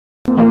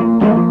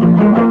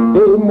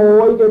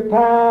មួយគេ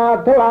ថា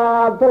ថ្លា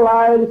ថ្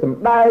លែងសំ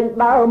ដែង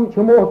ដើម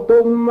ឈ្មោះ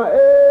ទុំ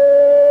អេ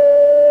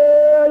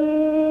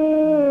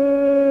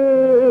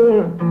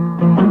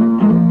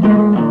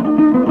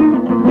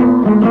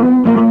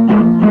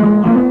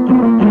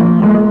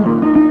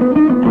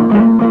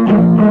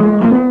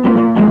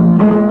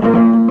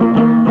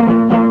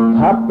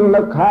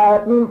នៅខេ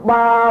ត្ត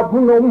បា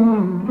ភ្នំ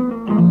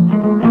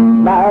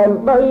ដែន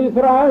ដី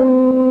ស្រែង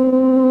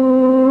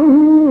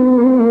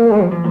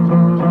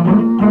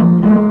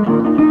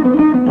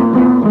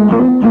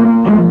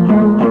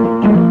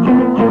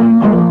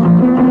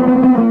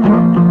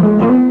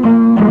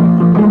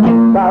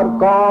កើត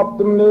កប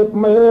ទំនេប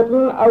មេត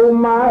ឪ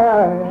ម៉ែ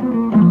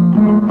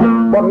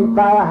ប៉ុន្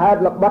តែហេ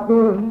តុល្បិត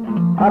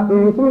អត់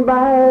សំ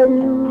ដែង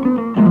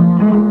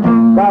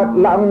កើត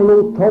ឡើងលូ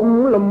ធំ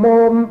ល្ម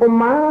មប្រ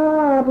មា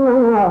ទ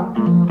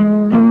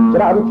ច្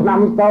រើនឆ្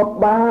នាំសោក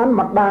បាន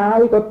ម្ដាយ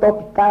ក៏តប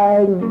តែ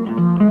ង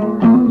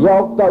យ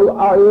កទៅ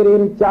ឲ្យរៀ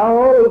នចោ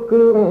លគ្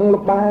រឿង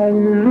ល្បែង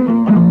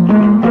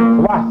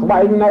ស្វះស្វែ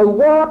ងនៅ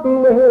វត្ត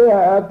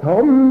វា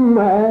ធំ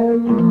ឯង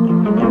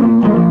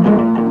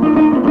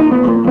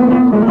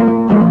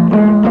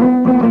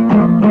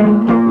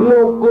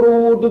លោកគ្រូ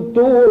ទ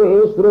ទួល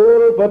ស្រួ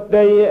លប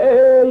តី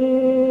អេ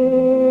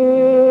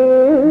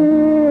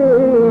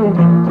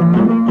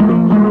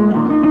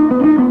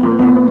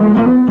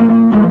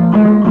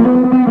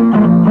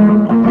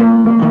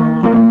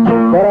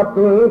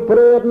ព្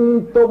រាន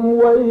ទុំ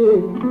វ័យ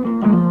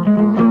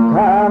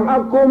ខាងអ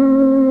គុំ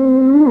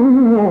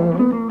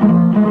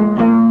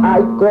អា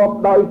ចគប់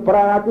ដោយប្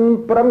រាជ្ញ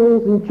ប្រឹង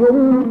សញ្ជុំ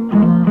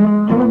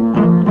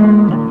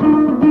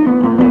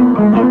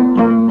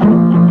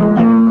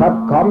ខិត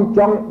ខំច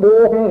ង់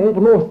បួង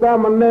ភ្នោះសា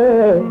មណេ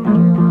រ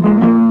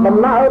ដំ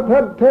ណើរភិ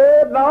តភេ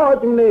ទដល់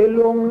ជំនេ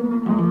លង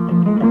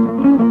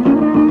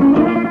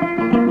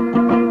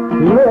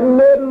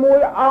មានមួ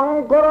យអង្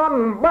គក្រន់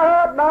បើ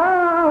ដែ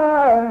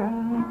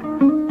រ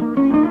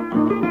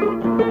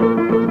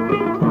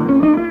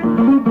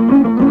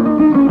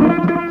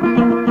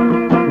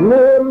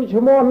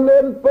ឈ្មោះនេ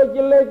នពេ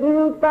ជ្រលេច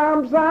តាម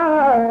ផ្សា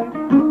រ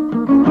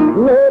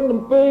នេន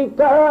ពី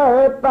កើ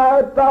តតែ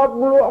តប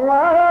លក់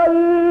ហើយ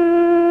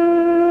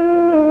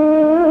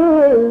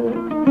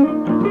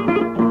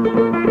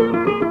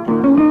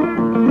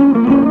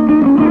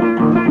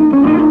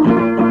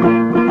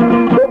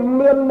គុំ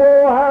មានមោ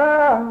ហា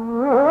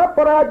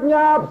ប្រាជ្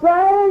ញាផ្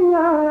សេង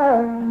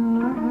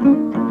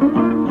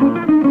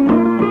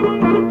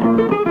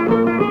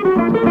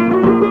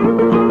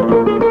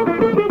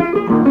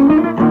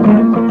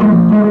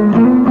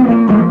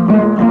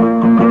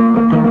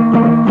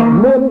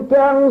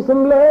ទាំង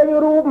សំលេង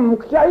រូប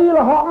ខ្ចីល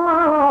ហ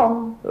ង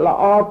ល្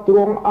អទ្រ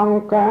ង់អ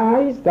ង្កាយ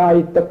ស្ដាយ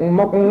ទឹក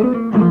មុខ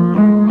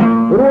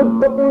រួច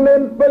ទឹកនេ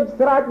នពេជ្រ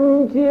ស្រាច់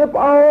ជា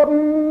ប្អូន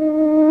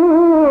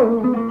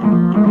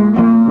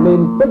នេ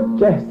នពេជ្រ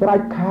ចេះស្រា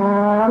ច់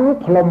ខាង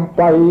ផ្លុំ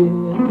បៃ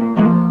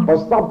ប្រ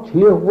សពឈ្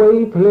លៀសវៃ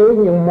ភ្លេង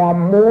យ៉ាងមម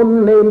មួន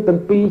នេនទាំ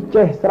ងពីរ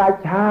ចេះស្រា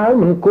ច់ហើយ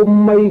មិនគុំ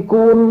មិន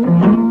គួន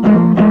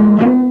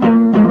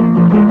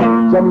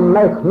ចំ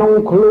ណេះក្នុង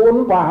ខ្លួន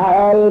ប្រ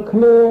ហែលគ្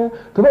នា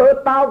ធ្វើ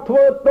តោកធ្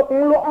វើទុក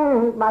លក់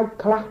ដាច់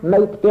ខ្លះនៅ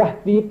ផ្ទះ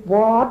ទីវ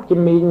ត្តជំ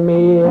នាញ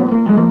មេ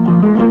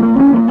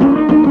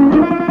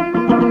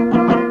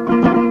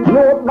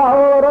លោកដ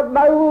ល់រ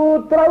ដូវ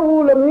ត្រូវ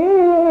ល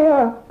ងា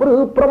ព្រឺ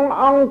ប្រង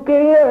អង្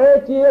គា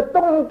ជា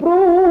តុងព្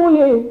រួយ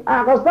អ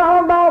កុសល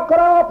ដល់ក្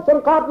របស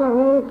ង្កត់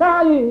កា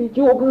យ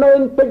ជួបនៅ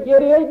ពេជ្រ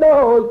រាយដោ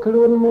យខ្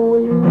លួនមួ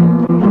យ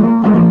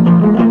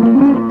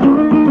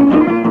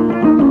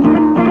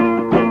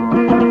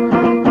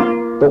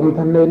ទុំ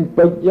ថានេន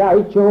ពេជ្រយាយ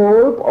ចូ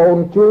លប្អូន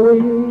ជួយ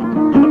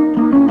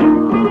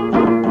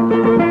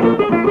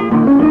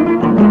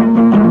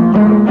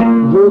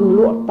យើងល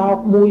ក់តោក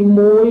មួ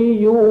យ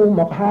យូរ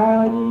មកហើ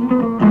យ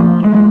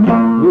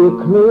វា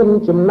គ្មាន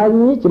ចំណេញ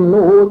ចំ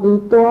នួន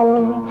ទាល់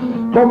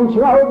កុំ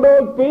ឆ្ងល់ដូ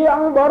ចពីអ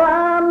ង្គប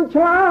រាណ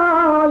ឆ្លើ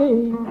យ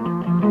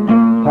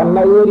ថា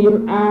នៅរៀន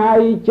អា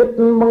យចិត្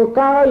តបង្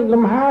កាយ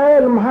លំ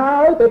ហើ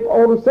ទៅប្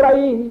អូនស្រី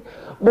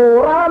បុ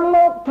រាណ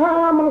លោកថា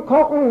មិន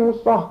ខុស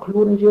សោះខ្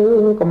លួនយើ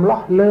ងកំ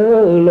ឡោះលើ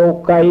លោ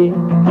កី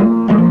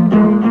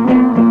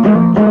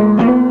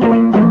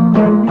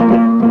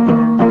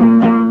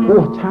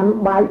ពោះឆាន់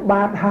បាយ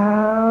បាតហើ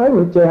យ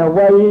មិនចេះអ្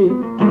វី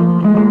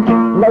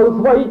នៅ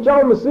ស្វ័យចូ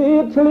លមកស៊ី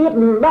ឆ្លៀត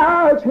ដើ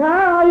រឆ្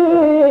ងាយ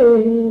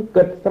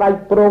គិតស្រេច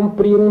ព្រម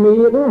ព្រៀងមា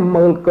ន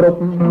មើលគ្រ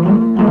ប់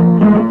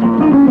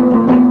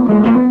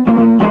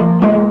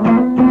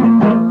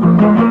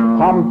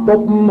ខំទ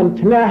ប់មិន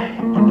ឈ្នះ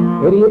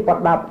រៀបប្រ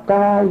ដាប់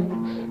កាយ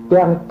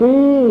ទាំងពី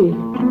រ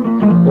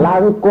ឡើ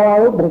ងគ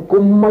ល់បង្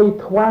គំមី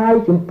ថ្វាយ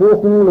ចំពោះ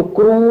លោក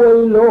គ្រូឲ្យ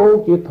លោក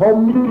ជាធំ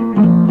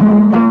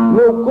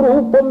លោកគ្រូ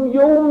ពុំ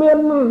យូរមាន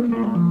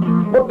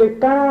ពុទ្ធិ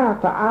កា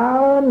ថាអើ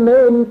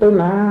នេនទៅ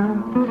ណា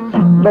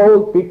ដោយ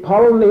ពីផ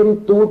លនេន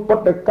ទូលពុ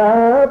ទ្ធិកា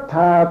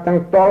ថាទាំង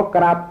តល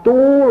ក្រាប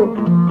ទូល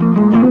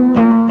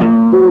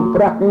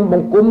ប្រាក់ប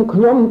ង្គំខ្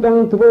ញុំទាំង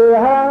ធ្វើ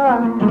ហា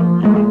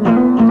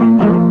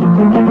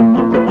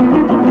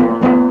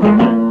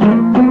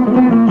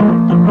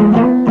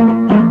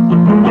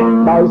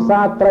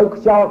សាត្រូវ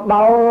ខ្យល់ដ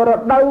ល់រ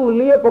ដូវ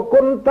លាប្រ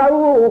គុណទៅ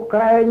ក្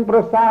រែងប្រ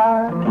សា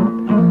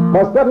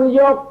បើសិនយ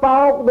ក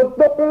បោកទៅ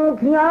ទុក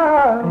ផ្ញើ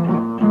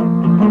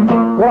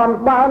គាត់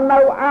បាននៅ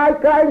អាច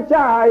ក្រែង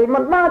ចាយមិ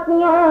នបាច់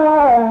ញ៉ា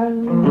យ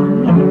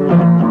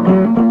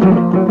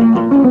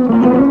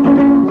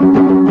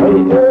អី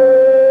អើ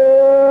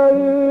យ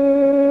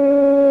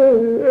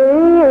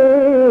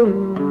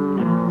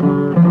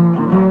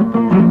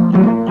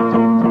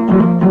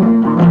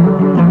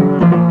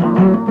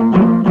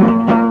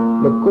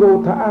លោកគ្រូ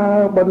ថា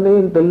បើនេ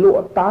នទៅល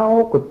ក់តោ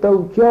ក៏ទៅ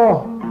ចុះ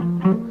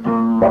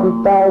ប៉ុន្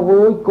តែ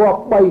វើយគ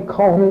ប់បី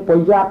ខុសប្រ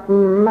យ័ត្ន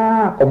ណា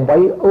កុំបី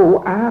អូ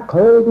អា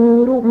ឃើញ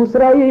រូប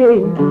ស្រី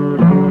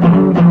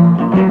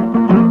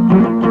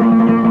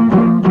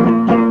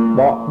ប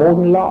កបូន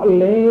លក់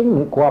លេង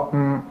គប់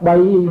បី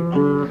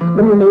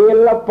ដំនា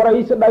លប្រិយ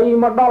ស្ដី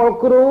មកដល់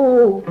គ្រូ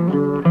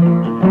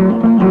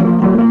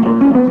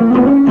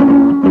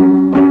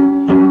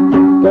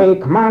គេ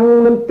ខ្មាំង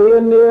នឹងទា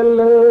នា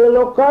លើ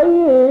លោកី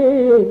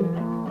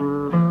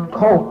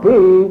ខុសពី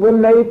វិ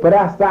ន័យព្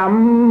រះស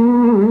ម្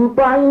ប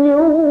ញ្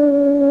ញូ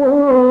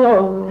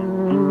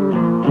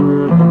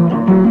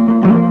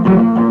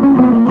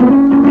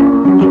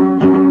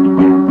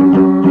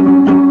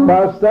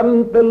បើសិន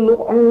ទៅល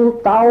ក់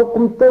តោ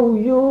គុំទៅ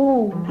យូ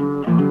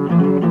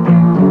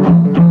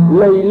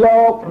លៃ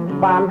លោក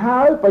បាន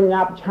ហើយបញ្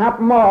ញាប់ឆាប់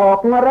មក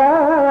រ៉ា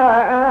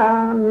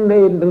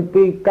នេនទាំង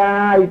ពីរ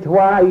កាយថ្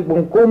វាយប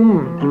ង្គំ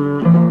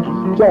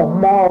ចុះ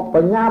មកប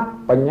ញ្ញាប់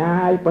បញ្ញា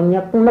យបញ្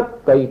ញាក់នឹក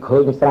កៃឃើ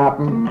ញស្រាប់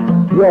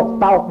យក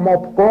តោកម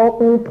កផ្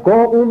គ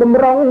កបំ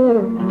រុង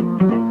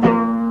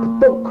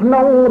ទុកក្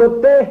នុងរ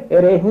ទេះ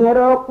រេះ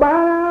រក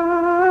បា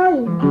យ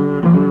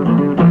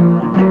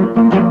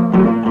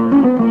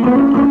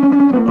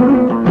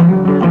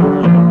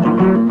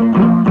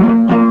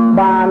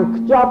បាន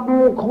ខ្ចប់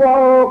ខ្វ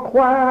ល់ខ្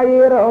វាយ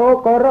រ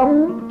កករង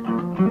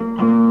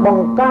ប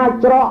ង្ការ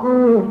ច្រក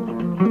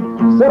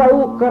ស្រូវ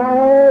ក្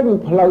រែង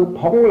ផ្លូវ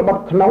ផុងល្បិត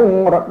ក្នុង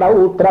រដូវ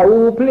ត្រូវ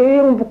ភ្លៀ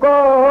ងផ្គ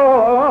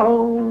រ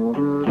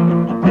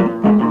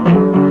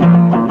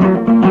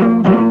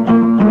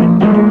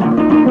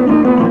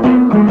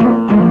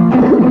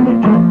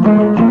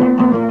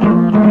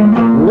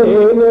នេះ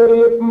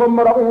រៀបម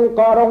រង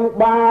ក៏រង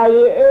បាយ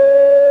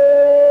អេ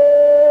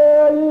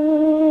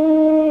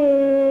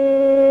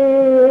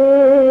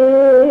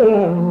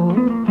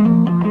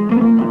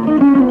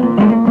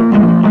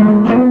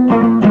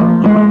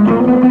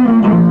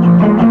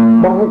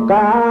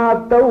ការ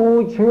ទៅ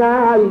ឆ្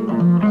ងាយ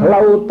ផ្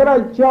លូវត្រ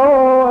ចោ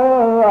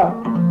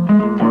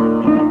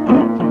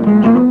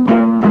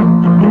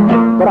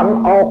ប្រង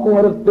អោក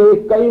រទេ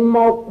កៃម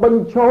កប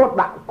ញ្ឈរ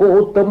ដាក់គោ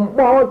ទំ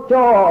បោ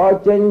ចោ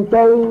ចេញ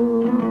ទៅ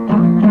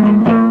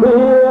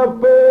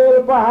ពេល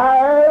ប្រ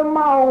ហែល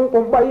ម៉ោង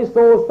8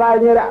សូសែ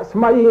ងរស្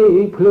មី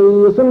ភ្លឺ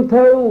សន្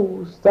ធើ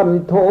ស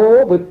ន្ធោ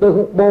វិទឹង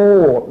បោ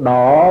ដ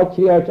ល់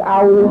ជាឆ្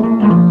អៅ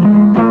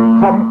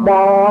ខំប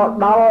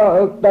ដ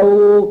ល់ទៅ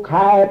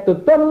ខេត្តទ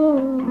ទឹង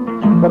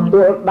ទ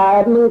ទួលដែ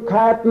ននឹង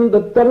ខេត្តទ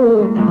ទឹង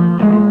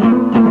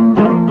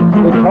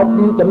ពីឈប់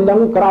ចំណឹ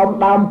ងក្រោម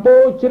ដើមពោ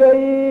ជ្រៃ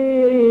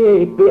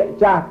ពាក្យ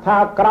ចាស់ថា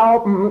ក្រោ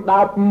ម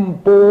ដើម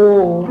ពោ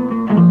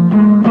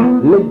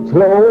លិចឆ្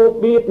លោ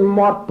បៀត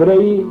មាត់ព្រៃ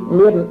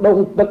មានដង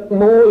ទឹក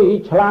មួយ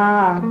ឆ្លា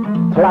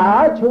ថ្លា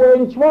ឆ្វេង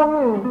ឆ្វង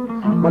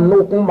មនុ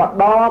ស្សមក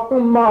ដក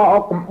ម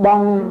កកំប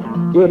ង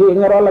ជារៀង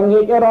រាល់ល្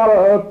ងាចរាល់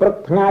ព្រឹក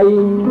ថ្ងៃ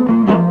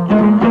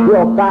យ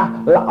កកាស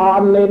ល្អ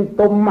នេន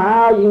ទុំ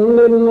ហើយ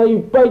នេនងៃ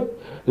ពេជ្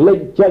រលេ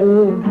ចចេញ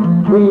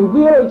ពី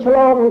វាលឆ្ល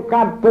ង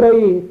កាត់ព្រៃ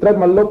ត្រូវ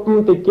មកលុប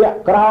តិច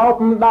ក្រោប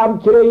ដើម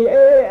ជ្រៃ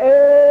អេអេ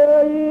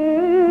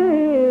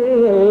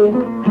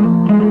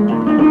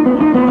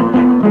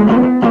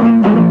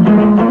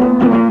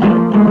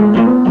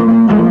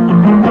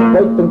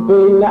ពេជ្រទាំងពី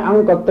រអ្នកអ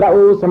ង្គក៏ត្រូវ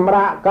សម្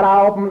រាកក្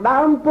រោប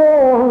ដើមពោ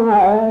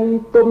ហើយ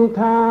ទុំ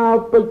ថា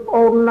ពេជ្រប្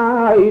អូន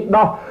ណាយ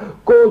ដោះ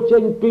គោចេ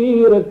ញពី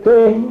រ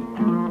ទេ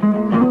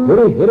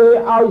រិះរេ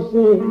ឲ្យ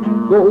ស៊ី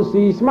គោ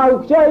ស៊ីស្មៅ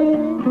ខ្ចី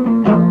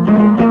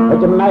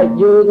ចំណែក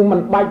យើងមិ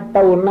នបាច់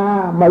ទៅណា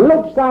មកលុ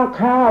បសា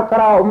ខាក្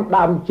រោម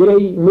ដើមជ្រៃ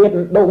មាន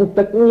ដង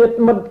ទឹកញាត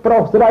មិត្តប្រុ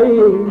សស្រី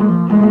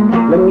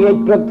ល្ងាច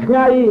ព្រឹកថ្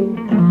ងៃ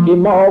គេ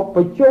មក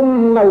ប្រជុំ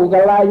នៅក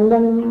ន្លែងហ្នឹ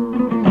ង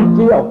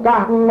ជាឱកា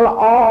សល្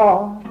អ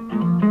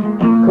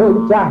ឃើញ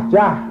ចាស់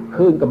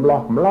ឃើញកំ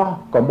ឡោះ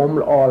ក៏មុំ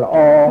ល្អ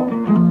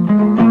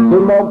គេ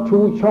មកឈូ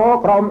ឆោ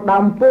ក្រោមដើ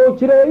មពោ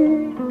ជ្រៃ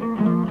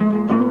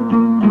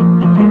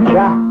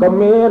ចាស់ក៏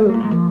មាន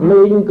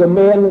មីងក៏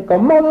មានក៏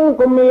មុំ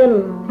ក៏មាន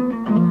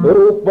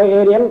រូបវ័យ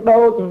រៀង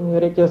ដូច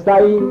រាជសី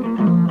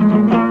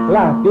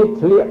ឡាទៀត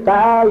ស្លៀក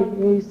កាយ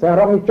ស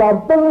រងចំ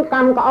ពង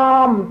កាន់ក្អ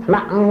មថ្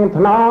នាក់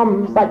ថ្នម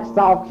សាច់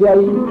សោកខ្ចី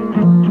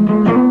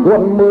គួ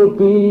នមើល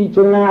ពីច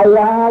ងាយ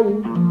ហើយ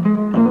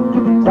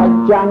សាច់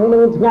ចាំងនឹ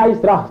ងថ្ងៃ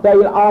ស្រស់ស្ដី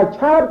ល្អ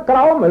ឆើតក្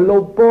រោមលុ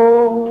បពោ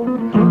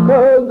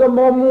ឃើញក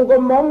មុំ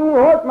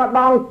ហូចមក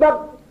ដងទឹក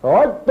ហូ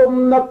ចទុំ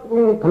នឹក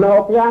ភ្នែ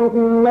កយ៉ាង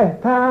នេះ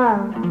ថា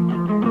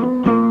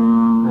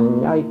អញ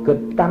ឲ្យគិត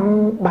តាំង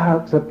បើក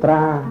សត្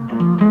រា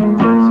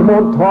ស្ម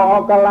មុតធរ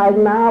កន្លែង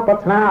ណាប្រា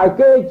ថ្នាឲ្យ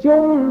គេ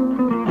ជុំ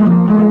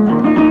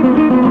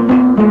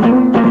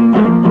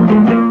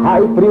ហើ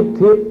យព្រៀប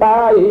ធៀប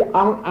បាយអ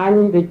ង្គអញ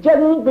ទៅចេ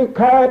ញពី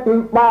ខេត្ត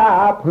បា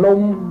ភ្នំ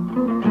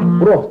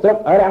ព្រោះស្រុក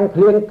រាំង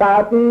ឃ្លៀងកើ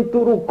ត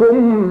ទុរគុំ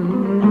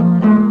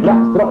ដា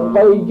ក់ស្រុក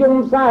វៃយំ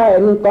សែ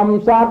នកំ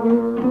សត់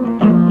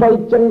បី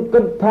ចឹង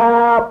គិតថា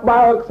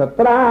បើកស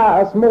ត្រា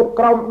ស្មូត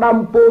ក្រំដាំ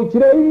ពូ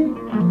ជ្រៃ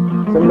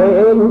សម្លេ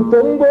ង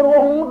ទុំបរ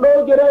ងដូ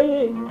ច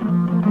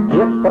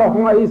រៃៀបប្រុស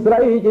អីស្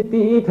រីជា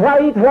ទីថ្លៃ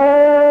ថ្លា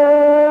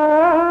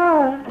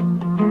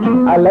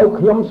ឥឡូវ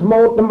ខ្ញុំស្មូ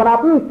តសម្រា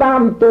ប់តា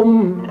មទុំ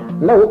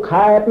នៅ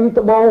ខេត្ត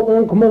ត្បូ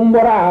ងឃ្មុំ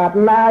រាជ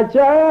ណា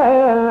ចា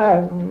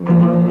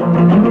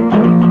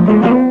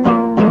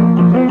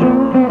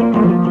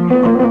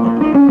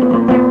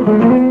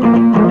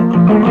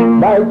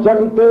បើចឹង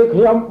ទេ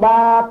ខ្ញុំ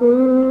បាទ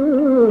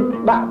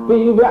ដាក់ពី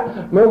វគ្គ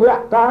មួយវ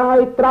គ្គកាយ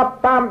ត្រាប់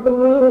តាម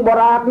រឿងប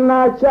រាជ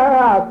ណាចា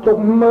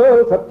ទុំមើល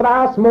សត្រា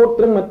ស្មូត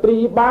ត្រឹងមន្ត្រី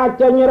បា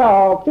ចេញរ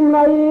កចំ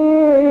ណៃ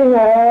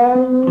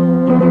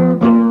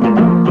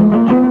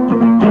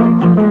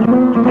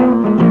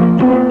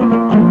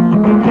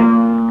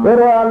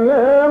រ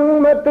ង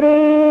មត្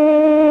រី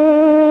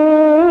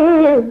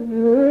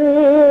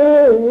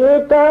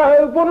កែ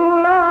ពុន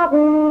ឡាក់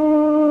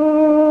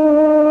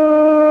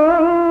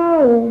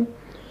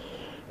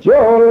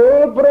ចូល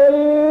ព្រៃ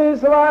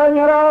ស្វែង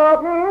រ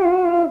ក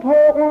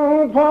ភោគ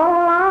ផ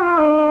ល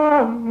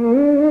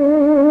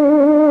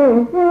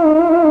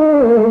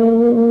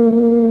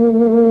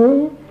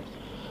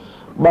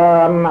បា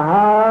ន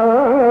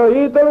ហើយ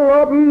ទៅល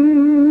ប់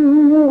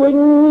វិ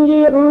ញ្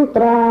ញាណ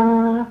ត្រា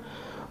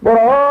ប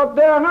រ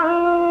ទេ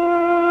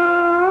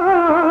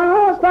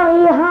ស្ដី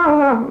ហា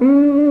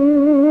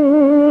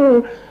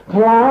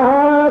ខ្លា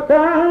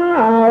កា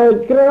យ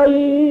ក្រៃ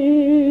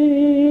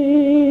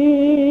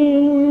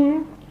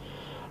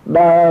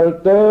ដែល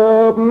ទៅ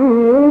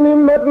និ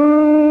មិត្ត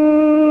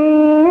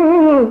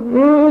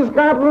ស្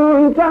កាត់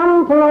ចាំ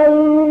ផ្លូវ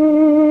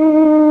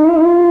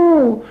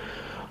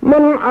មិ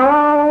ន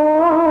អើ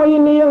យ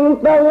នាង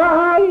ទៅ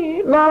ហើយ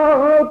ដ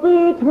ល់ពី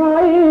ថ្ងៃ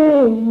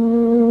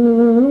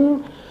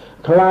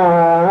ខ្លា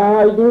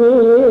ច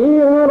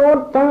នាងរ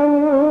ត់តា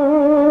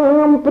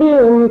មព្រៀ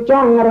ងច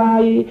ង់រៃ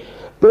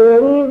ទើ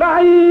ងដៃ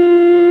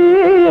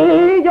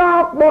យ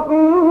កបុត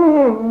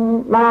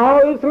ដោ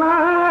យស្នេ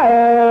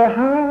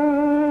ហា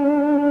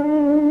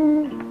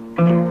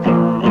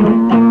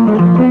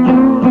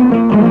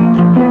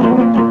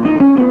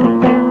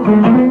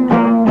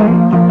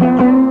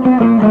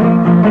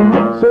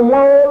ស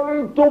មូល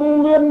ជុំ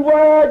មាន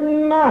វែង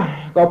ណាស់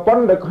ក៏ប៉ុ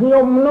ន្តែខ្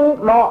ញុំនឹង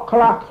ដកខ្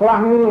លះខ្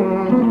លាំង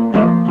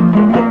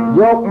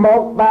យកម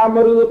កតាម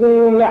រឿ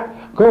ងអ្នក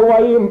គួ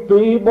យអំ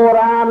ពីបុ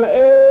រាណ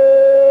អេ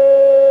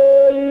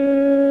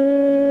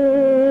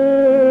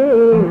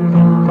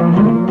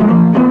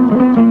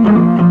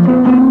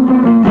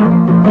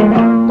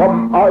កុំ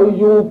ឲ្យ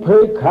យូរភេ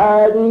កខែ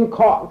ងខ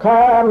ក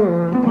ខាន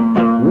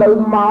នៅ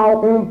ម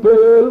កពេ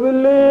លវេ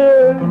លា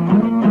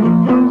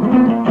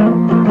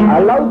ឥ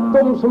ឡូវ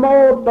ទុំស្មូ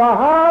តទៅ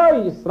ហើយ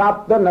ស្រាប់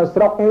តែនៅ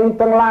ស្រុក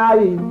ទាំងឡាយ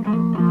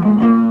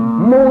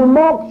មូលម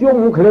កជុំ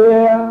គ្នា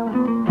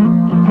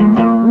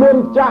មាន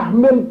ចាស់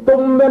មាន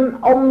ទុំមាន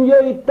អ៊ំ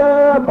យាយតើ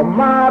ក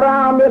មារា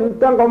មាន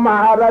ទាំងកមា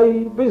រី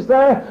ពិ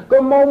សេសក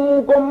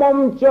មុំ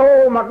ចូល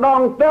ម្ដ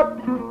ងទឹក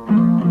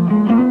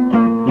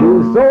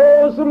សូ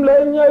សំលេ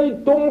ងឲ្យ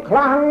ទុំខ្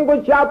លាំងប្រ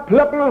ចាប់ភ្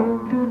លឹក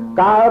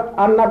កើត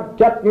អាណិត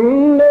ចិត្ត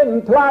នេន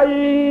ថ្លៃ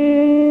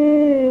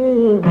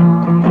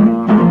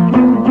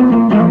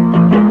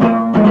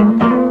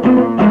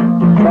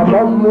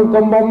ក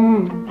មុំ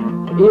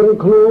អៀង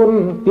ខ្លួន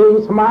ទាញ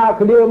ស្មា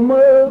គ្នា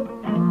មើល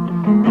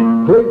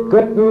ភ្លេច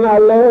គិតណា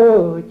លើ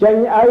ចេញ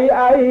អី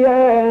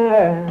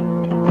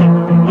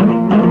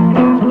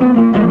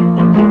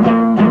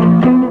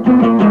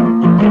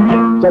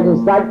ចេញ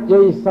សាច់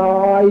ជ័យស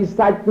យ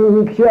សាច់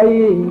ខ្ចី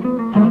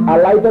ឥ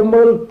ឡូវទៅ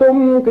មើលទុំ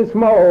គឺស្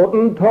មូត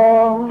ធ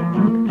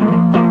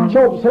ឈ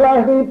ប់ឆ្លេះ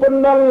ប៉ុ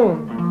ណ្ណឹង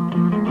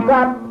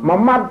កាត់មួយ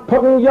ម៉ាត់ផឹ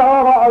ងយ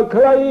កឲ្យ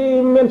ខ្លី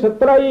មានស្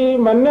ត្រី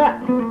ម្នាក់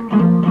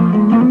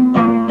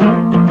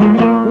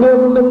នាង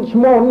នឹងឈ្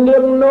មោះនា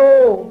ងណូ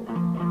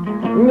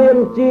នាង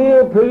ជា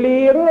ភ្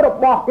លៀងរ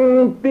បស់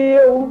ទា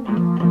វ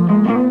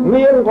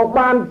នាងក៏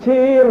បាន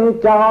ឈៀង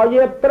ចោយ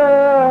ត្រា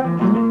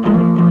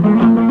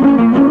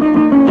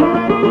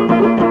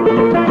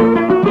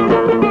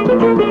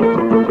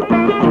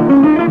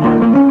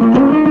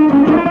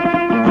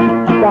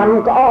កាន់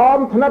ក្អម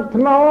ថ្និត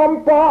ថ្នម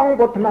ប៉ង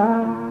ពុថ្នា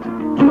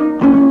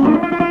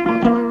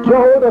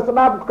ចូលទៅស្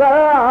ដាប់កា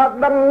រ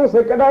ដឹង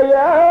សេចក្តី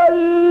អើយ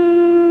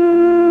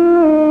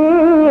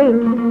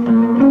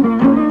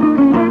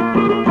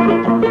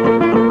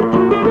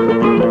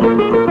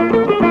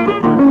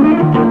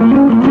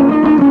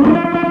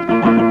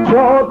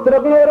ចូលត្រឹ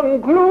ករឹង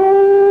ខ្លួ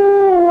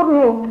ន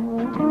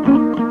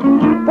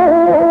ពូ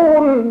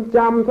ន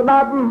ចាំស្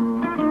ដាប់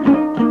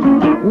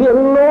នាង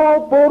លោ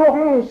ពុរង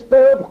ស្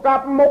ទើរផ្កា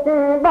ប់មុខ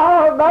ដ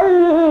ល់ដី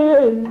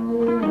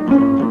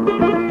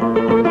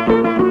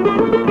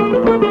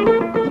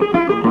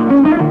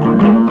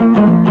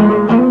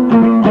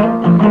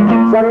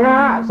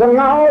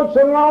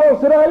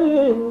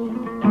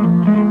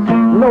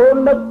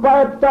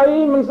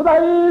មិនស្ដី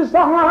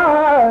សោះ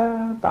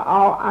តើ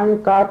ឲ្យអញ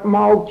កើតម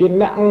កជា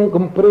អ្នក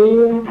កំព្រា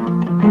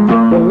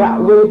ជាអ្នក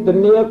វេទ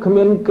នាគ្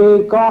មានគេ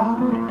កោះ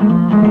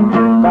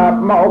កើត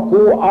មក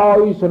គួរឲ្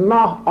យសំ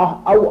ណោះអស់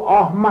ឪអ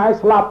ស់ម៉ែ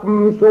ស្លាប់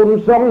សូន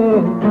សង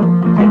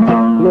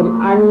ខ្លួន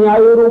អញឲ្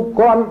យរូប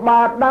កន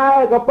បាតដែរ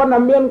ក៏ប៉ុន្តែ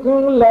មាន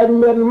លែង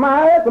មានម៉ែ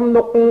សំ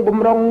នុកបំ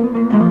រុង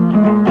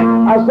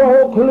អសូរ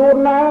ខ្លួន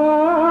ណា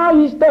យ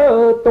ស្ទើរ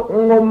ទុក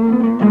ងំ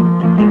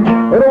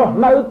រស់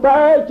នៅ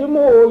តែជា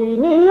មួយ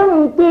នាង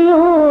ទាវ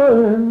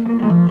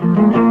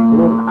ខ្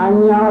លួនអញ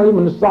ឲ្យ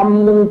មិនសម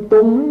នឹង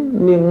ទុំ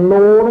នាង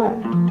នោណា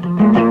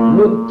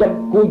មានចិត្ត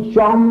គួច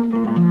ចំ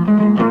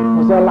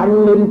ស្រឡាញ់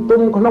មាន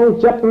ទុំក្នុង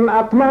ចិត្ត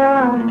អាត្មា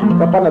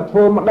ក៏ប៉ុន្តែធ្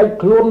វើមកដេច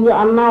ខ្លួនវា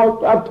អណោច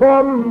អធ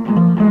ម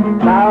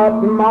កើត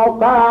មក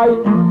កាយ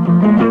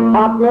អ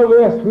ត់នៅ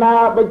វាសនា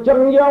បញ្ចឹង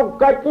យក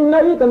កិច្ច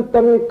នៃតន្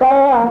ទឹង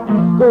ការ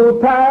គឺ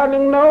ថានឹ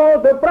ងនៅ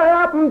ទៅប្រា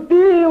ប់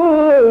ទីវ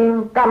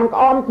កាន់ក្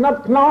អមស្និទ្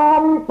ធស្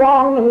នំប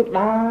ងនឹង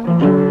ដែ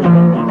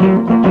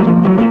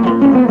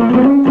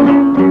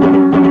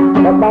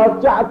របើ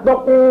ចាក់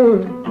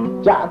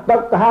ទឹ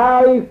កហើ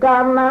យកា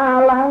លណា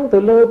ឡើងទៅ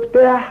លើផ្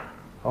ទះ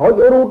ហូច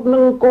រូតនឹ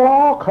ងក៏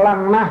ខ្លាំ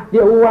ងណាស់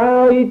ទាវ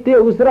អើយទា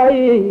វស្រី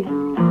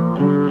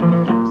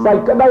សេច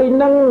ក្តី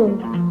នឹង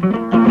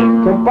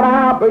ខ្ញុំប្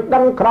រាប់ឲ្យ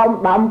ដឹងក្រោម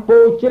ដើមពោ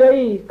ជ្រៃ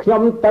ខ្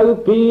ញុំទៅ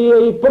ពី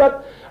ព្រឹក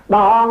ដ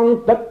ង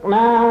ទឹក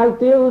ណា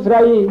ទាវស្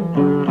រី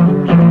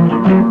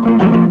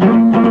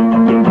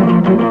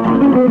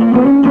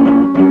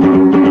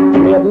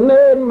មាន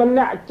នេនម្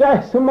នាក់ចេះ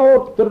ស្មូត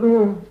ត្រឹង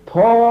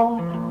ធေါ်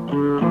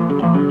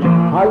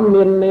ហើយ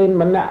មាននេន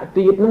ម្នាក់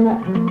ទៀតហ្នឹង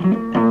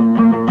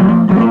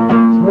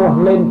ឈ្មោះ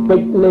នេនពេ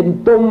ជ្រនេន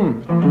ទុំ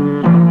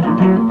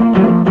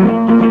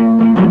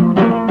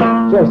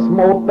ចេះស្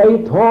មូតដី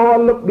ធေါ်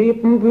លបៀប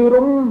ពី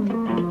រុំ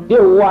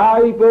ទាវអា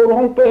យពរ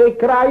ងពេល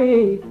ក្រៃ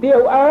ទា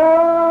វ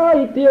អើយ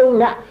ទាវ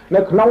អ្នក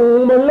នៅក្នុង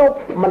មលុប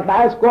មិន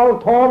ដែលស្គាល់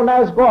ធម៌មិនដែ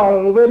លស្គាល់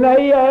វិន័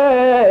យ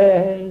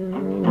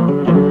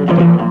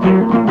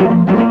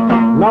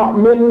ណក់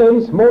មាននឹង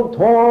ស្មូត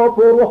ធម៌ព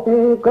រង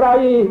ក្រៃ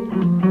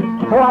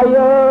ថ្លៃ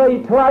អើយ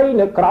ថ្លៃ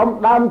នៅក្រោម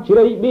ដើមជ្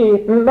រៃបៀត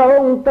ដ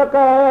ងទឹក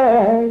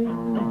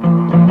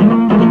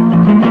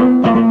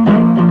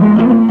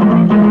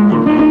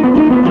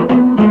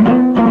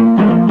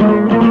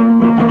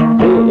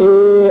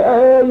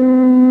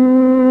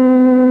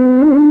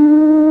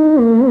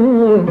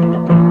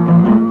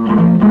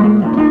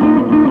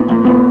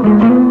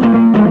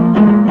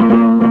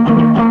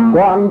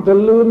ទៅ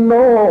លឺ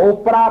ណូ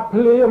ប្រាប់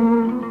ភ្លាម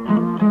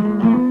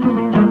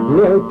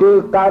នាងគឺ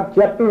កើត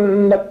ចិត្ត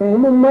នឹក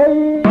មុំ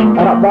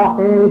របស់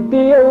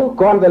ទាវ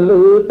គាត់ទៅ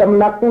លឺតំ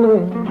ណឹក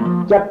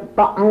ចិត្ត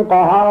តក់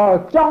កុហល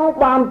ចង់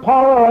បានផ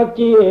ល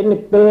ជានិ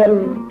ព្វាន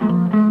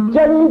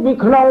ចេញពី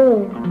ក្នុង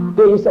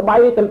ទីស្បៃ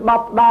ទាំង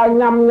10ដើរ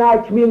ញ៉ាំញ៉ាយ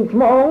ឈ្មៀងឈ្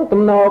មោង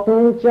ទំនក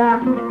ចាស់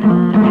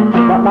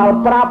ក៏ដល់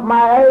ប្រាប់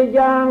ម៉ែ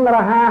យ៉ាងរ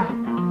ហ័ស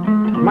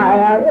ម៉ែ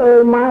អើ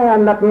យម៉ែអា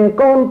ណិត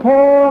កូនផ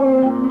ង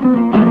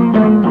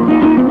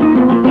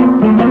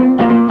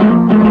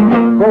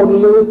កូន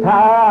លឺ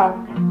ថា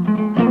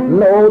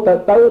លោ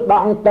ទៅដ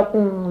ងទឹក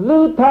លឺ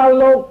ថា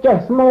លោកចេះ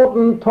ស្មូត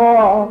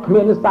ធေါ်គ្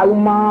មានសៅ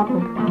មក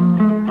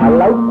ឥ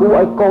ឡូវគួរ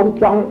ឲ្យកូន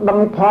ចង់ដឹង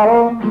ផល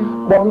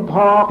បុណ្យផ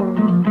ង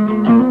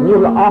យ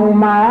ល់អង្គ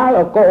ម៉ែ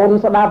ឲ្យកូន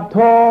ស្ដាប់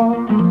ធေါ်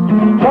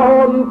កូ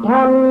ន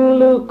ផាន់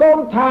លឺកូន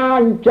ថា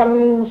អញ្ចឹង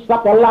ស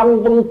ក្កឡង់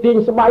វងទាញ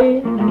ស្បៃ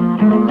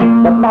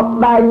តែដប់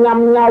ដែរញ៉ាំ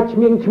ញ៉ាយឈ្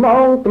មៀងឈ្មោ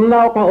ងទំន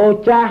កអូ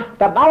ចាស់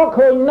តែដល់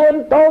ឃើញនេន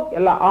តូច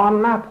ល្អ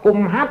ណាស់គុំ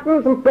ហាត់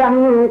សំពាំង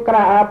ក្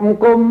រាប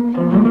គុំ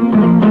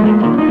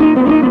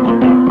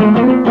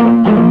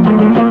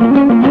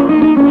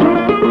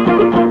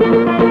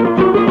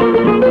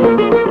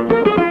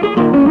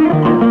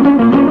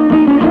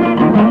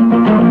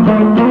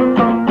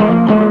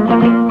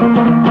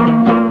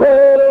ពេ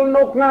ល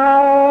នុកងា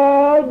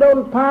យដូន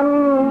ផាន់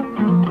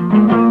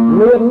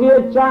មានវា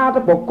ចាទៅ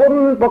ប្រគុណ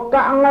ប្រ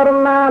កាំងរ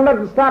ណានិត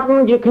ស័ក្តិ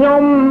ជាខ្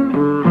ញុំ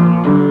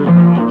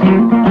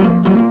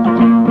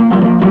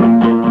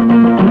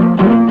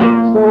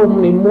សូម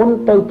និមន្ត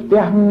ទៅផ្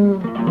ទះ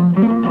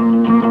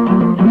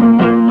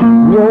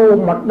ញោ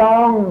មម្ដ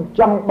ង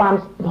ចង់បាន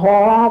ធ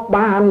ម៌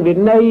បានវិ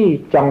ន័យ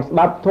ចង់ស្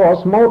ដាប់ធម៌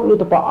ស្មូតឬ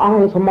ទៅព្រះអង្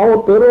គស្មូត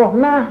ទៅរស់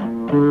ណាស់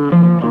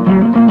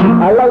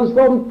ឥឡូវ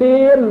សូម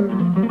ទាន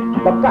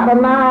បករ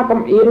ណា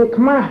កំអៀន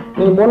ខ្មាស់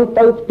និមន្ត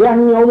ទៅផ្ទះ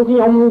ញោមខ្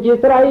ញុំជា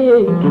ស្រី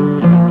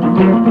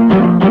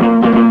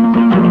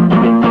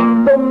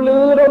ទុំលឺ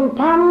រំ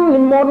ផាន់និ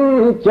មន្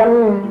តចឹង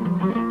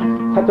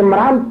ថាចម្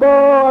រើនពរ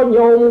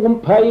ញោមកំ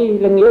ភៃ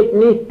ល្ងាច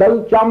នេះទៅ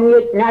ចំងា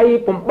ចថ្ងៃ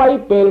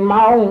8ពេល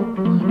ម៉ោង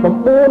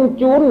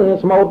9ជួន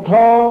ស្មូតធ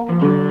រ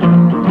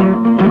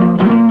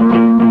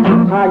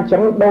ថាអញ្ចឹ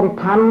ងដូន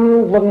ខណ្ឌ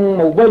វឹង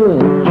មកវិញ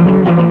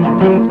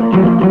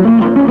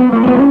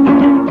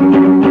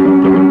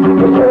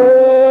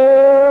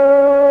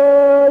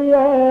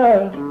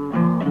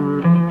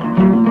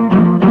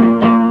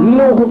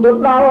លោកទៅ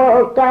ដ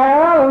ល់កា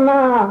ល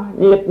ណា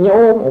ញាតិ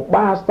ញោមឧ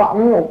បាសក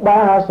ឧ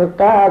បាសិ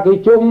កាគេ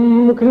ជុំ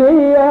គ្នា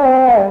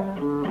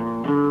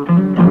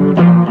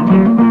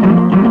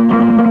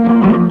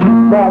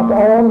បងប្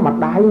អូនម្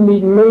ដាយមី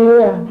ងមា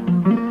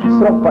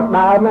ស្រុកប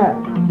ដើម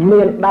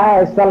មានដែរ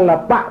សិល្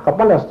បៈក៏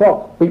ប៉ុន្តែស្រុក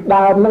ពី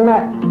ដើមហ្នឹងណា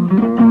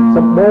ស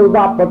ម្បូរវ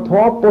ប្បធ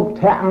ម៌ពុទ្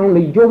ធៈ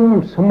និយម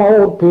ស្មូ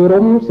តពិរ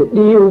មស្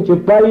ដៀវជា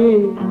បៃ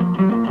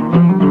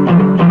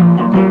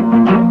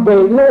ពេ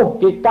លនោះ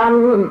គេកា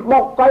ន់បុ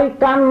កកៃ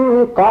កាន់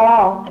ក៏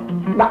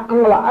ដាក់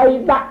ល្អី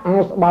ដាក់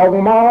ស្បោង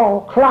មក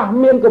ខ្លះ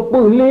មានកពឹ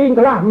សលីង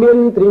ខ្លះមាន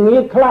ទ្រងៀ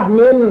តខ្លះ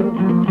មាន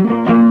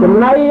ចំ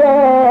ណៃ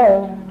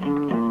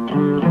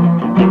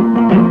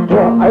ព្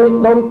រោះអី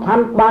ដូនផា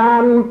ន់បា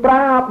នប្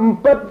រាប់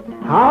ពិត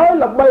ហើយ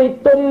ល្បី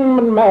ទុំ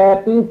មិនមែ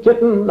នចិ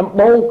ត្តដំ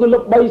បងគឺ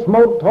ល្បីស្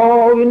មូតធរ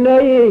វិន័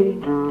យ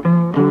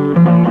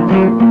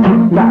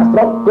ដាក់ស្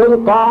រុកគឿង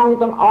កង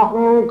ទាំងអស់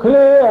គ្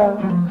នា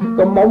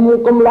កុំមុំ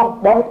កំឡោះ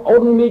បងអូ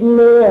នមីង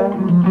មា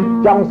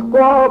ចង់ស្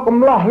គាល់កំ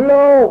ឡោះ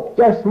លោក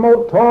ចេះស្មូត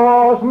ធ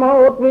រស្មូ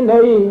តវិ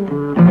ន័យ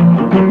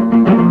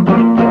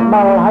ដ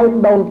ល់ហើយ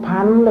ដូន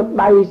ផាន់លើក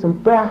ដៃសំ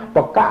ពះ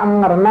ប្រកាំង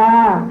រណា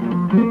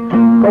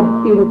កុំ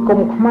អៀន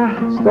កុំខ្មាស់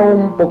សូម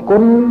ប្រគុ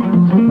ណ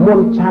មុន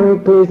ឆាន់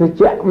ពេលសច្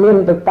ចៈមាន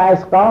តែតែ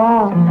ស្ក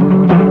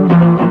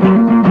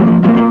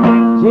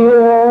ជា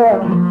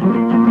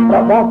រ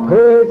បស់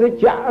ភេស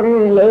ជ្ជៈ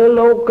លើ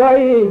លោកី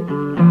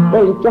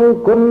ពេលចង់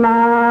គុណ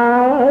ណា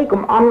យ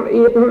កុំអន់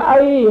អៀត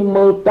អី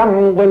មើលតាំង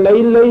វិន័យ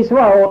លេស្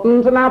វោត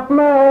ស្នាប់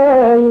មែ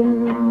ន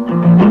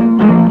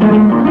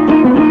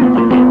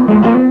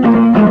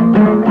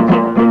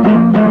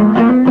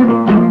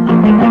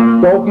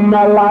ជប់ម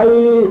កឡៃ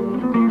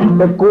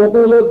តែគួក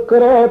លើកក្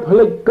រែផ្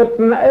លិចគិត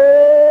អេ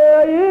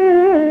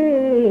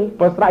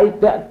ប្រស្រ័យ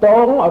តាក់ត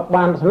ងឲ្យ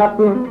បានស្និទ្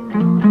ធ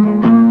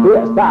ពា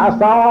ក្យសា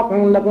សក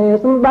នឹក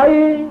សម្ដី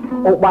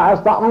ឧបា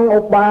សកឧ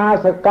បា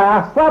សកា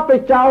សពទៅ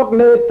ចោត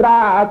នេត្រា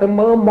ទៅ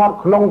មើលមាត់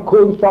ក្នុង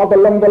ឃើញសត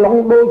ឡង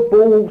ដូច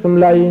ពូសំ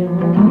ឡី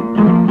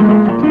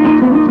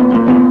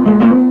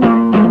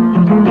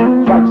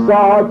បាច់ស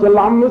ច្រ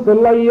ឡំស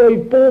លៃឲ្យ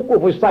ពូក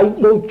វិស័យ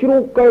ដូចជ្រូ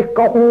កកេះ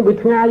កុកពី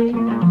ថ្ងៃ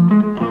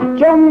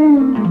ចំ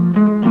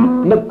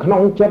នឹកក្នុ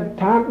ងចិត្ត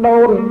ថាដូ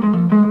ន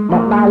ម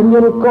កដៃមា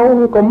នកូន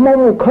ក៏មុំ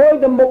ឃើញ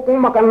តែមុខ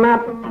មកកណា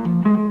ត់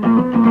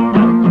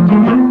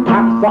ហា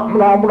ក់សក់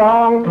ម្ដ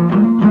ង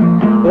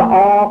ល្អ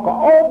ក៏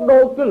អូបដូ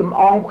ចគឺលំ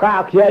អងផ្កា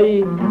ខ្ចី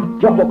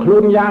ចុះមកខ្លួ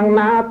នយ៉ាង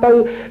ណាទៅ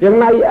យ៉ាង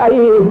ណៃអី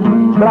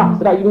ស្រស់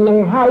ស្រីនឹង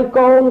ហើយ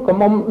កូនក៏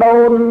មុំដូ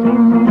ន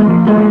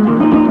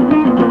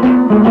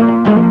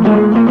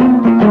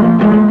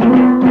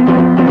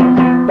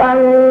តាំង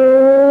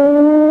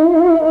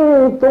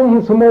ទុំ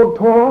ស្មូត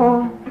ធေါ်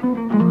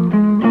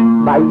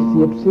ដៃ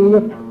សៀ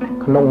ប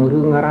ក្នុង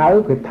រឿងរ៉ាវ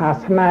គេថា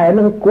ស្នេហ៍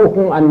នឹងគោះ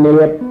អនេ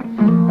ត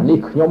នេះ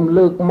ខ្ញុំ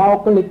លើកមក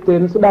នេះទិ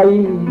នស្ដី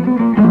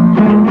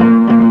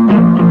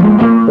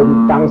ទុំ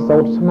តាំងសោ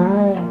តស្នេ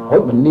ហ៍ហុ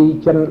ចមនី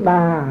ចិន្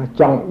តា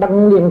ចង់ដឹង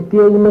នាង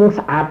ទាយនឹង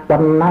ស្អាតប៉ុ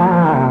ណ្ណា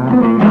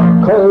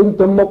ឃើញ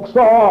ទៅមុខស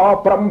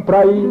ប្រំប្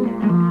រៃ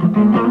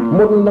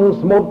មុននឹង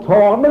ស្មូត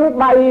ធေါ်នឹង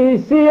ដៃ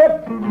សៀប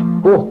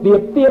គោះទៀ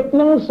ត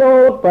នឹងសោ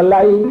តប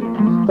ល័យ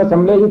ក៏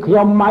សំលេងខ្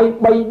ញុំម៉ៃ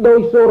បីដោយ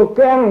សូរ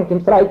កាំងខ្ញុំ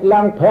ស្រែក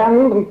ឡើងភាំង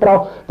ទាំងប្រុស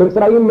ទាំង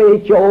ស្រីមេ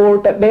ចូល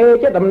តដេ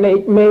ចិត្តដំណេក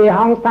មេហ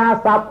ង្សា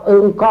ស័ព្ទអើ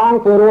ងកង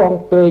ព្រោះ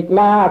ពេក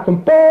ណាចំ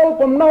ពោល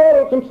បំណុល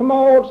ខ្ញុំស្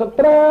មូតស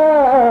ត្រា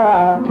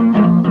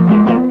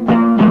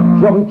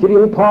ខ្ញុំជ្រៀ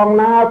ងផង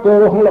ណាព្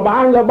រោះលបា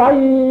ញ់លបី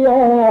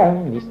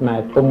នេះស្នេ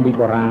ហ៍ទុំពី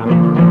បុរាណ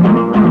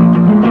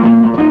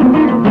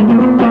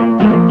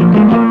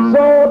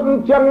សូត្រ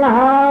ចឹង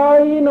ហើ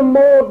យន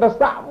មោត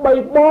ស័កបី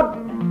បុត្រ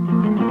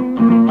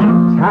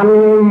ឆាន់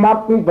មា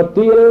ត់ប្រ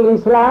ទាល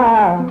ស្លា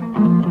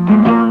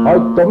ឲ្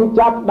យទុំ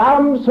ចាប់ដើ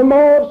មស្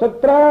មូតស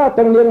ត្រា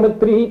ទាំងនាងមន្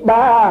ត្រី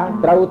បា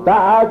ត្រូវ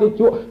តាជា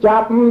ជក់ចា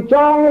ប់ច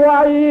ងໄວ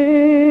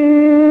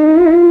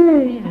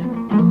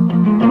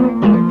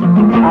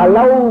ឥ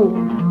ឡូវ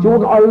ជូ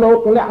នឲ្យលោក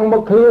អ្នកម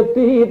កឃ្លា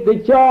ទីទៅ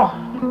ចោះ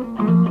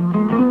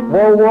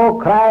វ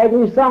ក្រែង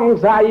សង្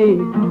ស័យ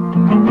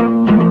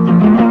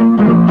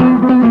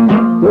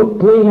ទុក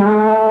ភ្លេច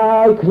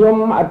ហើយខ្ញុំ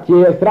អធិ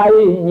ស្ឋ័យ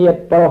ញា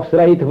តិប្រុសស្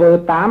រីធ្វើ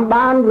តាម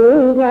បានរឿ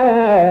ងឯ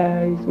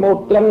ងស្មូត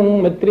ទាំង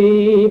មន្ត្រី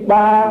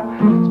បា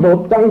ស្មូត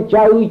ទាំង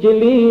ចៅជា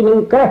លីនឹង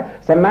កេះ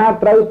សណា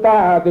ត្រូវតា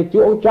ទៅ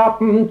ជួងចាប់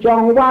ច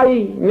ង់ໄວ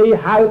នេះ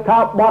ហៅថា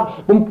បត់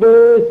ពំពេ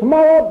ស្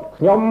មូត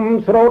ខ្ញុំ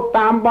ស្រោត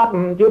តាមបត់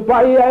ជា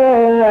បៃឯ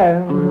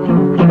ង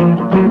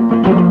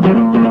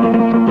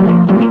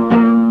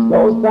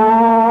សូសា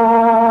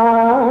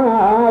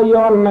យ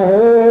ន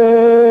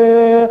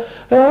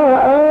ហេ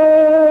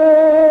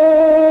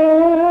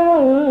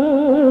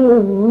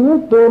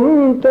ទុំ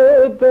ទៅ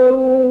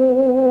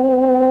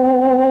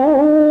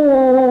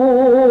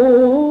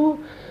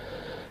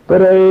ព្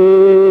រៃ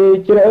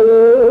ជ្រៅ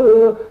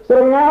ស្រ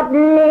ងាត់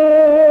លេ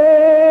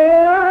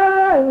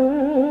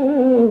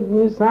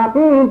ស័ព្ទ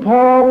ផ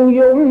ង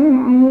យំ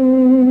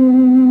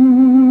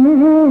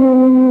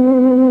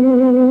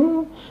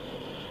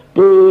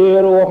ពី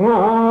រោះ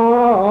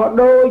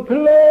ដូចភ្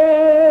លេ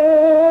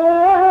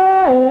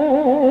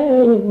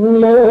ង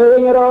លេ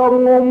ងរង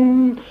ងំ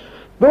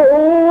ទូ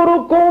រ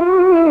គុំ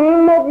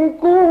មក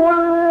គួ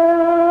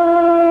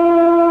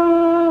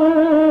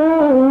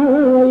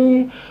យ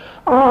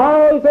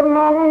ឲ្យសំ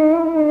ង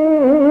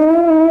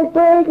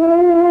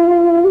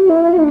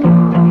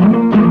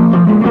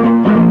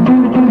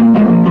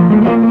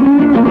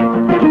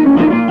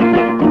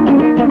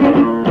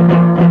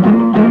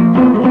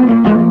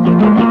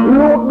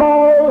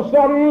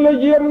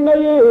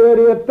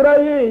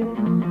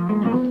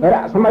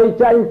ะสมัย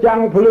ใจจัง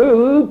พลือ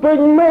เป็น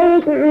เม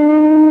ฆ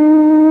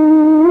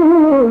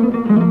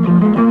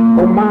ผ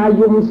มมา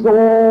ยุ่มโซ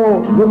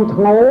ยุ่มท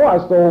งอ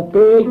โศก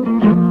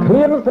เขี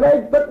ยนเสด็จ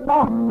ตึกด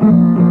อก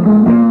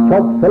ช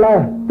กเลย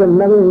จะ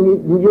นั่ง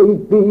ยิ่ง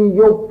ตี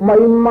ยุบไม่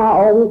มา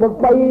อง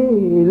ไป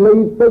เลย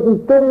ตึง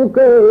ตึงเก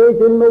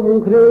จะนุ่ม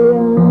เคลีย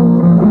ง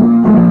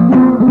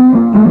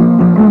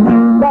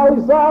ได้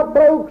สาต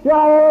รุกช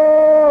า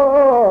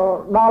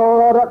ดา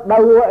ระดา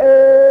ว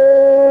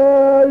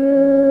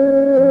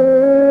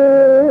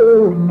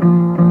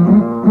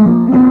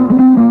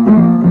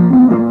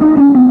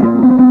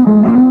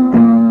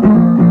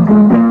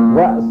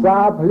ว่าสา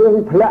เพลียง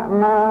พละ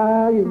ไง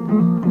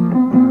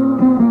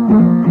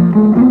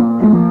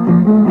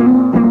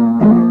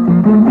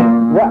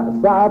ว่า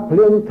สาเพ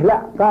ลียงพละ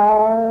กา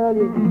ย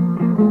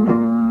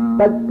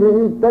ตัด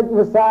ตัดภ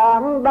าษา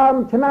ด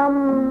ำชนำ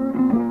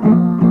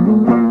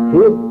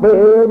ฮิปเป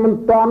มัน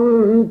ตอน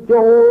โจ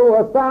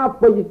ซาไ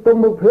ปตุ่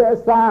มเพื่อ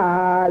สา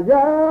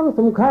ยังส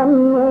ำคัญ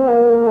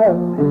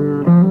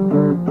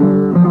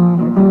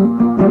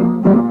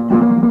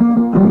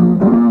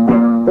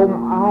ตุ่ม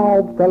เอา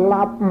ต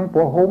ลับป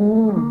ะหม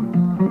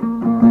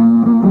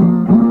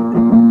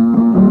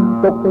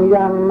ตกอ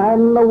ย่างนั้น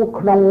นูข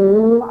นม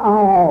อา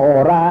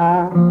รา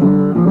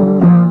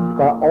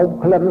ก็อบ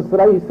คลันใ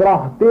ส่สระ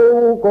เตียว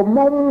ก็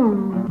มุม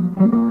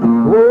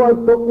วัว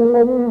ตกง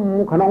ม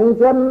ขนม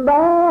จันไ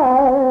ด้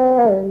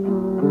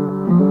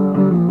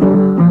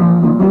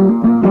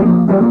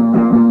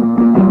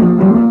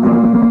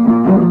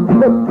เ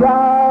ด็กช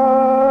า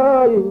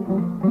ย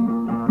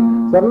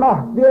สนอ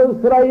เดียว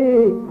ใส่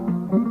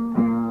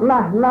นะ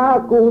นา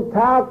กูท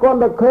าก่อน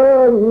ตะเคิ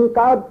นก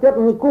าจัด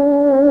กู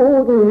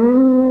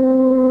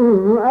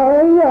ไอ้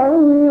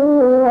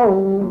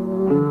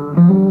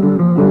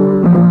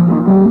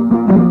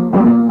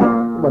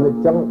มัน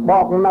จังบอ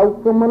กเนา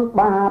ก็มันบ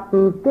าด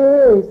เก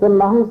ส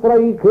นองใส่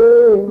เค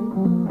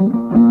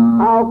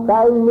เอาไ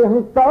ก่เมียง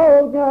โต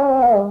เนา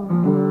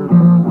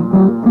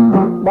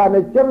บ้าน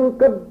จัง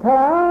กึศท้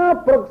า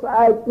ปรึกษ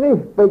านี่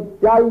ไป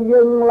ใจ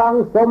ยังลัง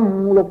สม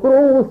ลูก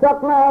รู้สัก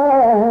แน่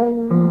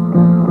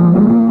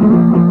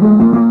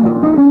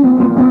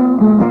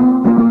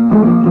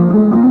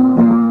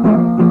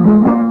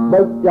ใบ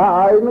ใจ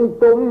นั่ง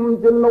ตุ้ม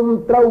จะนุ่ม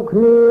เต้าเ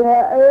ขีย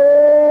เอ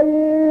ง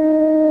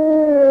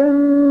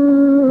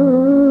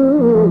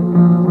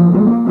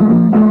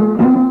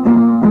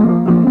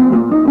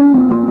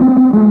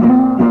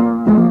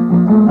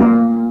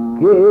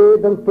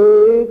ตั้งปี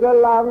ก็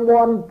ลาง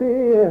วันเ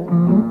ตี้ย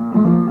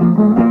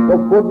ก็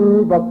ปุ่น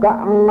ประกั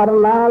ง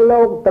นาโล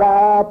กตรา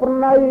ป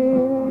นาย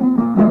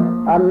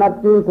อนัต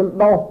สันโ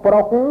ดปร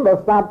กด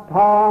สัตท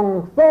อง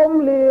สม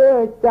เลีย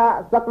จะ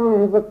สัก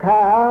สข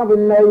าวิ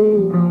นัย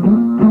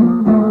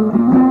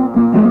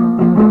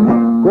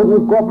กุญ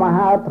กบมห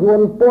าทว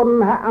นปน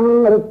หัง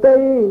รตี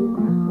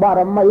บาร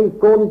มี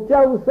กุญเจ้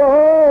าส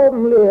ม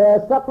เลีย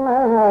สักไง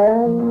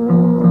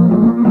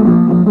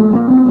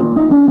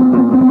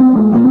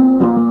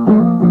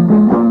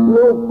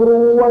ลูกครู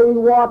ไว้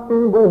วัด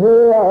เบื่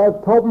อ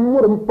ทม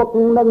รำปัก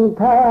นัง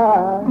ท่า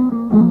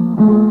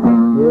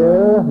เยอ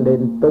ะเด่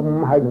นตุ้ม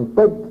ให้หนึ่ง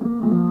ปิ๊ก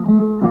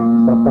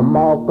สัตม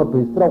อกก็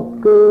พิสรก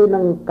กี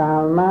นังกา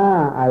ลนา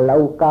เรา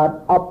กาด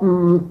อบ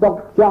สก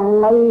จัง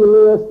ไอเ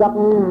ลือสัก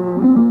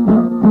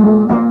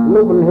ลู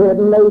กมันเห็น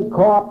ในข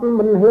อด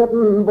มันเห็น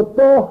บุ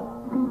ตร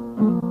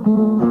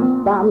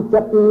ตาม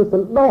จัดสั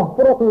นโดป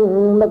รุก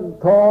นึก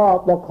ทอ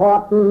บขอ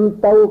ด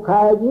เต้าข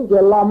ายยิ่งจ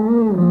ะลำ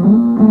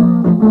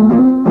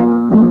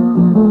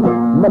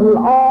มัน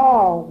อ้อ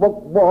บก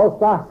บ่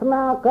ศาสน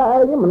ากาย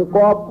มันก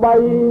อบใบ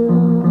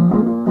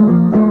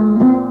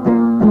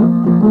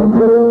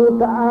คือ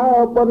ตา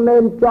ปนเน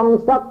มจัง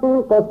สัก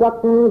ก็สัก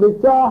ดิ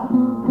จ้า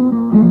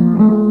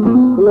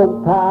ลูก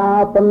ทา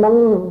ปนัง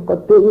ก็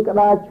ติงกระ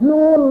ดาษ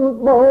ชุน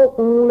โบก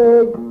เล็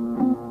ก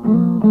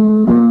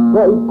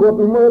ก็กด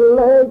มือเ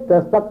ล็กแต่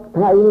สักไ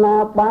งนา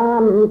บ้า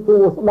น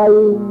สู่ใด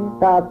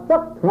แต่สั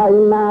กไง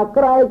นาใก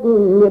ล้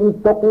เมียน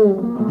ตก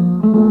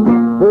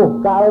ผู้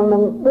เก่านั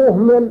งผู้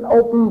เมียนอ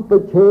บไป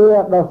เชื่อ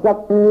ดอกสัก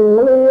เ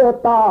ลี้ย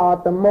ต่อ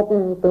ตะมก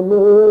ตะ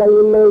มือ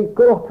เลยก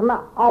รุธนะ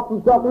อบ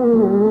จก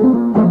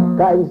ไ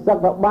ก่สั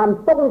กบาน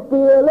ต้องเ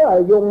ปียเลย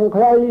ยุงใค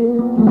ร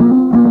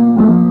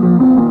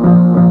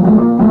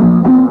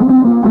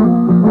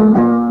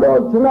โด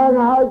ยฉะนั้น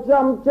หายจ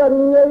ำจัน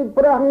ยัยป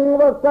รัง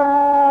วสา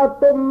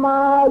ตุม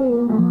า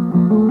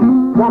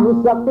จ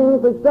ำสัก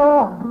ไปจ้า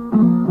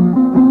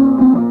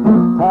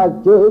ถ้า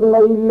เจอใน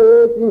เล็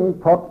ก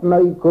พดใน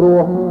กร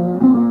วง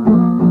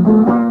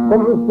ผ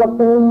มสั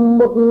ก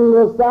บุญ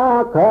สา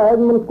แขน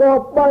มันก็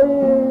ไป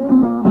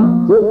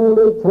จึงไ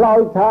ด้ชลอ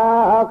ยทา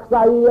กใ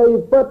ส่ไอ้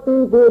ปัด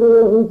เรื่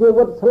องชี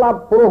วิตสลับ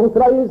โปร่งใส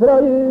ใส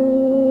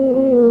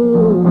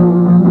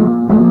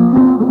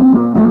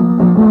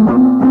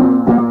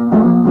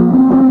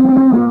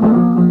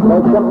เรา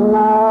จะ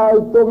ง่าย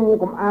ตุ้ม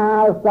กับอา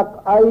สัก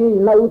ไอ้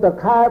ในตะ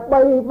ขาใบ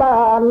บ้า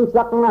น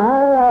สักไง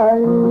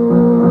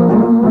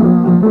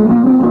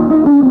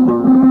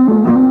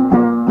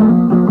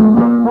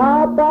ถ้า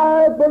តែ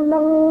ប៉ុណ្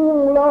ណឹង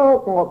លោ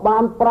កក៏បា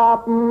នប្រា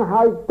ប់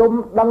ឲ្យទុំ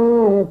ដឹង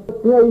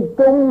ញី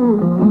ទុំ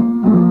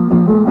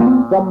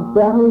កំ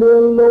ពាំងលឿ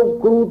នលោក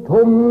គ្រូ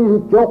ធំ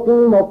ចុក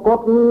មកក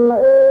ត់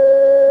អេ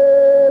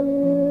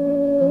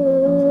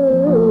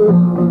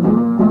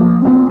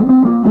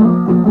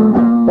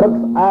ព្រឹក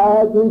ស្អែ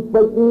ក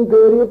ពេជ្រ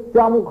គេរៀប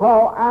ចំខោ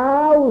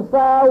អាវ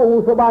សាវ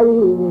ស្បៃ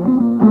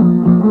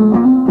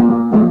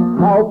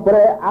ខោប្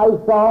រែអាវ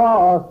ស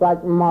សា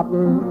ច់ម៉ត់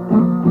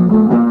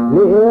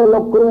លា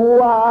លោកគ្រូ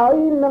ឲ្យ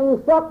នឹង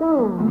សក់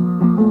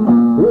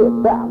លា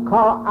ពាក់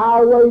ខោអា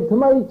វឲ្យថ្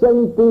មីចេញ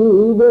ពី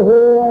វិ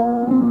ហារ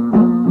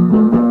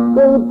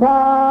គឺ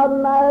ថា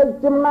ណែ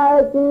ចំណែ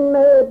ក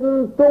នេត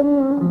ទុំ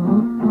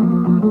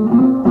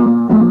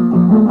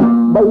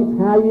3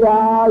ថ្ងៃ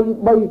ហើយ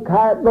3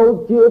ខែដូច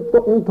ជា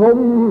ទុកធំ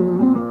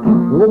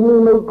ងំ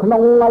នៅក្នុ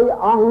ងឡៃ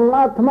អង្គ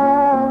អាត្មា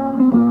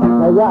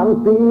តែយ៉ាង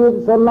ទៀត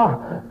សណោះ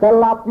ក្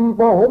លាប់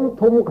ប្រហុំ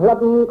ធំក្លិ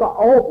នក៏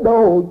អូប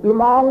ដូចពី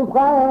ម៉ងផ្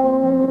កា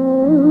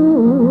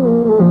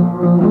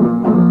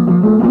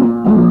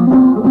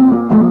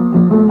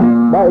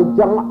បើ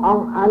ចឹងអ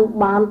ង្គអញ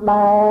បាន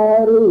ដែ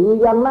រឬ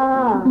យ៉ាងណា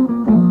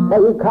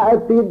3ខែ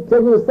ទៀតចេ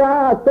ញសា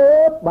ទេ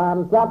បាន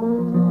សັບ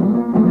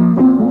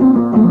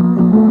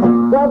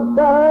ចាប់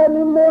តែ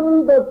និមន្ត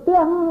ទៅផ្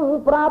ទះ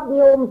ប្រាប់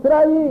ញោមស្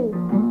រី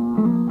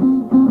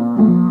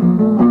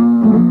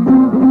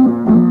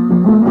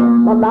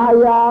ម្ដាយ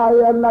ឲ្យ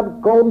អាណិត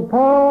កូនផ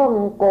ង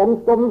កូន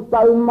សុំ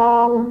ទៅម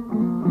ក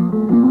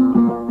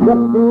ចិ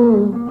ត្ត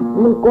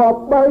មិនគ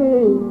ប់បី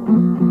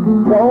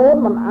កូន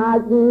មិនអា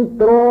ច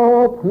ទ្រ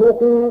ភ្នុក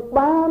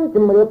បាន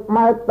ជំរាប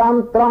ម៉ែតាម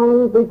ត្រង់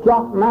ទៅ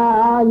ចោះណា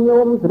ញោ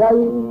មស្រី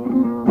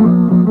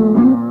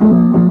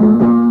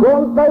កូ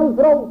នទៅ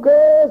ស្រុកគេ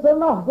សំ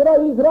ណោះស្រី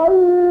ស្រី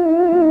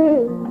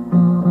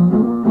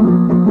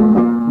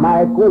ម៉ែ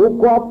គូ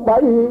គប់បី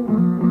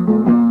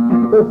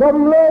ទៅសុំ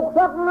លោក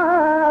សឹកណា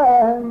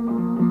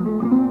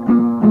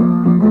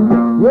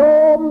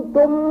យោម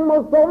ទុំម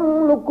កសុំ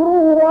លោកគ្រូ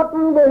វត្ត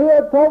វិហា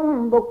រធំ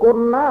ប្រគុណ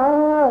ណា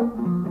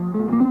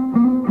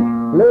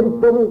លេង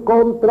ទុំកូ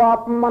នទ្រប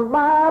មិន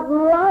បាន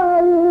ឡើ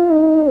យ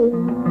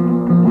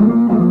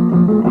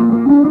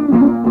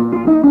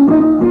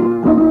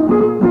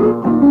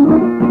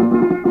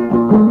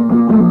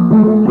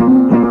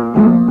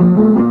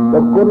ប្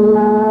រគុណ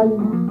ណា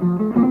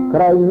ក្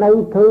រោយនៅ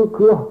ធ្វើ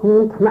គ្រោះ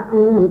ថ្នាក់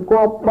មិនគ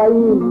ប់បី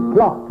ឆ្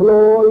លោះឆ្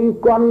លួយ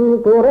គន់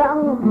ទុរាំង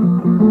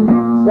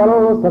សិល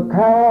ស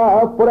ខា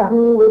ព្រះ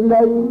វិ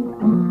ន័យ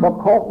ប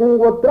ខុស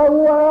វត្រូវ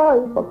ហើយ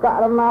បក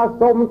រណា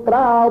សុំត្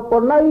រាវប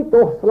ណៃ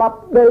ទោះស្លាប់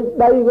ដេក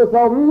ដីក៏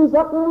សុំ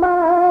សឹក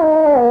ដែ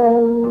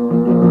រ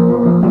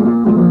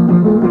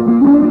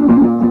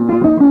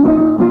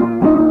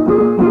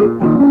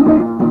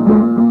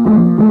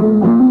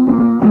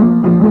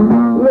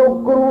លោក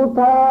គ្រូ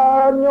ថា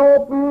ញោ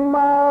មម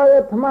ក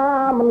អាត្មា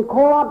មិន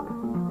ខាត់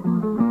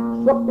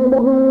សុខមុ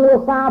ន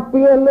សា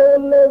ពីលើ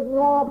លេខ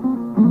ងាប់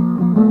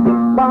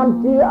បាន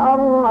ជាអ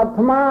ង្គអា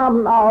ត្មាមិ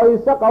នឲ្យ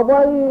សឹកអ្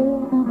វី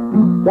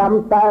ចាំ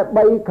តែ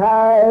3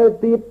ខែ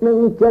ទៀតនឹង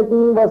ចេញ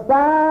វ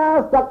សា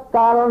សឹក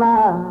កាលណា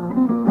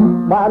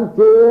បាន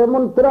ជាម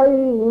ន្ត្រី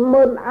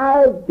មើលឯ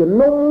កជំ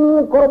នុំ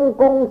ក្រុម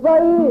កុងសី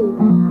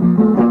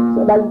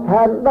ស្ដេច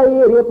ផែនដី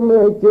រៀប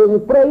មើលជើង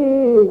ព្រៃ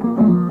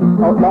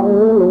អត់ដង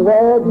ល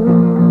វែក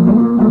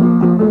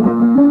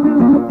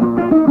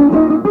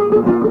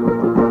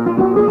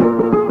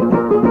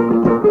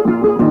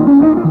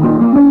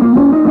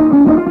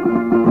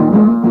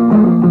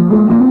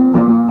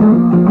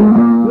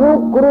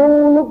គ្រូ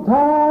លោក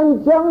ថាអញ្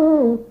ចឹង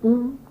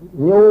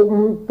ញោម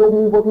ទុំ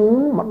វឹក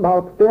មកដ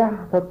ល់ផ្ទះ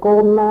ថាកូ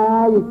នណា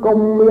យកុំ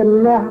មាន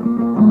ណាស់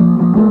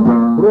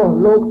ព្រោះ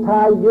លោក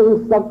ថាយើង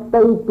សឹក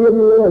ទៅពៀន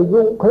អា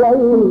យុខ្លី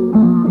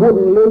វិញ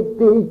លេខ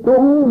ទី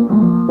ទុំ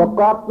ប្រ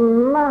កប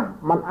ណាស់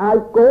មិនអាច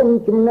កូន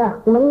ជំនះ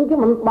នឹងគេ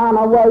មិនបាន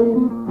អ្វី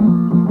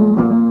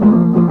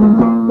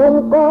ខ្ញុំ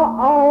ក៏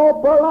អោ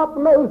ប្រឡាប់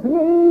នៅស្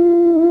ងី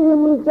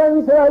មិនចេញ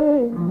ស្រី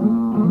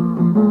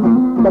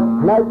ទឹក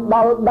ផ្នែកដ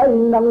ល់ដី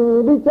នឹង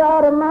វិចា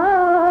រណា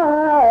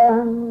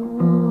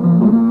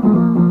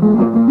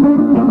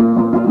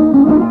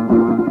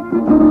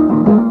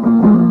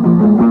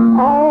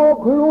អោ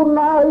ខ្លួន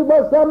ណាយបើ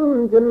សិន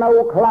ជានៅ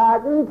ខ្លាច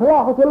ឆ្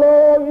លោះឆ្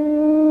លួយ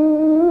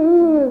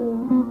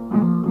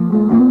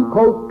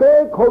ខូចទេ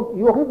ខូច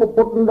យងពុ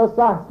ទ្ធ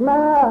សាស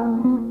នា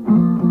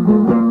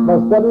បើ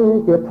សិន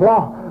ជាឆ្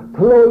លោះ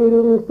ឆ្លួយ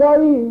រឿងស្អី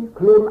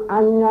ខ្លួនអ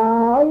ញ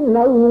ហើយ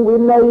នៅវិ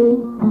ន័យ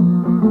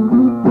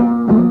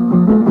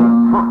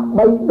ហាក់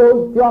បីដូច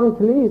ជាន់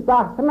ឆ្លីសា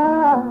សនា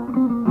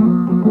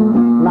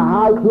ណា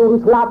ហើយខ្លួន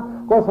ស្លាប់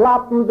ក៏ស្លា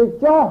ប់ទៅ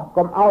ចោះ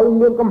កុំឲ្យ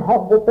មានកំហុស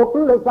ពុទ្ធ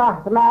លើសា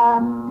សនា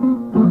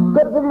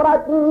គិតសម្រា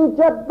ប់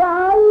ចិត្ត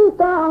ដៃ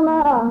កាល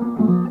ណា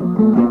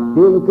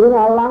ជាងគ្រឿង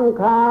អលង្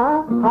ការ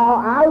ហៅ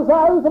អាវ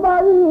សើស្បៃ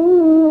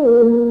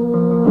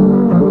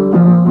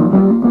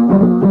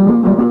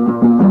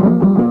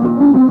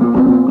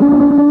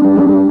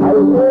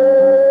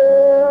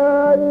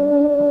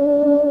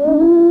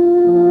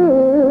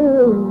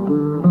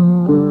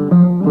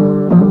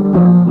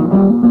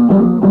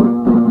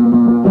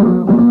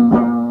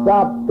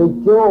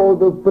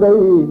ទៅព្រៃ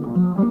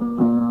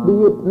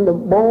បៀតដំ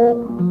បោក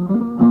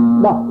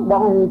ដោះប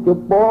ងជ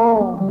ប៉ុន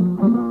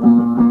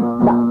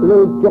ដាក់លើ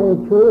ចុង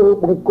ឈើ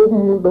បង្គំ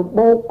ដំ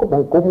បោកប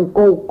ង្គំ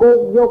គោកោក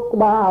យកក្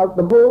បាល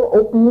ទៅធ្វើ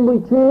អុកវិ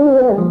ជា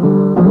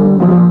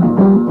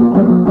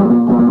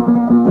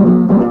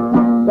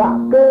ដា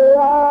ក់គេ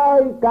ឲ្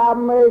យកម្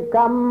មមេក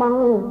ម្មង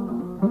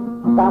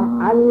តាម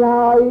អញ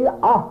ហើយ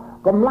អស់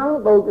កម្លាំង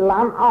ដូច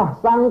ឡានអស់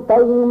សាំងទៅ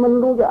មិន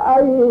รู้จะ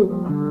អី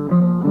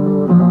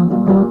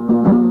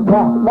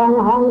បោះបង់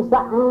ហង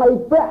សាក់នៃ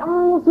ពាក់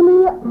ស្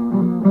លៀក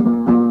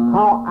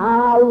ហោ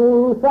អាវ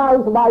សាវ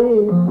ស្បៃ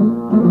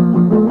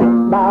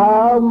ដើ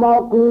រម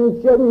ក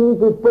ចេញ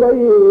ពីព្រៃ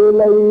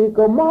លៃ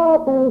ក៏ម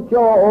ក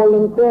ចូល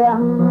លំទាំង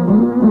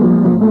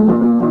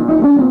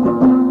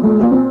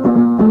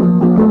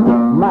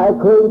ម៉ែ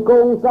ឃើញកូ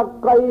នសក្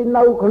តិ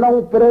នៅក្នុង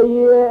ព្រៃ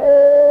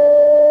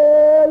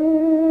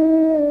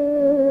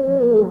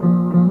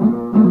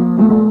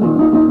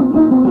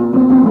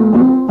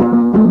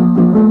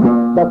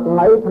ទឹកថ្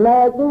ងៃភ្នែ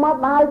កមក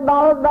ដល់ដ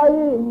ល់ដី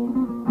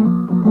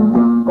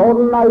កូន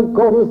ណៃ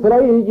កូនស្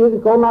រីយើង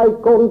កូនណៃ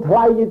កូនថ្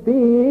លៃ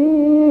ទី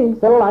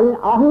ស្រឡាញ់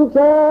អស់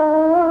ចា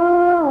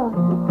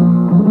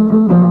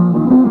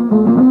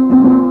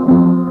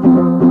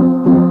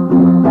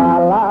កា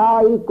លហើ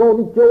យកូន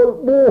ចូល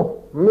បួស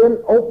មាន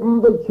ឧប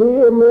វិជ្ជា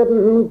មាន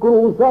គ្រូ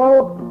សោ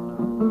ត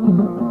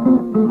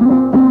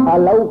ឥ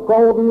ឡូវ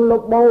កូនល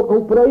បោក្នុ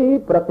ងព្រៃ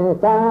ប្រឹក្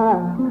សា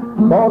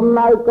កូន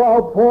ណៃក៏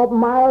ភព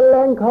ម៉ែ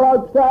លែងខ្លោច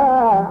ផ្សា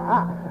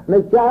នៅ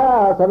ចា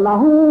សំណ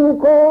ង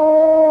កូ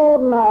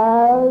នណៃ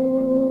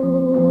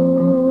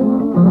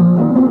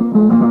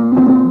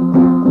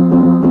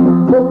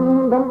គុំ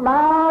ដំ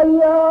ដាយ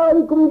អើយ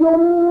គុំ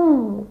យំ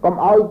កុំ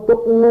ឲ្យទុ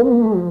កងុំ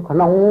ក្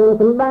នុង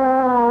សន្តា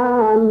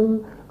ន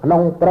ក្នុ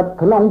ងព្រឹក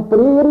ក្នុងព្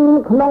រៀន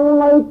ក្នុងថ្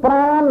ងៃប្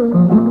រាន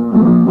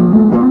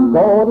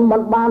កូនមិ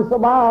នបានស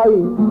ប្បាយ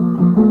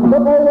ទុ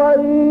កអ្វី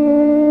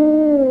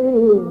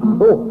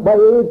ទោះបី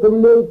ទំ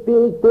នេរទី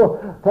ទោះ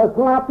ថា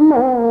ស្លាប់ម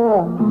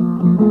ក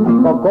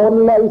ក៏កូន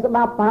លែងស្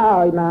ដាប់ហើ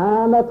យណា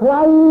នៅថ្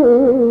លៃ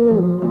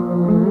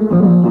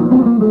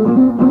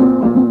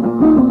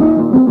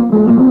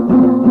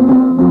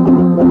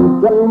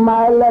ចឹង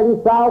ម៉ែលែង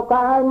សោ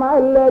កាយម៉ែ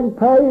លែង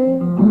ភ័យ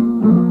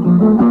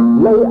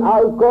លើឲ្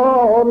យ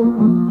កូន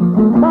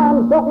បាន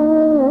សុខ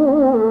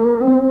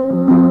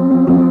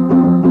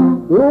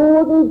លួ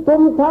ច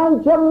ទុំខាង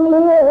ចឹង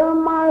លា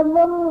ម៉ែ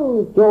វិញ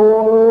ចូ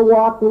លវ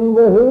ត្ត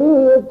វិហា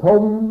រ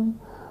ធំ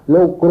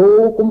លោកគ្រូ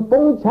កំពុ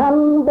ងឆា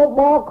ន់បប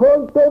រឃើញ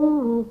ទុំ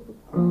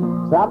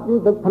ស្រាប់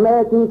ទឹកភ្នែ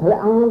កធ្លា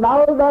ក់ដ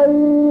ល់ដី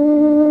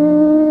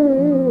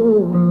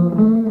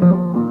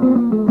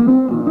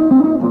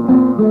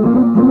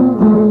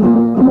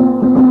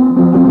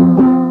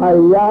អា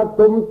យ៉ា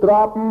ទុំទ្រ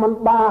បមិន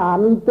បា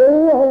នទេ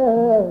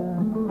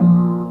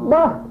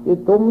បោះជា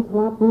ទុំស្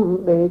លាប់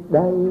ដេក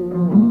ដី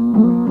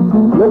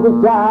លោក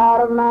ចា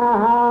រណា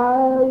ហើ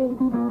យ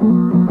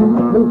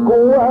មិនគួ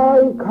រអើ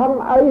យខំ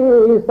អី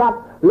សត្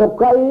វលោ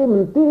កីមិ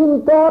នទៀង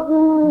ទាត់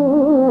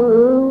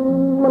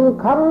មិន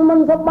ខំមិន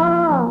សប្បា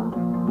យ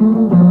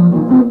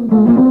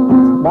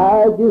បែ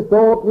រជា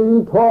សូត្រ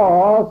ធ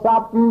រសັ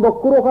ບប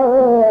គ្រោះ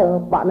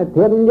បនិ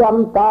ធានយំ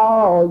តោ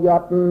យ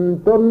ត់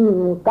ទុន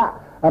ក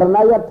ករ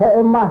ណីអធិ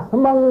មាស្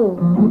មឹង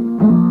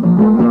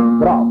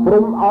ប្រក់ព្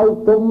រំឲ្យ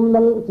ទុំ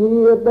នឹងជា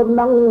ដំ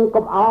ណឹង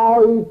កុំឲ្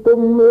យទុំ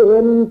មា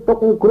នទុក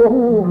គ្រោះ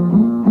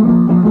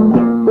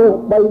ទោះ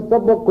បីស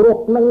ពគ្រោះ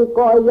នឹង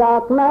ក៏យ៉ា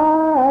ងណា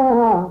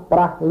ប្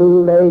រះលឺ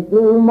លេខ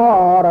នឹងម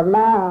រ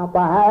ណា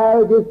ប្រហែល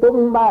ជាទុំ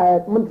បែប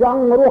មិនច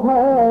ង់រស់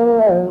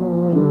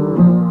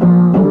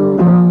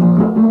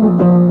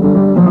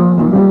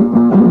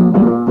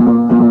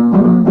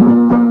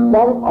ប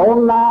ងអូន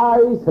ណាយ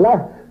ស្លេះ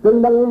ទៅ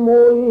នឹង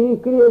មួយ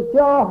គ្រា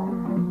ចោះ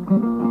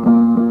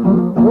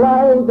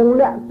ឡែងទាំង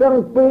អ្នកទាំង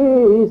ពីរ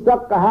សឹ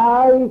ក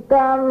ហើយ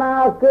កាលណា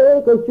គេ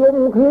ក៏ជុំ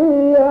គ្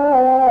នា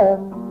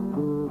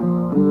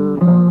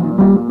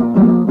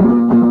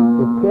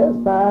ភា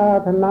សា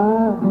ធនា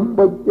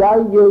បុច្ចាយ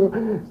យើង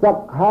សឹក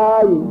ហើ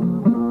យ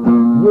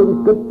យើង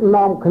គិត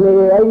នាំគ្នា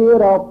អី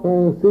រក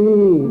ស៊ី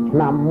ឆ្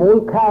នាំមួយ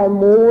ខែ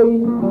មួយ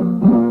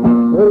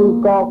ឬ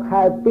ក៏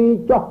ខែពីរ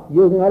ចុះ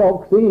យើងរក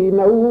ស៊ី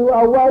នៅ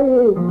អ្វី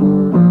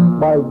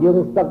បើយើង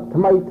សឹក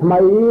ថ្មី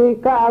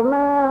កាល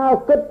ណា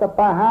គិតតែប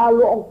ហា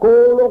លក់គោ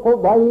លក់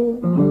អ្វី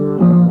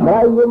តែ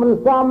វាមិន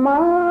សម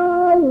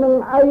ហើយនឹង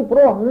អីព្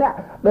រោះអ្នក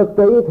ដ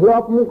ទៃធ្លា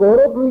ប់គោ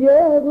រព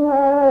យើង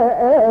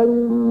ឯ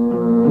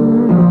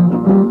ង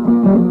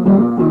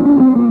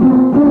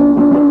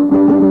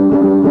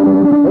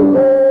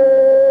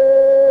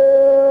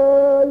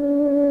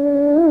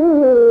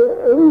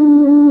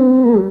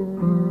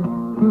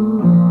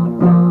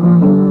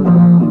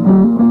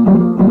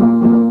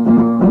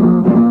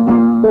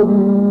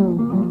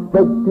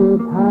ពេច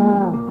ថា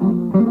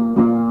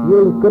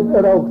យើងគិត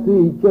រកស៊ី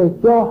ចេះ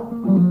ចោះ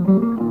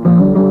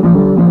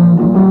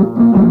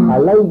ឥ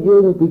ឡូវយើ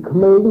ងពីក្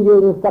មេងយើ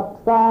ងសិក្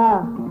សា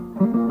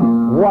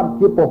វ วัด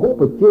จีปหุ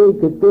ปเจ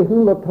กิเต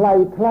หลทลาย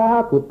ทลา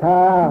กุธ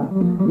า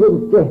ยิง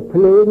เจเพ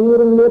ลงเ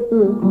รื่องนิด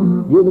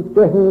ยิงเจ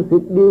สิ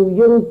ดดิว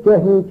ยิงเจ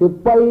จุ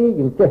ไป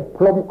ยิงเจพ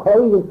ลมเคย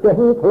ยิงเจ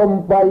พลม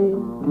ไป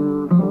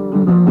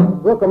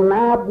ก็กำ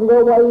นับก็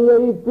ไว้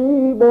ปี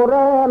โบร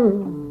าณ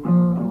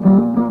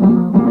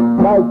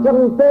ได้จัง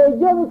เต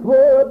ยังเ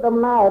พื่อด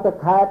ำนาตะ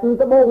ขาด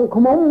ตะบงข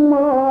มงม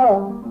า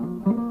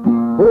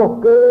พวก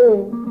เก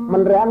มั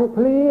นแรงเพ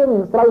ลียง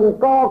สั่ง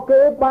ก็เก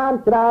บาน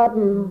จราด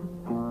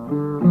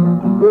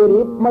เก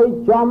ริบไม่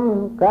จ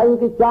ำใคร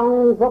ที่จัง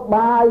สบ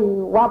าย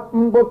วับ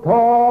บุท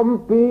อม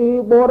ปี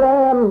โบร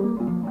าณ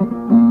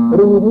ห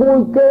รือมุย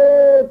เก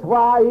ถว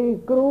าย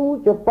ครู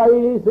จะไป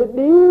เสีย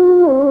ดี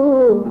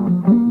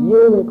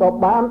ยิงก็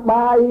บานใบ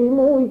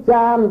มุยจ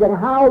ามอย่าง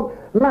เฮา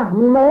นะ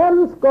แม้น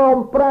สกอม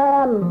ปรา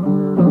ณ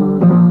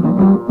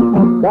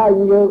ได้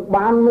เยอะบ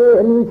านเมือ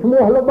นชมั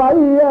วละใบ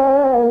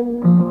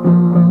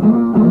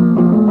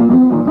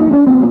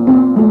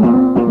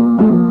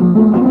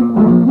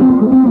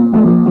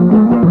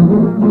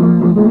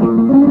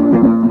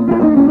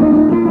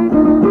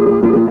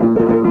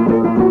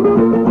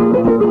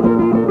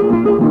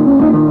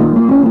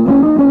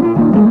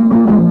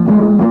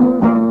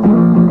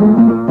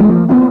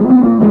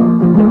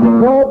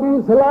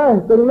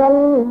ตึงนั่ง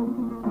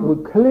มุด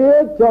เคลีย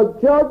จด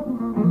จด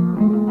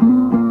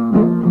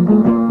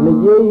ใน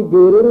ยี่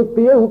กีเรื่องเ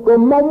ตี้ยวก็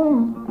มุ่ง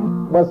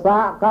ภาษา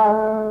กา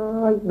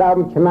ยด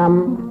ำฉน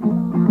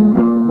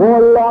ำวัว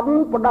หลอน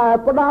ประดา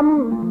ประด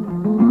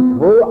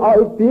ำวัวอ้อ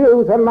ยเตี้ยว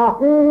สนัก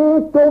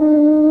จุ่ม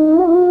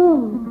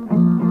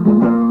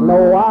โน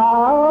อ้า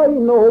ย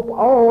โนบ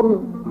อ่อน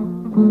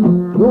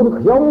ยุนข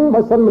ยงม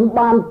าสันมันบ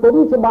านตุ้ม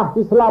สบาย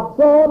สลับ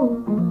ซ้อน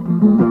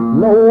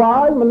โนอ้า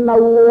ยมันเอา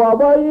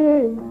ไว้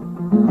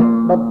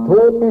บัด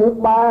ทุน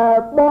แบ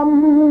บบอม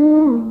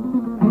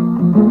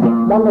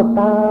ดังต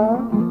า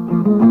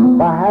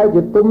ป่าให้จ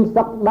ะตุ้ม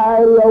สักได้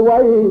เอาไว้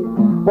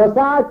ภาษ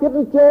าจิต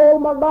เจ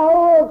มาดาว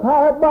แค่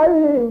ใบ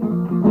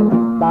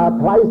ตา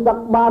ไทยสัก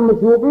บานมา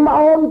ชุบมา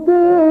อ่อน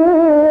ตี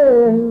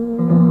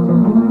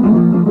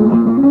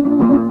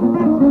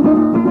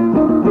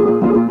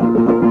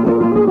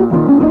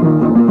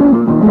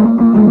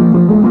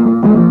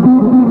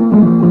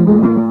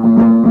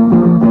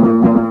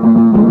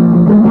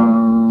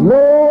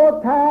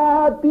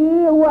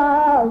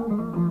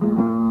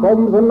ผม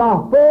สนอ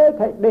เป้ไ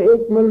ข่เด็ก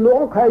มันหลว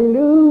งไข่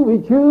ลือวิ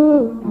ชื่อ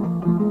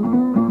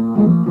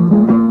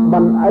มั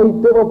นไอ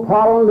ตัวพ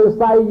อลหรือ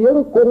ใส่ยัง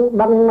กุ้ง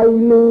ดังไง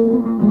ลือ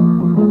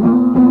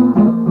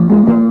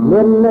เ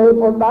ล่นใน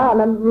ปนบ้าน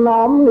นั้นน้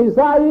อมนิ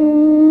สัย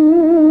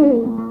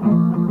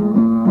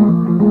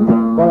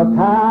ก็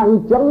ทาง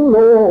จังโล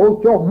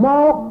จกม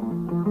อก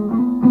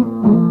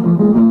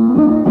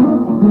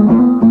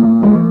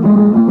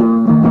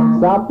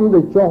ซับด้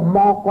วยจกม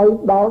อกไว้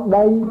ดอใด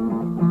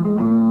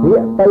เฮี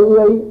ยเต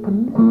ย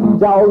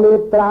เจ้าเล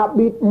ตรา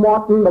บิดหม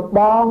ดหนบ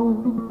อง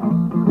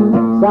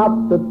ซับ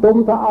จะตุ้ม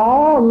ทะอ้อ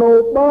โน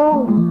บอง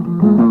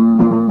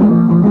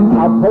เอ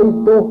าให้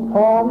ตัวพ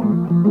ร้อม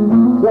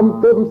จำ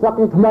เต็มสัก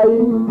ทำไม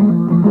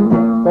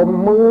สม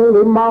มือห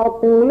รือเมา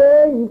เล่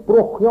งป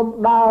ลุกยม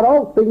ดาเรา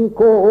ติงโ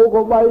ค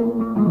ก็ไป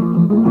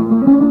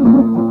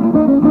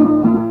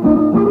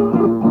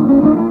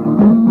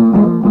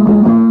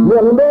เรื่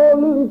องโด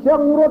ลึงช่า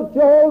งรถโจ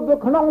ก็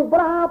ขนมป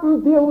ราบ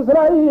เที่ยวใ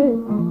ส่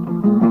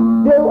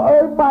เดี๋ยวเอ้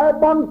ยไป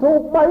บอลถู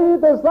กไป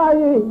แต่ใส่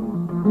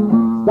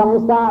สัง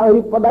สาร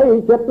ประเดี๋ยว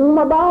จัดม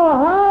าดา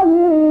หาย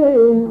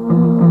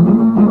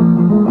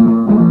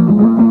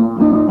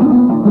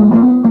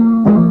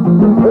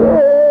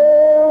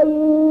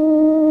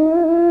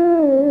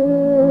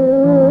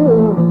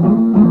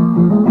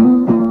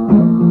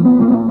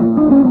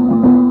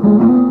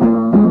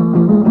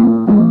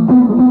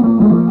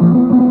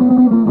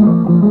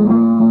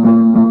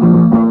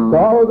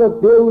ก็จะ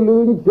เที่ยวลื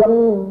มจัง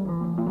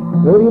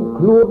รีบค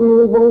ลูด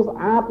วงสะ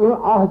อาด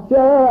อาเ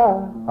จ้า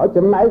เอาจ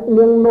ะไหนเ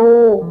ลี้ยงโน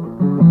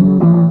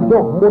จ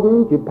กมุน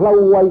จิพลา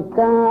ไว้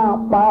ก้า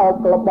เปล่า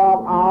กระบอก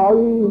อ้อย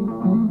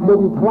ดุ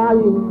มไทย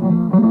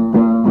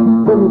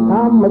ดุมท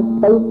ำมัน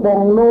ตื้อบอ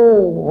งโน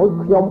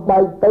ขยมไป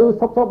ตื้อ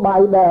สกสบา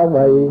ยได้ไ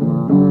ว้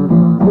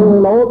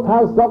โนถ้า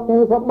สก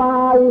สบา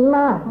ยน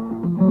ะ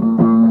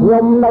ขย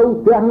มใน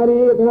เสียงเ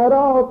รียกร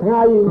อไท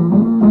ย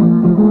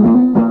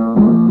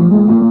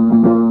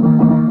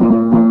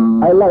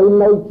ไอ้เลย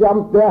ในจ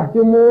ำแต่จ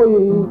มูก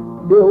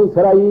เดียวใ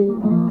ส่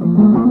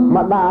ม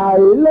าได้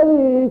เลย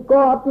ก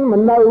อดมั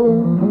นเอา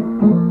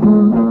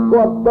ก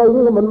อดตึง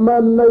มั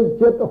นในเ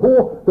จ็ดหัว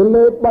ตัวเ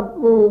ล็บบัด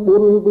บุ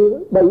ญ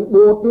ใบ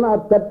บูดน่า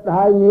จัดห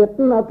ายเงียด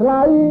น่าทล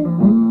าย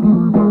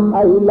ไ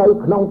อ้เลย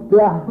ขนมเปี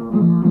ย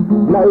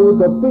เลยแ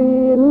ต่ปี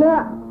นี้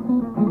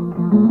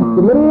จ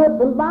ะเรียกเ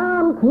ป็นบ้า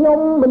นขย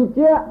มมันเ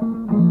จ้า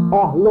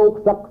อ๋อลูก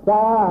ศักดิ์ษ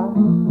า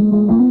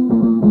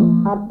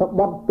อัต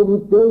บัดตุ้ม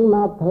เจืองน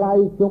าทลาย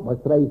ชุบ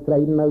ใส่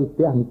ในเ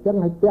ตียงจัง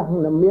ให้เตียง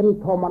น่ะเมียน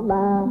ธรรมด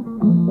า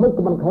ไม่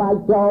ก็มันคลาย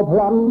จอพ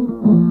ลัน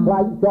คลา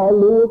ยจอ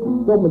ลูก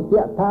ก็มันเ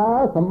จ้าท้า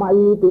สมัย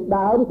ติดด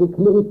าวที่ค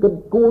ลื่นกึด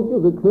กู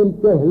จะคลื่น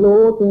เจลู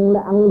ก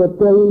นั่งเดือด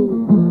ใจ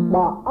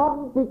បើអ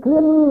ត់ពីឃ្លា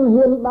ន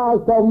ហ៊ានដល់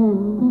សុំ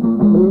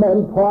មិនមែន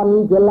ភ័ណ្ឌ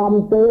ច្រឡំ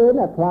ទេ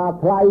ណាខ្លា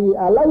ថ្លៃ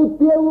ឥឡូវ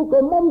ទៀវក៏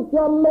មុំ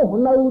ចំនោះ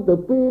នៅទៅ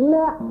ពីរ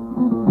នាក់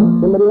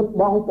ជំរាប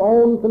បងប្អូ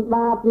នសន្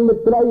តាតមិ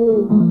ត្តរី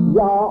យ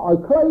កឲ្យ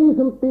ខ្លី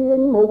សំទាញ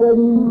មកវិញ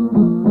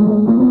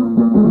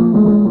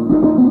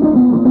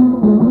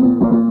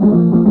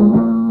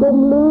គុំ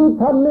លឺ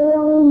ថានា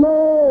ង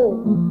មេ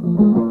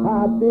ថា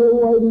ទៀ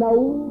វឲ្យនៅ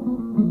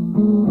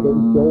ទៅ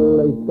ចូ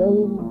លឲ្យទៅ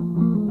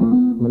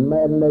មិន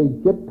មែននៅ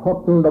ចិត្តផុត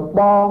រប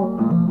ង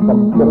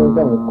កំពុង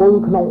តែអង្គុយ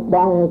ក្នុងប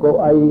ងក៏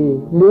អី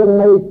នាង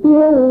នៅ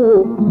ទៀវ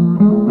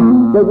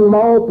จึงម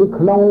កពី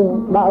ក្នុង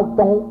ដើរ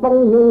តង់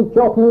យើង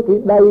ចុះពី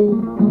ដី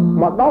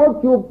មកដល់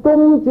ជួបទុំ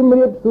ជំ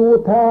រាបសួរ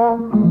ថា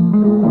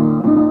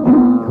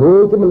ធ្វើ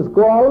ជាមិនស្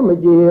គាល់មក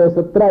ជា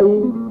ស្ត្រី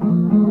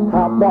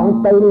ថាបង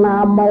ទៅណា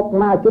មក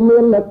ណាជំនា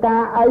ញនៅកា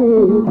រអី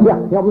ផ្ទះ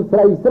ខ្ញុំស្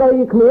រី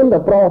គ្មានតែ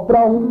ប្រុសប្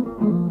រុង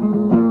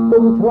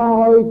ទុំឆ្លើ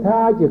យ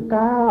ថាជា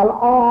ការល្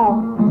អ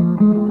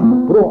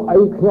ព្រោះ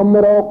អីខ្ញុំ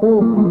រក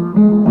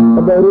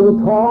ទៅរឿង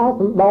ធေါ်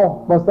សន្តោស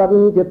បើសិន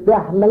ជាផ្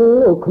ទះនឹង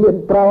គ្មាន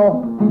ប្រុស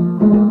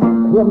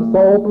ខ្ញុំ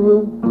សោក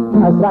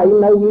អាស្រ័យ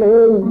នៅលេ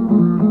ង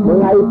ថ្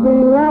ងៃពីរ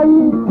ថ្ងៃ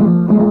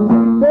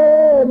ទេ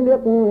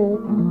នេះ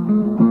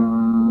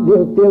យើ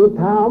ងទៀវ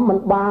ថាมัน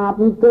បាប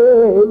ទេ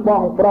ប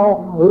ងប្រុស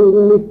រឿង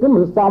នេះគឺ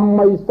មិនសម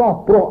អីសោះ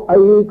ព្រោះ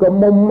អីក៏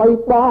មុំអី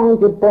បង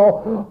ជាប្រុស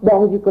ប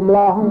ងជាកំ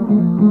ឡោះ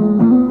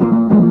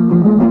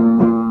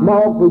ម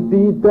កពី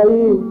ទីត្រី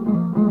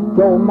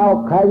ចូលមក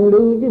ខែង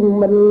លី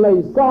មិននៃ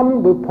សំ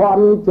វិភ័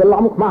ណ្ឌច្រ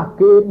ឡំខ្មាស់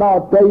គេដ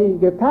ល់ទី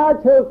គេថា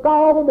ឈើ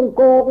កោងបង្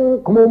កង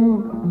ឃុំ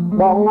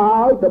បង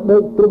ឲ្យទៅបោ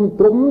កទ្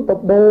រុំទៅ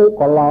បោក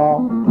កឡោ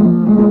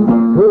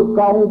ឈើ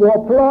កោងវា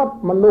ផ្លត់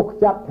មនុស្ស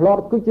ចាត់ផ្ល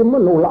ត់គឺជាម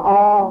នុស្សល្អ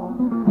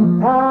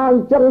ថាអ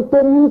ញ្ចឹង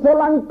ទុំស្រ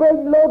ឡាញ់ពេក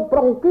លោតប្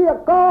រងគៀ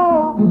កោ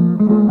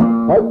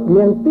ហើយ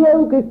នាងទៀវ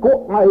គេគ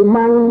ក់ឲ្យ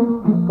ម៉ាំង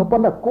ក៏ប៉ុ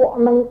ន្តែគក់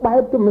នឹងបែ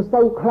បទៅមិន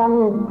សូវខ្លាំង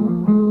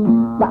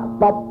ដាក់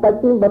បបពេ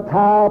ជ្រប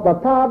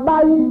ថា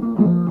ដៃ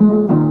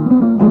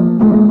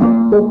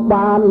ទុំ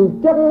បានអញ្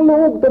ចឹង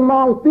លោកទៅម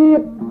កទៀ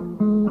ត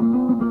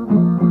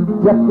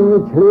ចិត្ត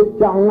ជ្រៀត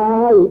ចង់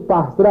ហើយ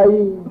ប៉ះស្រី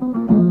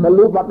តែ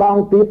លុះម្ដង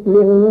ទៀត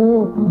នាង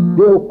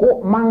ទៀវគ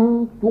ក់ម៉ាំង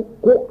ជុក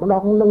គក់ម្ដ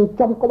ងនឹង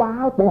ចំក្បា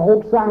លបង្ហូត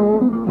សាំង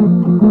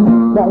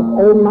បងប្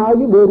អូនហើ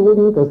យបើរួញ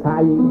ទៅសៃ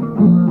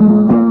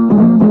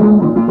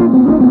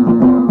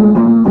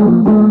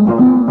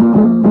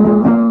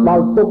ដ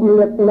ល់ទុក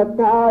នឹក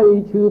ហើយ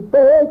ឈឺ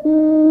ពេក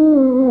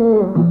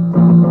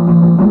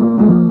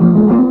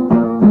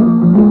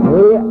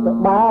ទៅ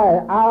បែ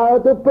អើ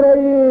ទៅព្រៃ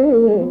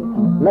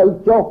នៅ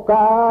ចុះ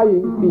កាយ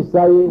ពិ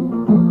សី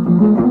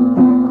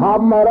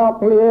ខំរក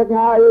លាថ្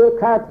ងៃ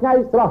ខែថ្ងៃ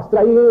ស្រស់ស្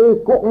រី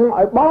គក់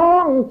ឲ្យប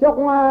ងចុក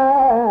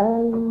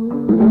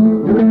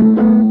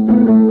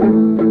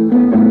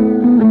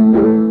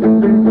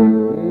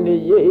និ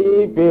យាយ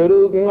ពី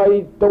រឿងថ្ងៃ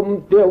ទុំ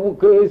ទៀវ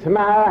គឺស្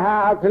នេ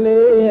ហាគ្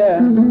នា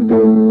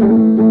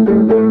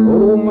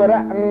រួម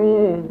រាំង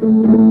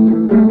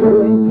រួ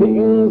មភិង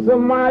ស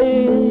ម័យ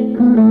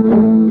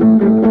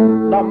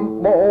ដំ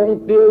បង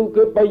ទៀវ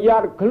គឺប្រយ័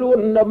ត្នខ្លួន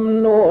នឹម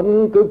នួន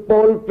គឺព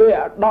លពា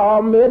ក់ដ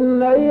ល់មាន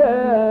ន័យ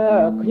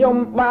ខ្ញុំ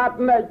បាទ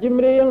អ្នកច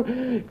ម្រៀង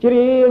ច្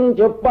រៀង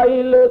ចបៃ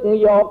លើក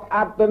យកអ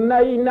ត្ត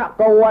ន័យអ្នក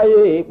កវី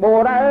បុ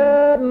រា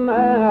ណ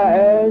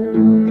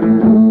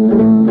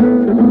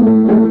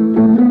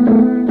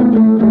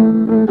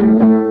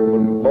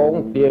បង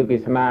ទៀវគឺ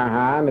ស្នេ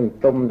ហានឹង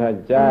ទុំថា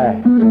ចេះ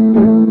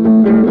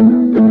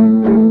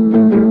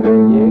និ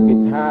យាយគេ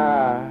ថា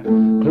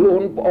ខ្លួ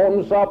នប្អូន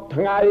សព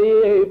ថ្ងៃ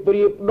ប្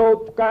រៀបដូច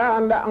ផ្កា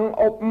ដាក់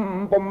អុប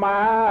ប្រ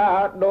មា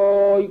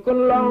ដោយក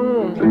ន្លង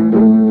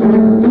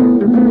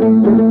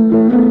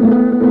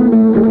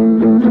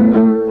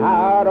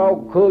ថារក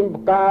ឃើញ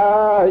ផ្កា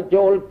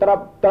ចូលត្រា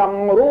ប់ត្រ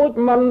ង់រួច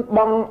មិនប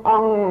ងអ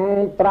ង្គ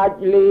ត្រាច់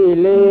លី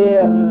លា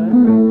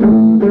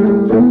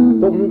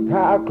ទុំ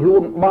ថាខ្លួ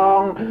នប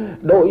ង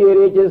ដោយ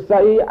រាជ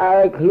សីឯ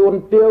ខ្លួន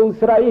ទៀវ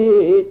ស្រី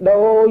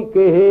ដោយ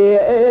គេ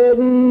អេ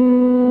ន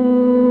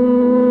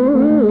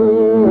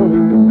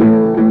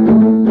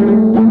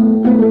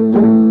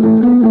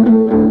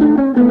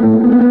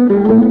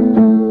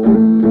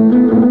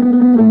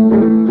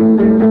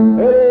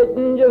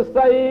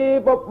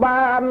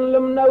បាន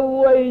លំនៅ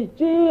អី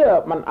ជា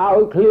មិនឲ្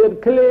យ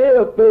ឃ្លា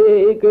តពេ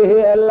កគេ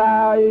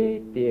ឡើយ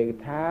ទៀង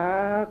ថា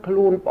ខ្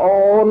លួនប្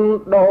អូន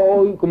ដោ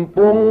យកំ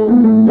ពុង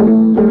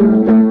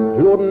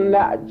ខ្លួន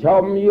អ្នក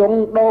ចំយង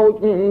ដូច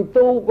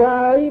ទូក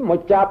ហើយម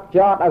កចាប់ច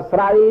តអាស្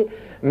រ័យ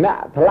អ្ន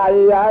កថ្លៃ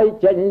ហើយ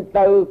ចេញ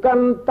ទៅកា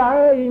ន់តែ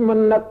មិន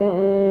នឹក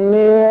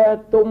នេះ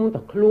ទុំតែ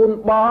ខ្លួន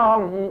បង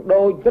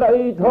ដូចត្រី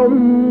ធំ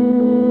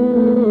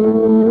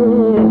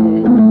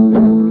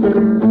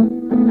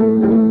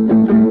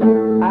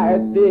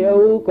ទៀវ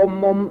ក៏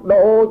មុំ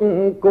ដូច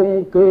គ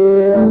ង្គា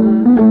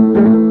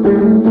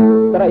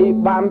ត្រី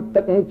បាន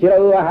ទឹកជ្រៅ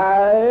ហើ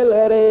យ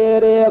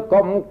រេ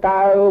កុំ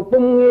កៅព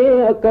ងងា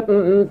គិត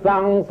ស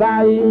ង្ស័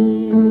យ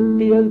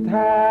ទៀវ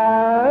ថា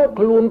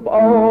ខ្លួនប្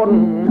អូន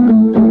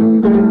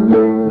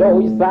ដោ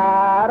យសា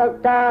រ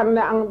ការ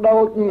អ្នកដូ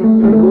ច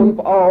ខ្លួន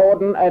ប្អូន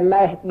ឯ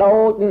នេះដូ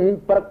ច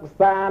ប្រឹក្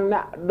សាអ្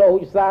នកដូច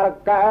សារ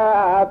កា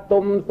រ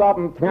ទុំសព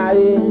ថ្ងៃ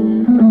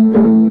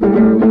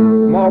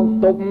មក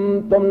ទុំ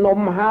ទំនុំ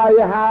ហើយ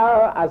ហើ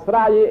អាស្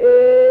រ័យ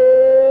អេ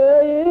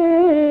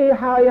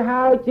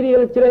ហើយជ្រៀ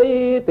លជ្រៃ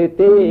ទៅ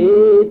ទី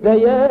ទៅ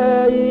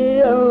អើយ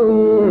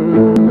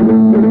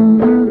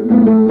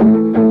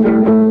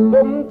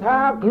ទុំ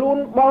ថាខ្លួន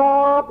ប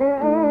ក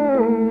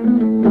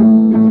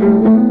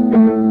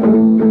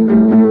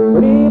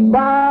រី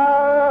បា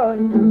យ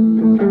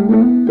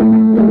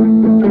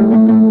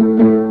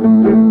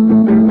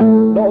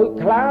ដោយ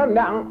ខ្លា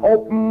នាងឧ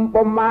ប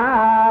មា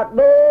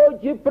ដូច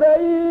ជាព្រៃ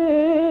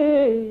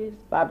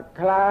សត្វ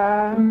ខ្លា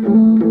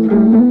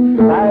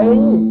តែង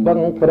បឹ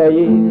ងព្រៃ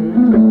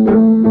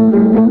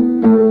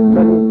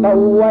មិនទៅ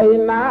ໄວ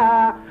ណា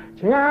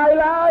ឆ្ងាយ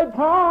ឡើយផ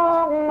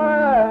ង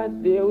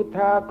ទៀវ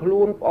ថាខ្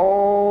លួនប្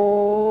អូ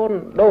ន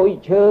ដូច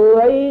ឈើ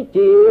អី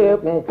ជា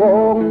ពងព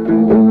ង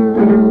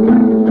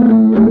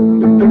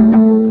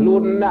ខ្លួ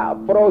នអ្នក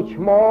ប្រុស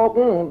ឈ្មោក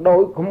ដោ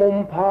យឃ្មុំ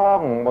ផង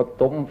មក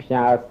ទុំផ្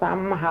ញើសាំ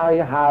ហើយ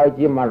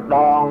ជាម្ដ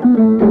ង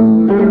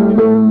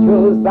ឈើ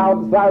សោត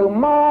សៅ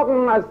មក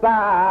អា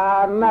សា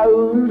នៅ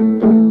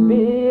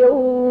ទៀវ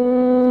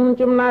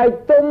ចំណែក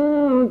ទុំ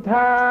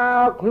ថា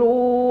ខ្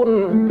លួន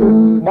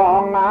ប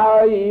ងហើ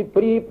យ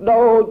ព្រៀប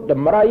ដូច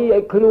ដំរីឲ្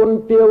យខ្លួន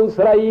ទៀវ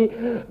ស្រី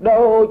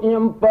ដូចញឹ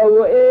មពៅ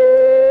អេ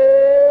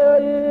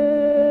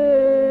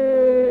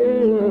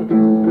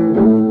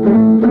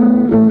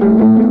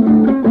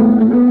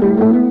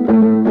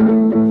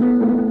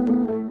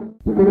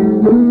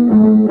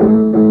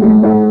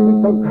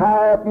ទៅ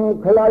ខែប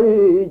ខ្លី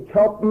ឈ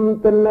ប់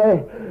ទៅនេះ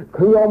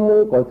ខ្ញុំ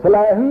ក៏ស្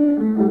លេះ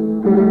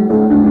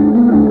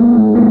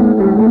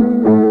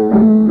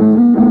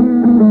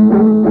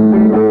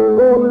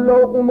កូន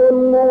លោកមុន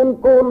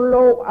កូន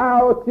លោកអោ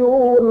ជូ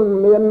ន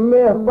មាន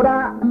មាសប្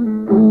រាក់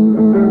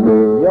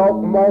យក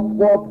មក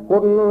គប់គុ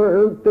ណ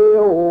ទៀ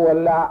វ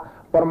ឡា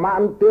ប្រមា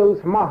ណទៀវ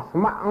ស្មោះស្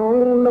ម័គ្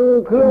រនឹង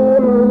ខ្លួ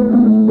ន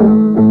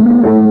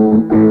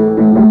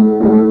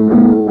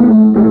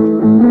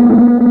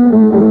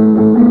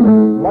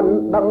មិន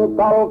ដឹង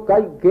កលកៃ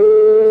គេ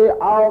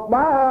អោ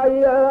បាយ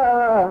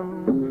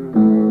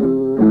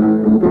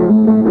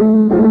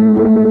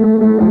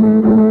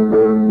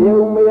ទៀវ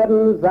មាន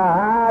សា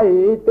យ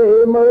ទេ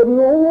មើល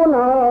ងួន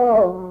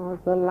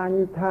ស្រឡា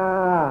ញ់ថា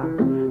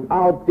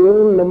អោទៀវ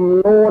នឹម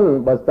នួន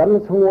បើសិន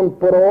ស្ងួន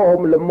ព្រម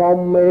ល្មម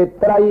មេ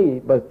ត្រី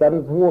បើសិន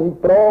ស្ងួន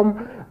ព្រម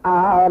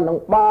អើនឹង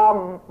ប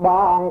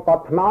ងក៏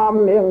ថ្នម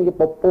នាង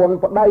ប្រពន្ធ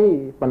ប្តី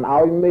មិន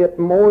ឲ្យមេត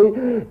មួយ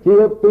ជា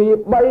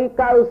2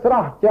 3កៅស្រ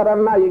ស់ចរ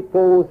ណៃ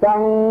គូស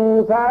ង្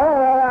សា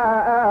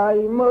រ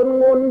មើល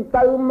ងួន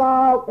ទៅម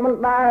កមិន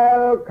ដែល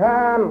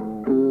ខាន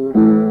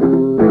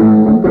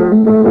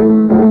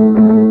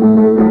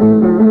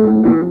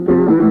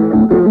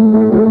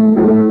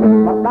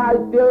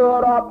ទៀវ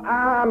រាប់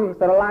អាន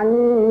ស្រឡាញ់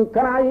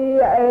ក្រៃ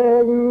ឯ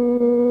ង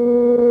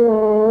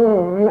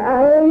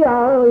អើ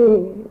យ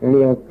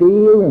នាងទៀ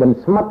វមិន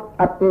ស្មិត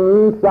អត់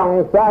ស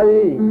ង្ស័យ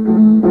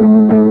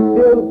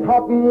ទៀវថ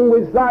ប់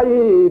វិស័យ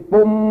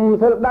ពុំ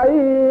ស្ដី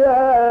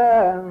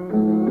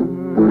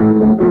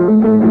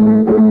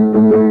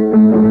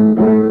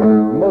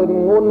មើល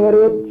ងួន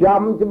រៀប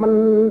ចំជំន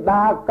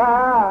ដា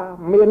ការ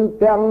មាន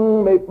ទាំង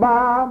មេបា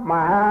ម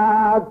ហា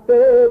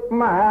ទេព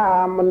មហា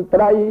មន្ត្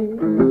រី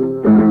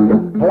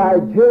ផ្លែ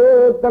ឈើ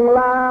ទាំង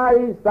ឡាយ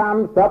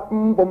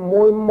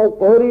36មុ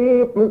ខរៀ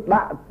ប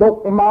ដាក់ទុក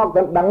មកក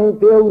ណ្ដឹង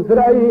ទៀវស្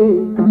រី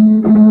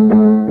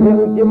នាង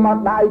ជាម្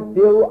ដាយ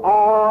ទៀវអ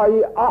យ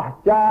អស់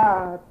ចា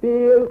ទៀ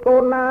វកូ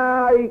នណា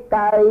យ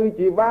កៅ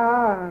ជីវ៉ា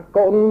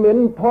កូនមាន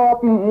ភព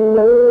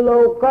លើលោ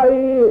កី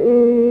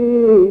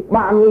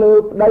បានលើ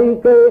ប្តី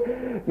គេ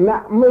អ្ន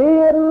កមា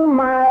ន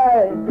ម៉ែ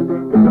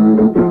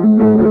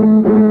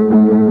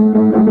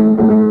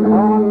អ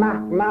ណា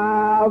ស់ណា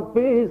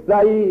ពីស្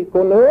រី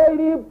កូនអើយ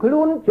រៀបខ្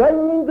លួនចេញ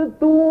ទ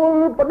ទួល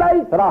ប្តី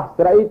ស្រស់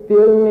ស្រី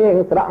ទៀងនាង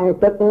ស្រង់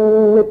ទឹក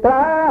មេត្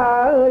រា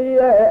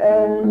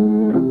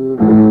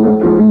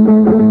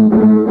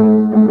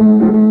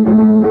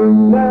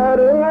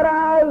រឿង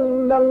រ៉ាវ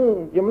នឹង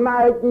ចំ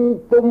ណែក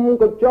គុំ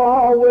កញ្ចោ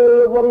វិល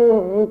វង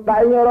តែ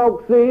ងរក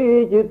ស៊ី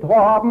ជាធ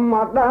ម្ម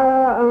តា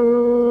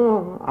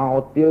អោ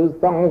ទៀវ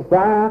សង្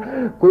សារ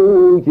គូ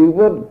ជី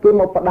វិតគឺ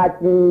មកផ្ដាច់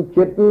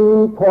ចិត្ត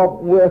ភព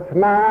វាស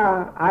នា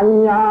អញ្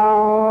ញើ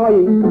យ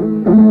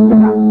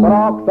ប្រ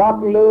កសត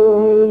លើ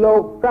លោ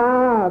កកា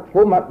ធ្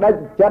វើមកដា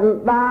ច់ចិន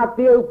ដា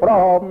ទៀវព្រ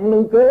មនឹ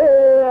ងគេ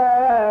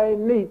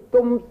នេះ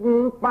ទុំ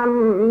ស្ប៉ាន់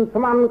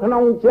ស្មានក្នុ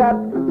ងចិត្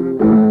ត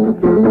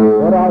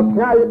រាល់ថ្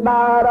ងៃ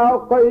ដើររ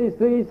កុយ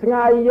ស៊ីស្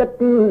ងាយយិត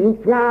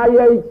ស្ងាយ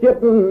ឲ្យចិត្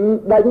ត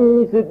ដេញ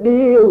ស្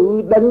ដៀវ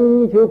ដេញ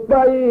ជើ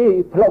បៃ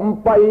ផ្លុំ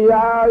បៃ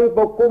ឲ្យប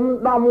គុំ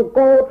ដំ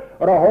កោត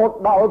រហូត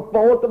ដល់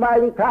ពោតបែ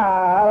ងខា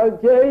ល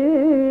ជ័យ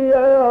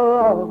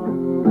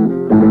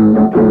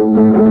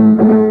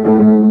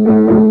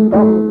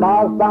ដ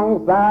ល់សង្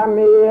សារ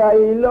នេះឲ្យ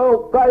លោ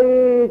កី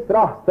ស្រ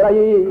ស់ស្រី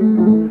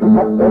ហ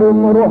ត់រំ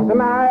រស់ស្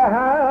នេ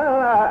ហា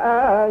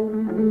anh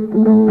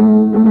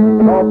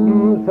một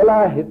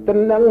lại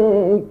tình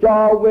nâng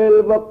cho về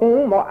vật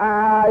một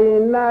ai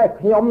nay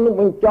nhóm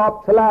mình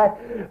chọc lại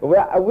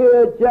vẽ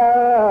về cha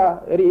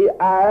đi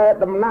ai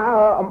đâm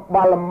na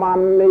bà làm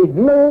man đi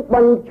nước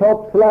bánh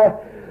chọc lại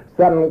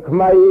sân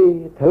khmei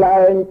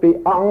thlên bị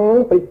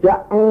ong bị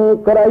chặng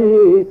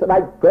cây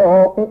sạch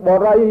cột bò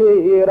rây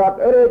rật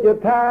rê cho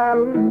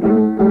than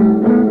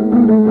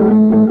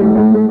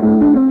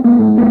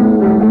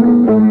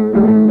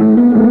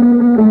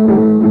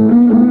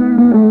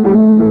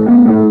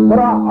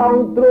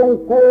ông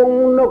trung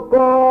cung nó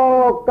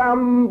có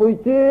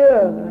Campuchia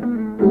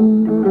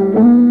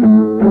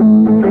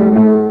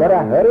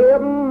ra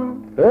riêng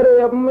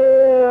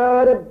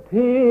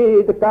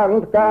thì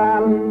càng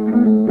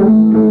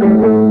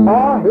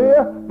ở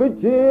here với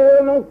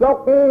chia nó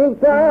sọc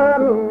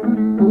san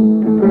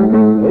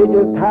thì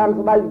như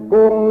than bay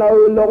cuồng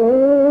nơi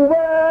lũng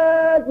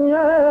vết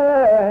nhé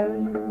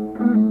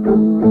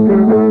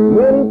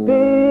nguyên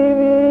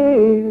tivi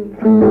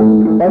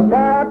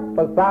ภ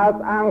าษา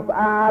สะ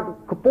อาด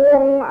ขพว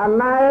งอันไ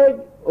หน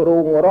รุ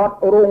งรอบ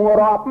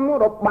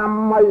รบบัม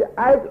ไม่ไ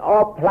อ้ออ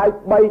กพลาย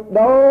ใบโด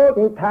น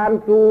ทาน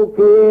สูเ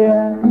กีย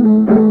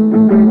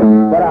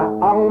พระ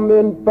องค์มี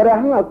พระ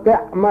แก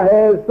ะมเห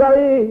สี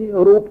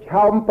รูปช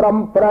าวปร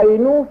ำไพร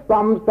นุสั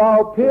มสาว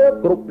เพีย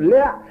กรุบเล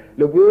ะ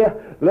ลูเวีย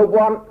ลู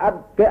วันอัด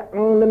แกะ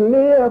นั่นเ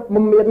นี่ยมั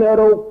นมีใน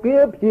รูปเกี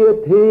ยบเพีย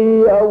ที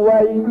เอาไว้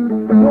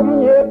ยุ่ม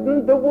เย็ด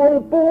ตัววง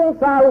ปูง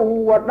สาว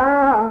วัดนา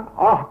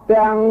ออกแ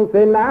ต่งเส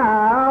นา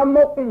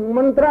มุก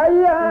มันไตร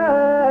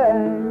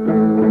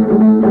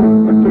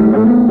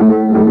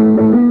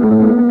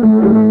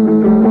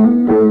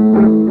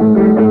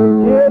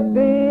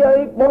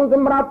บนส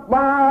ำรับบ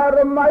าร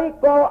มี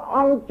ก็อ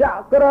งจั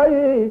กร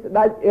ไ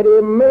ด้เรี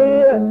ยม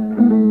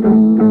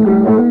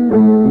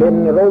เป็น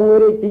รง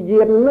ริจเ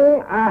ย็นนึง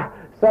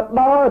สต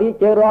อริ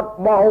จรถ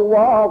บ่าว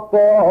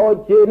ก็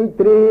จิน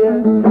ตรี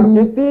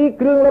จิตีเ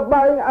ครื่องระบ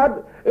ายอัด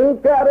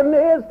การ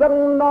นี้สัง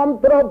นอม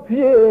ตรบเ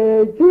พีย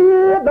ชี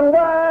ดังไ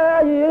ว้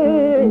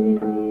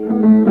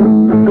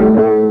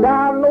ก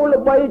ารนู้ระ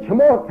บายชโ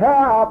มธา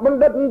บัน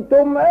ดัด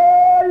ตุ่ม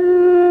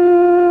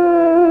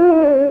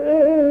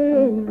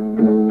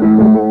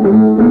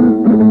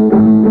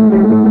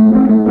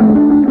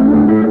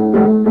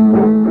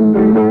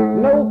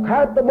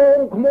ตะบง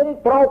ขมุม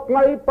ปลอกไง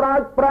ปลา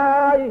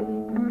ย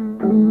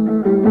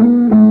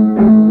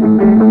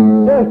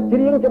เจ้าเ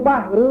ชียงจะบ้า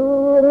เ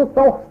รื่องส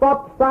กสด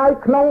สาย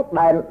ขนมแด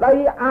นได้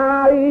อา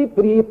ยป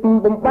รีบ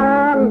ปุ่มบ้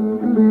าน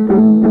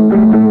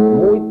ม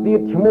วยตี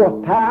ชมัว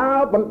เท้า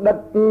บันดัด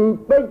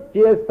ไปเ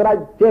จียสระ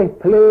เจ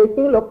เพลง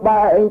ลบใบ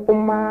ปุ่ม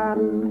มัน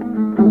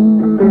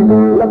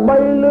ลบใบ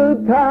ลือ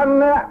ทาน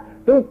เนี่ย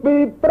ถึงปี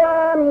ปร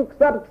าณ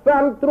สัตว์สั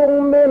นตรง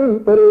เมน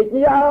ปริ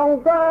ยาว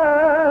ก็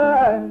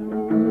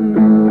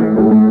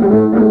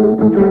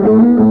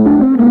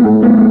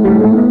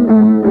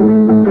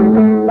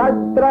ได้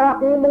ตรัก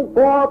มึงก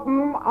บ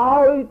เอา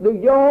ดู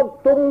โยก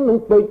ตุ้งหนึ่ง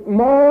ปิดโ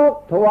มก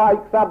ถวาย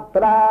สัตว์ต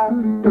รา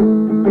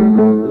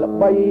ละ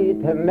ใบ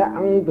แทนนั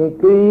งถึง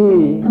ปี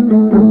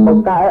ประ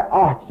กายอ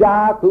อกชา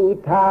คือ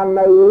ทานใน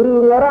เรื่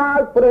องร้า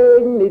ยเปร่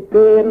งนิเท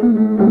น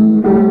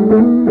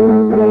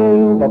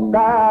ประก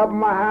าศ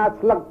มหา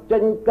สลักจั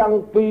งกัง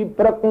ปีป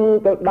ระก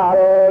ตะดาล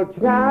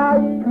ง่าย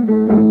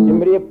จิม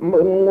เรียบเห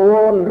มือนง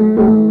วน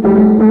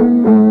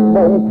บ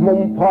งมุ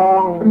มพอ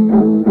ง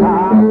ท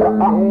างพระ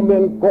องค์เป็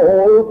นโก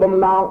ลบ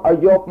ำนางอา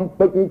ยบ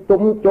ปิงตุ้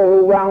มโจ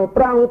วางป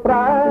รังปร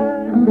า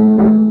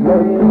เมื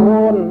องง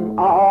วน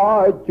อ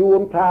จู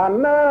นฐาน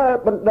เน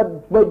บันดัด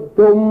ปิ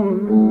ตุ้ม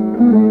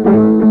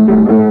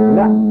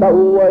นักตะ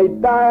วัน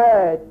ได้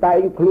แต่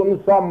งคลุน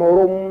สม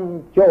รุม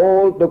โจ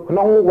ตุก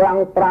น้องวาง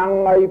ปรัง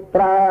ไอป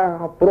ลา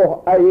โปร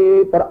ไอ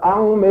พระอ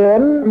งค์เหม็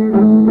น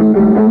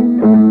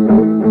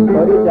เ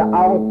พื่อจะเอ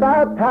าตา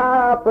ทา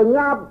ประ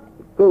งับ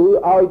คือ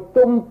เอา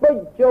ตุ้มไป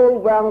โจ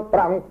วางป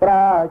รังปล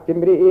าจิม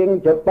เรียง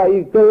จะไป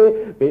เกย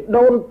ไปโด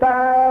นตา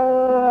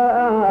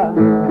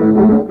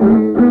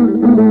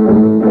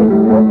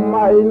ไ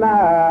ม่น่า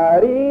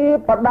รี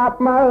ประดับ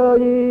มา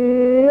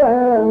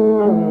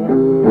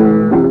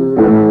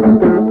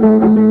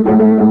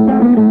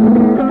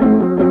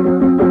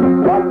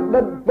บัดเ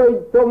ด็ดไป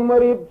ตุ้ม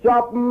รีบจั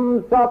บ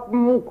สับ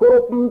ครุ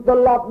บต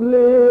ลับเ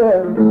ลี้ย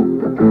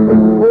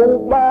ผู้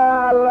บ้า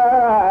เล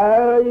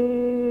ย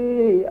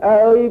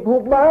ผู้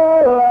บ้า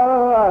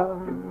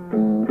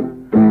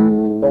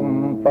ตุ้ม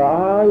ไป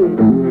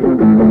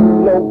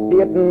โลกเดี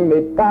ยดไม่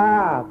ตา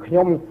ขย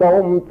มส้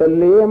มตะ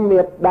เลี้ยเมี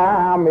ยดา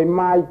ไม่ม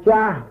าจ้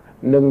า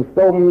หนึ่ง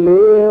ส้มเ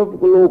ลี้ย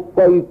ลูกไป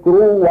ก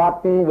รูวัด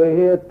เว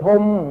ท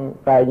ม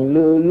ไก่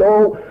ลือโล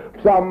ก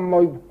ซ้ำไ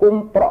ม่กุ้ม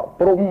เปราะ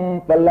ปรุม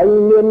ไปเลย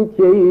เงิน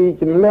ชี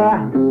จำนะ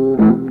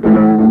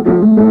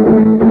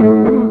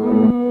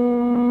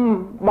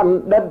บัน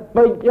ดัดไป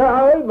เย้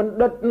ยบัน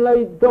ดัดเลย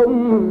ตุ้ม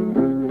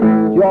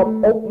จบ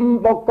อุ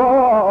ปกร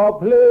ณ์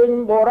เพลง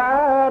โบรา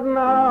ณ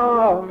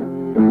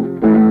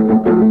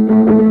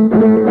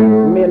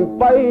เมียนป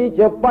បី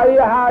ជាបី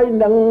ហើយ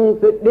នឹង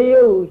សិទ្ធិ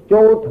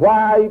ចូលថ្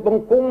វាយប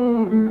ង្គំ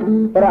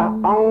ព្រះ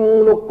អង្គ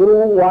លោកគ្រូ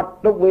វត្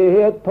តវិ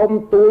ហារធំ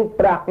ទូល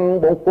ប្រាក់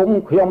បង្គំ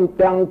ខ្ញុំ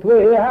ទាំងទ្វេ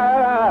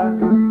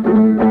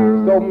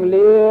សូម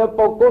លា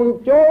ប្រគុណ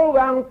ចូល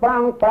វាងប្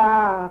រាំងប្រា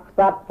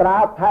ក្សត្រា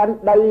ផែន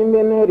ដី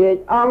មានរាជ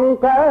អង្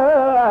គ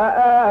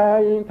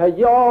ថា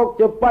យក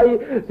ជាបី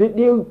សិទ្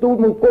ធិទូល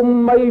បង្គំ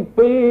មី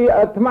ពី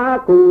អាត្មា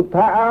គូ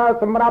ថា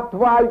សម្រាប់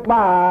ថ្វាយ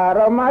បារ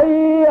មី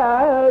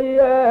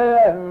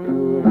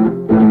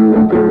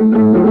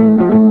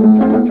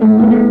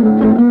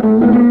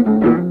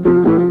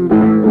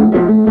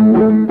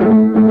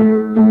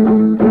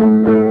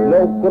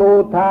លោកគ្រូ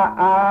ថា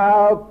អើ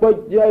ពេ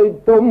ជ្រយាយ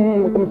ទុំ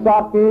កំស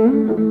ត់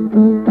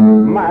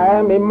ម៉ែ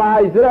មិនម៉ា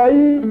យស្រី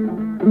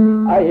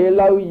ឥ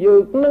ឡូវយើ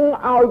ងនឹង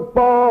ឲ្យព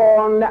រ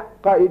អ្នក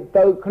កៃ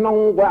ទៅក្នុង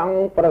វាំង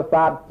ប្រា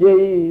សាទជ័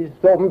យ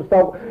សូម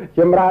សុខច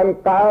ម្រើន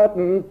កើត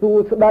សួ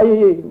ស្ដី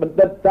បណ្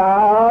ឌិតតា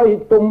យ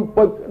ទុំ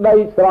ពេជ្រស្ដី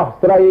ស្រស់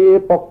ស្រី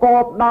ប្រក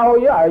បដោយ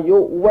អាយុ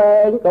វែ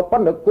ងក៏ប៉ុ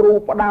ន្តែគ្រូ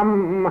ផ្ដាំ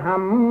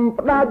ហាំ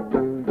ផ្ដាច់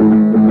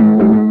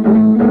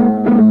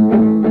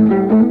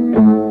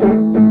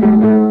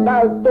ដែ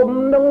លទុំ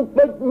នឹង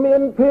ពេជ្រមា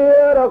នភា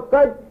រ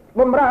កិច្ច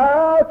បំរើ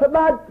ស្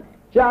ដេច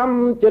ចាំ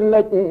ចំ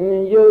ណិច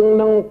យើង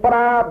នឹងប្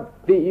រាប់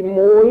ទី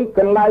1ក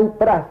ន្លែង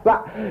ព្រះស័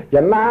ក្យ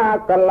ណា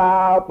កាលា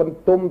បន្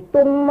ទុំ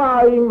ទុំ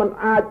ឲ្យមិន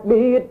អាច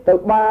បៀតទៅ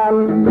បាន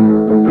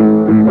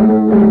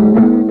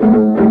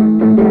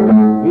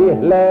វា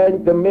លែង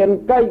តែមាន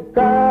កៃ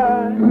កា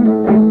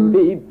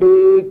ទី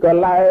2ក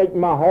ន្លែង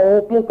មហូ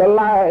បកន្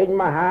លែង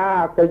មហា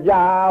ក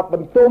យាប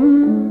ន្ទុំ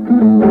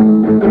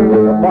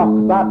របស់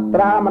ស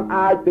ត្រាមិន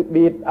អាចទៅ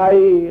បៀតអី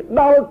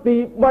ដល់ទី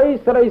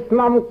3ស្រីស្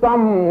នំ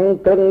សំ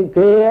ក្រឹង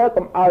គេ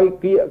កុំឲ្យ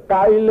គៀក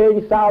កាយលេង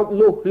សើច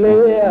លុះលេ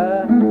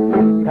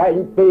ខែង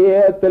ពី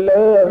ទៅ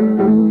លើ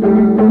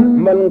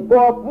មិនគ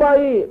ប់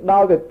3ដ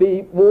ល់ទៅទី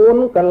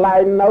4កន្លែ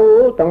ងនៅ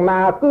ទាំង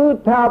ណាគឺ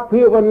ថា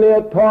ភាវនា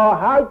ធរ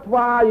ហើយថ្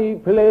វាយ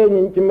ភ្លេង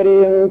ចម្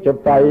រៀងច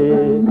បៃ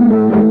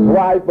ថ្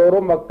វាយបរ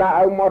មកៅ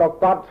មរ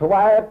កតស្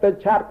វែត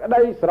ឆាត់ក្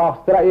តីស្រស់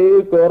ស្រី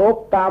គោរព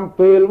តាម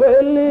ពេលវេ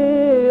លា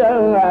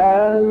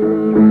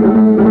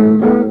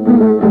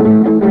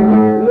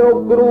លោក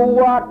គ្រូ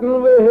វត្ត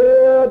វិហា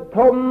រ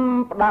ធំ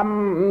ផ្ដាំ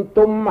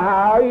ទុំ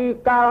ហើយ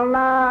កាល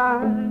ណា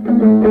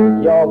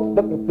យក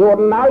ទឹកសួន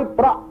ហើយ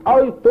ប្រក់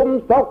ឲ្យទុំ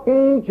សុក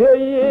ជ័យ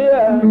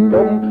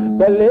ទុំ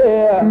ពលា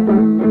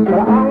ព្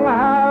រះអង្គ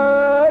ហើ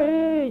យ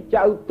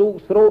ចៅទូក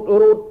ស្រោត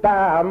រូត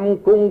តាម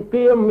គង្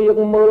គាមៀង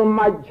មើល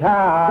មច្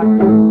ឆា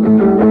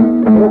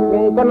រុក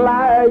កន្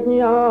លែង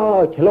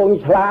ឆ្លង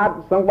ឆ្លាត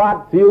សង្វាត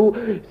សៀវ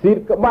ស៊ីត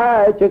ក្បែរ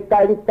ជា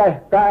កែងកេះ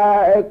កែ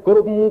ក្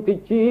រុមទី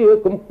ជា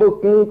កំពឹក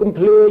កំ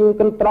ភ្លេង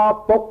កន្ត្រប់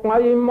ពុកឲ្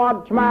យមា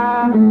ត់ឆ្មា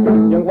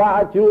យ៉ាងว่า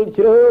ជ្រួល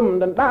ជ្រើម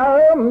ដណ្ដើ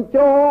មជ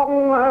ង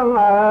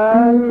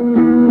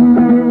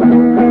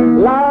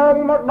ឡើង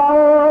មកដ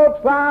ល់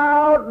ផ្សា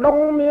រដង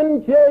មាន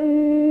ជ័យ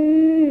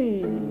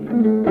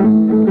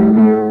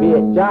វា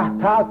ចាស់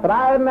ថាស្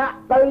រែអ្នក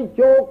ទៅ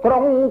ចូលក្រុ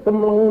ងស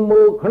ម្លឹង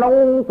មើលក្នុង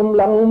សម្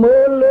លឹងមើ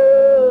លលើ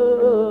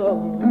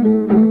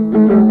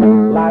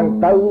ឡើង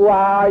ទៅ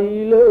វាយ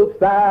លើផ្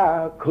សារ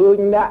ឃើញ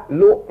អ្នក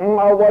លក់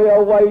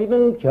អ្វីនឹ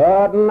ងច្រើ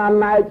នណាស់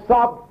ណែកស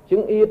ពជើ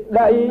ងអៀត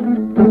ដី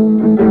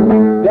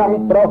ទាំង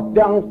ប្រុស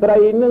ទាំងស្រី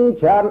នឹង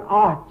ច្រើនអ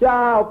ស់ចា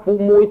ពូ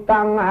មួយ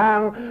តាំងហា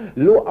ង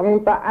លក់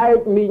តែឯក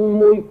មីង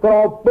មួយក្រ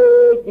ពេ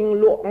ក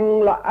លក់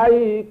ល្អី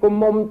កុំ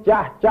មុំ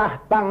ចាស់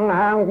តាំង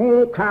ហាង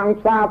ខាង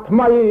ផ្សារថ្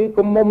មី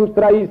កុំមុំ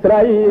ស្រីល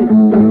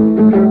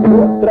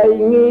ក់ត្រី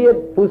ងៀត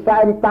ពូសែ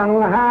នតាំង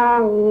ហា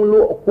ងល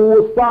ក់គួ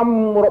សំ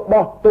រប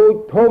ស់ទូច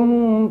ធំ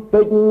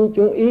ពេញ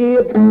ជើងអៀ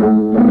ត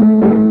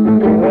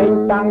ឯង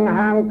តាំង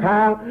ហាង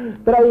ខាង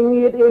ត្រី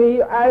ងៀតរី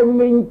ឯ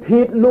មីង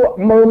ភៀតលក់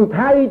មើម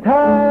ថៃ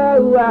ថា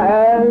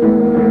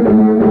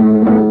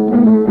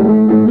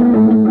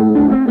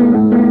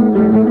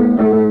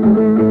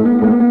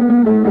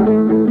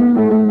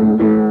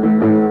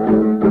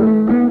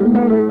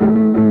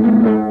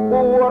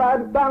គូរ៉ាន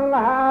តាំង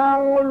ហាង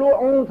ល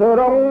ក់ស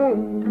រង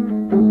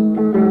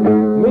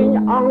មីង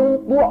អង្គ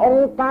ពួកអ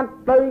ង្គកាត់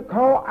ទៅ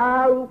ខោ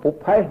អាវពុ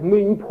ផេះ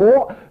មីងភ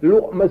ក់ល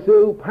ក់មកស៊ើ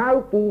ផៅ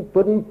ពូ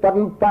ពិនប៉ិន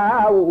ប៉ា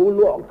វ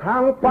លក់ខា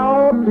ងប៉ោ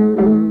ត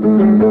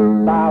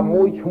តា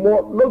មួយឈ្មោះ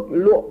ដូច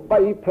លក់បី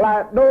ផ្លែ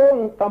ដូង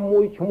តាមួ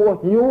យឈ្មោះ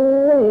ញូ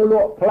ងល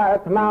ក់ផ្លែ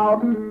ត្នោត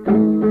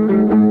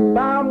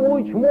តាមួយ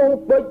ឈ្មោះ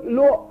ពេជ្រ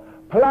លក់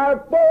ផ្លែ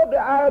ពោត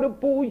ឲ្យរ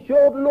ពូ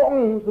ជោតលក់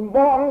សម្ប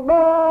ងដ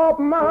ប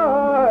មក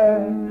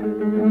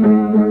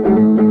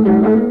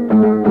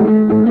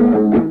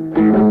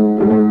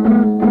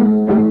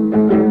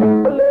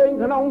លេង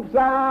ក្នុងផ្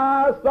សារ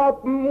សព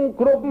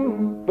គ្រប់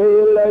ពេល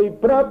លៃ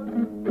ព្រឹក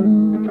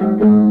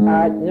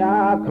អាជ្ញា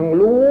ខាង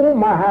លួង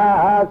មហា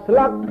ស្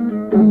លឹក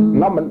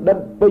នំបណ្ឌិត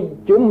ពេញ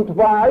ជុំថ្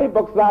វាយប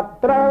ក្ស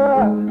ត្រា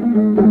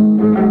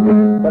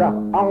ព្រះ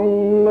អង្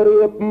គ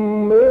រៀប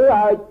មើល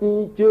អាច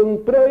ជើង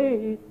ព្រៃ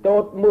តូ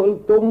តមើល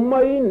ទុំ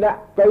អីអ្នក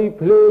កៃ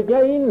ភ្លេង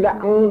អីអ្នក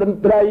តន្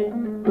ត្រី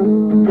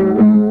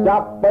ចា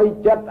ប់បី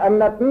ចិត្តអា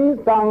ណិត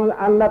សង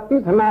អាណិត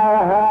ស្នេ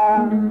ហា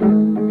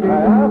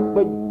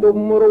ពេជ្រទុំ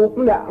រូប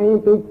អ្នក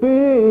ទាំងពី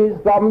រ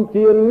សំ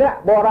ជាអ្នក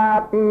បរា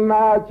ត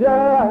ណាចា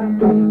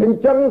អញ្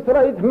ចឹងស្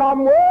រីថ្នម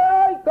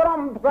អើយក្រុ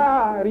មផ្កា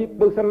រៀប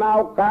ពឹសណៅ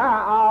កា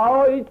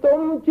ឲ្យ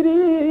ទុំជ្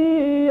រៀ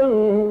ង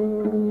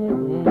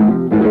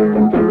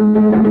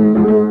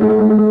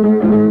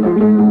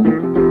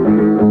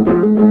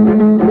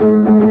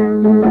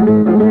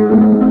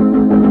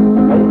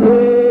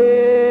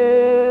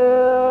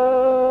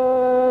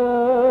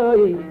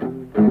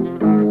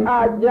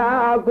យ៉ា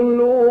គ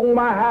លួង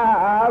មហា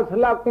ស្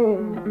លឹក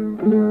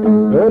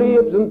រៀ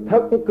បសន្ធឹ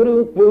កគ្រឿង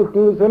ពឹស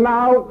ស្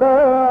នោកើ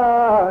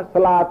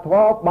ស្លាធ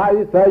ម៌បាយ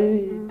សី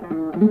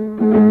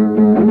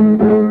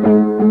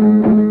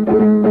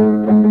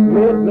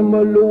មេតម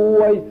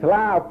លួយស្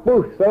លាពឹ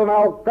សស្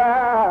នោកើ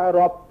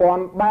រាប់ពា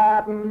ន់បា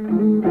ត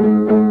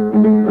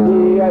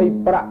ជាឲ្យ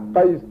ប្រាក់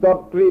ទៅស្តុត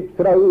រៀប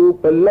ស្រូវ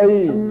ពលី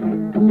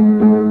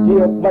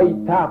ជាបី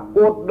ថា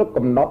ពុតដឹក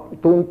កំណត់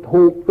ទូន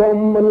ធូបគុំ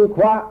មិន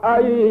ខ្វះអី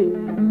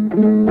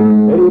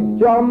រៀប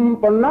ចំ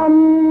ប្រណំ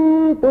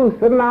ទស្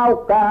សនា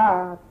ការ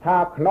ថា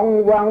ក្នុង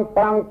វាំង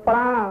ប្រាំងប្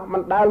រាមិ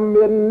នដែល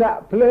មានអ្នក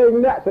ភ្លេង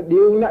អ្នកស្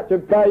តៀងអ្នកច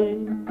ង្កៃ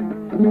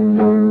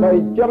តែ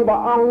ចឹងព្រះ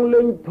អង្គ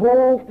លេងធូ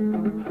ប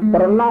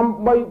ប្រណំ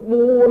3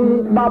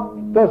 4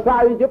 10ទៅសា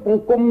យជប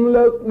ង្គំ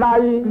លើកដៃ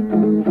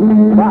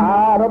បា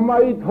រ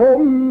មីធំ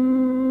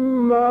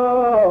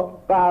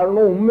កាល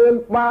នោះមាន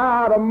បា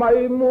រមី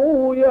មួ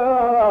យ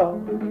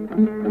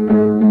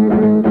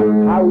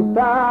ហៅ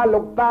តា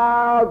លោកតា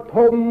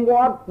ធំវ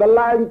ត្តកន្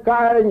លែង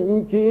កែង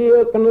ជា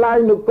កន្លែង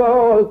នគ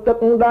រទឹក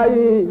ដី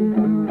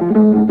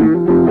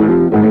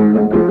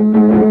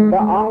ព្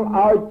រះអង្គ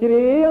ឲ្យច្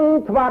រៀង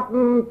ថ្វាត់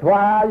ថ្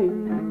វាយ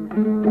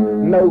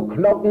នៅក្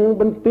នុង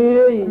បន្ទា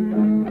យ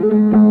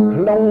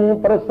ក្នុង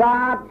ប្រាសា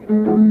ទ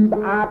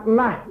ស្អាត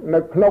ណាស់នៅ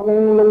ក្នុង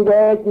លង្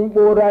វែក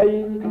បុរី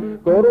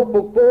គោរព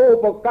ពូ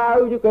បកៅ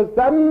យុក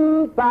សិន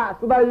សា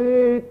ស្ដី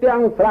ទាំ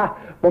ងស្រះ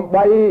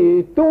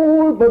8ទូ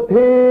លប្រ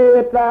ធា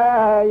ដែ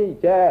រ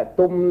ចែ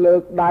ទុំលើ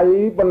កដៃ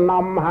បន្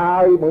នំហើ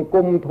យបង្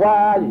គំថ្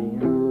វាយ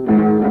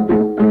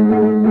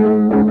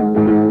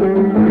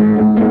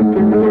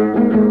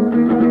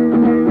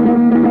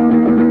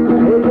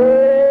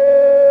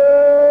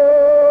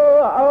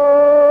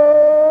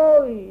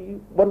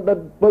បណ្ឌិត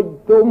ពេជ្រ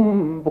ទុំ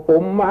ប្រ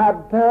គំហា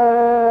ត់ថា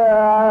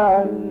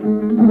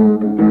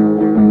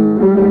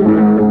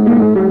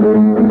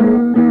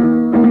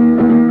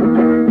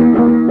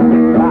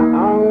ព្រះ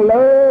អង្គ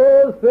លើ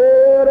សេ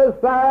រ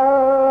សា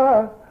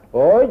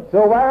អូយស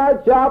វា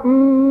ចាប់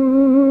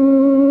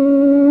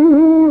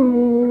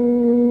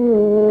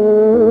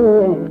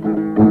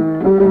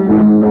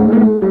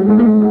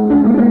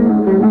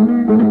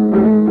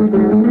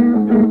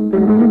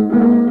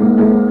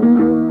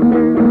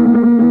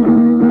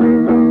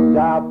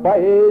បៃ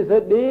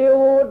ស្ដៀវ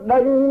ដេ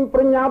ញប្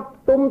រញាប់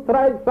ទុំត្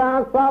រែកសា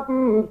ស័ព្ទ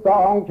ស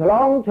ងឆ្ល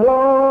ងឆ្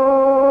លោ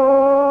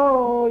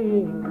យ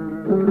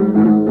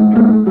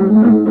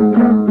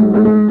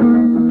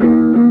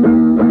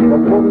ប្រ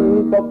ពន្ធ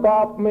ប្រក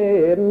បមា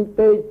ន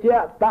ទេជៈ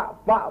ត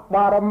ប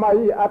បារមី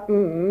អត់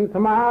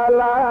ស្មា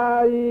ឡា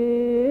យ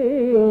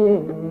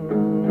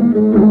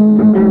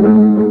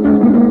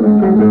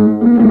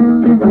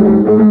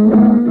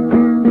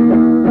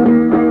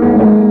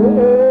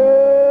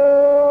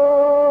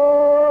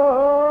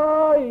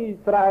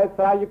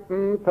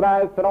ស្រែ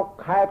ស្រុក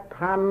ខេត្ត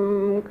ខណ្ឌ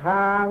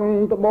ខាង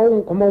ត្បូង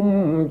ឃ្មុំ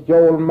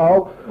ចូលម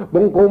កប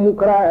ង្គំ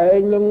ក្រែង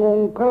លងង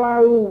ខ្លៅ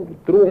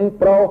ទ្រូង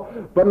ប្រុស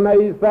បណៃ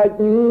សាច់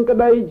ក្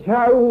តី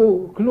ឆៅ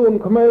ខ្លួន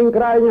ក្មេង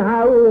ក្រែង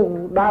ហៅ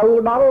ដៅ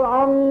ដល់អ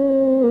ង្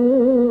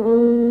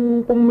គ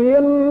ពុំមា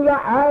នលះ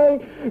ឯង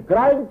ក្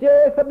រែងជេ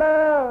ស្ដា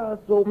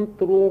សូម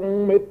ទ្រូង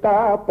មេត្តា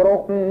ប្រុស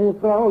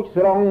ស្រោច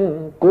ស្រង់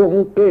គ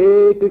ង់គេ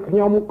គឺខ្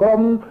ញុំក្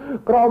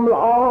រម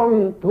ល្អង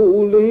ធូ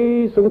លី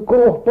សង្គ្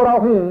រោះប្រុ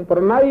សប្រ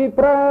ណៃ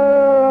ប្រា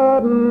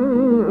ន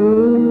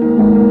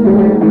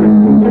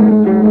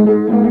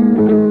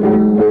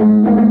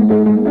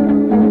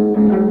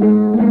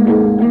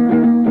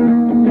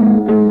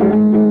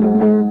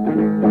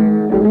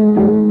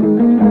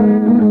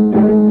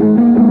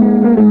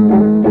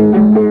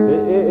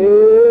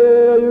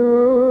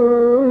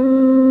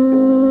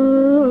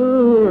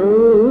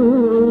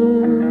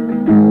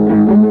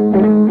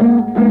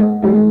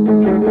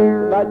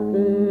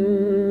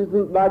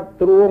ដាច់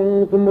ទ្រួង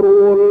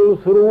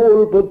ស្រួល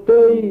ប្រ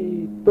តិ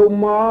ទុំ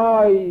អើ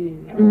យ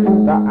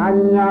តែអញ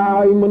ហើ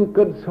យមិន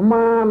គិតស្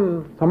មាន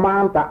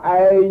តែ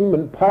ឯងមិ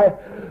នផេះ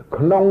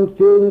ក្នុង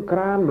ជើងក្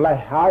រានម្លេះ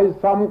ហើយ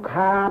សំ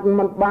ខាត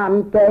មិនបាន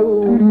ទៅ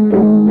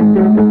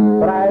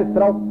ប្រែ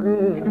ស្រុក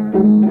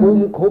គុំ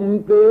ឃុំ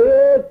ទេ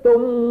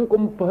ទុំ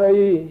គុំភ័យ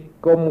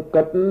កុំ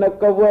គិតនឹ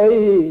កអ្វី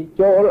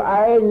ចូល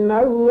ឯង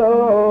នៅ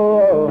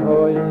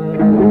អើយ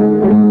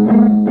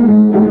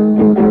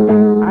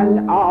អញ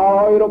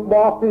ឲ្យរប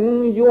ស់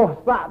យោ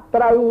ស័ក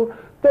ត្រូវ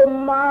ទុំ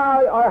ឲ្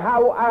យហៅ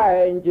ឯ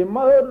ងជា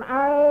មើល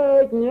ឯ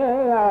ក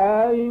ញ៉ៃ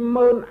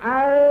មើល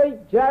ឯក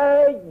ចែ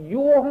ក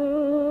យោ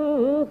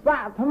ស័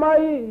ក ថ្មី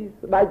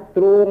ស្ដេច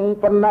ទ្រូង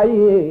បណៃ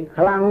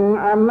ខ្លាំង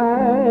អាណែ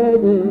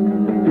ក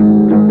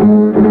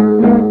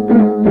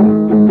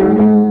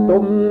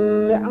ទុំ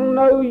អ្នក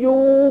នៅយូ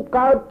រ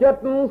កើតចិត្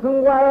តស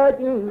ង្វេ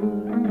គ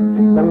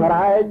សង្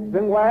រែកស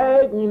ង្វេ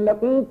គនឹក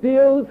ទា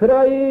វស្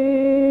រី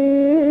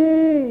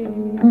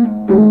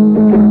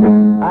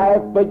ឯ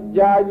បញ្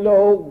ញា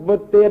លោកវិ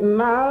ទាន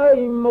ណាយ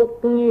មុខ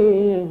ងា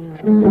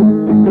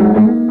រ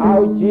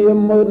ឲ្យជា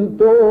មឺន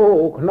តូ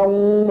ក្នុង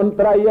មន្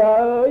ត្រី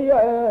អើយ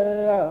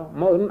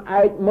មឺន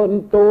ឯកមឺន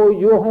តូ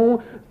យុង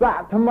សា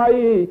ក់ថ្មី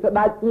ស្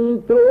ដាច់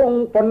ទ្រូង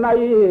បណៃ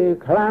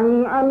ខ្លាំង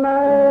អ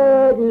ណែ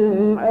ក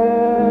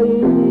អើយ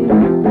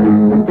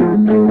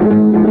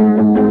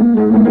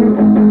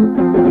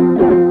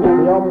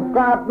ខ្ញុំ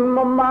កាត់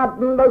មួយម៉ាត់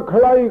នៅ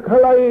ខ្លីខ្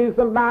លី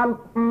សណ្ដាន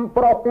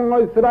ប្រុកឲ្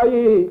យស្រី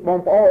បង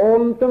ប្អូ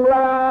នទាំង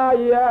ឡាយ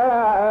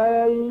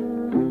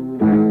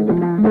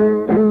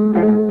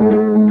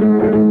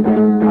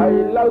ហើយ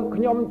លើ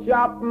ខ្ញុំ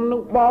ចាប់នឹ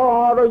ងប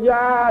រ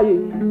យាយ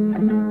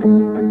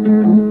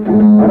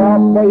រា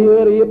ប់បី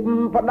រៀប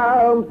ផ្ដើ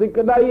មសេច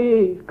ក្តី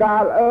កា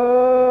ល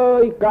អើ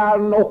យកាល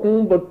នោះ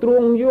បទ្រូ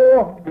ងយោ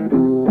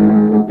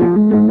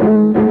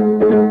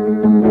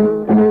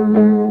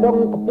បង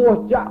ខ្ពស់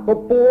ចាក់ព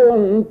ពួង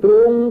ទ្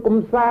រូងកំ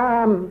សា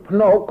នភ្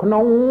នែកក្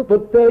នុងប្រ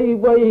ទេស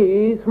វ័យ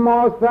ស្មោ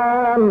សា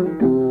ន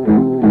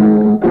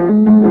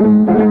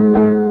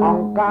អ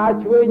ង្គការ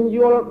ជួយយ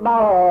ល់ដ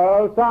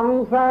ល់ស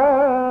ង្សា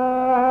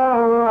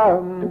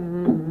រ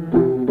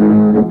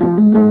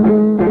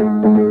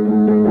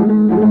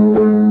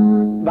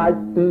ដា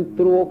ច់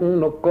ទ្រូង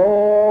នគ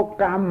រ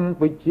កម្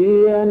ពុជា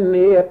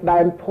នេះដែ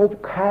នភព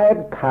ខេត្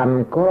តខណ្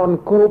ឌក្រន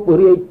គ្រប់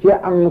រាជ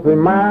អង្គសី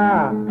មា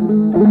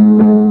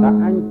តែ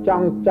អញច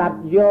ង់ចាត់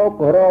យក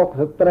រក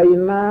ស្ត្រី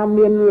ណា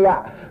មានល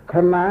ក្ខ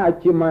ណៈ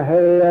ជាម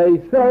ហេ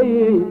សី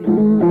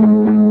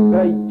ស្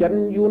រីចិន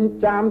យួន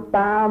ចាម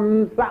តាម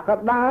សក្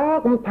តា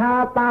កំថា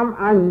តាម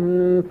អញ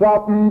ស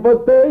ពប្រ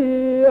ទេ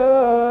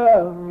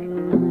ស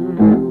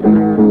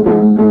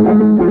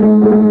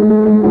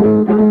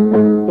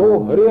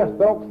រះ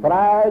ស្រុកស្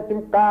រែ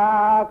ចំកា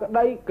រក្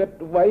តីគិត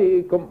វ័យ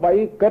កំបី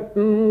គិត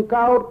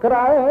កោតក្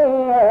រែ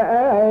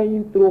ង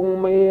ទ្រង់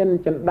មាន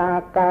ចិន្តា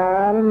កា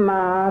រ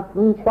ណា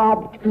សព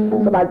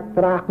ស្ដេច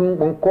ត្រាស់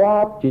បង្គា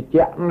ប់ជា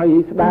ជាក់នៃ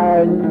ស្ដែ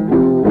ង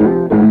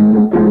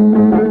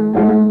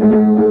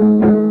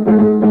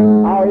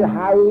ឲ្យ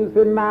ហៅ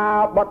សេនា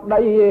ប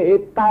តី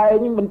តែង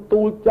បន្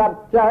ទូលចាត់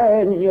ចែ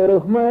ងរើ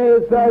សមេ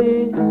សី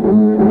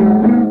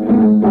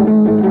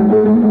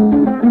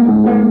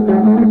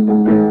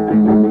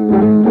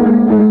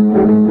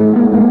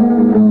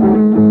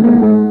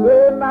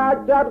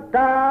ចាត់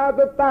ការ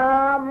ទៅតា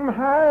ម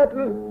ហេ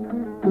តុ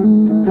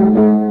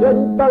ចេញ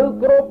ទៅ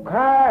គ្រប់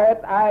ខេត្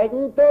តឯង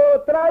ទៅ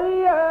ត្រី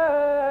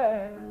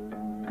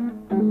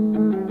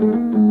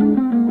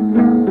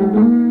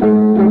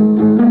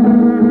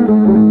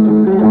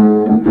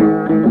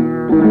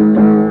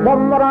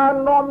បំរើ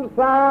នាំ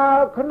សារ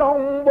ក្នុង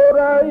បុ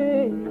រី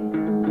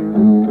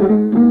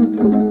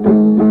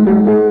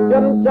ចិ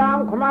នចាម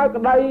ខ្មៅ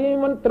ក្តី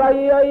មន្ត្រី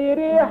អី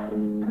រះ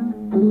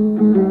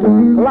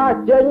ខ្លាច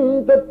ចេញ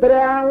ទៅត្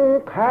រាំង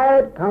ខេ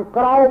ត្តខាង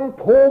ក្រោម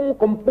ភូមិ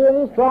កំពង់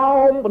សោ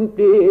មបន្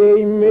ទាយ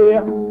មា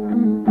ស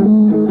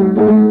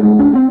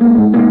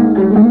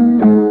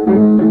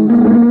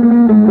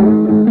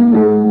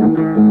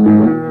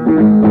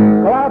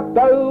ខ្លាច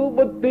ទៅប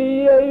ន្ទា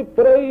យ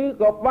ព្រៃ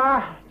ក៏បា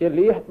សជា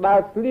លះដើ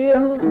រស្លៀ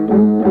ង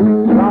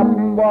កំ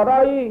ប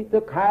រិយទៅ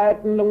ខេត្ត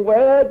នឹង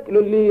វែកល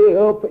លា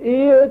ផ្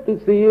អៀទៅ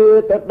សៀ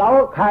ទៅដ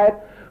ល់ខេត្ត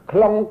ខ្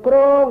លងក្រ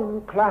ង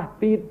ខ្លះ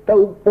ទីទៅ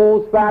ពោ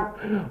ធិ៍សាត់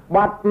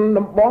បាត់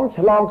ដំបង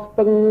ឆ្លងស្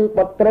ទឹងប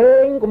ត្រេ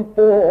ងកំព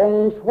ង់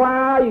ស្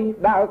វាយ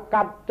ដើរ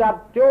កាត់ចា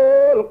ត់ចូ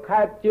ល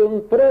ខេត្តជើង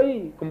ព្រៃ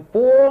កំព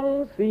ង់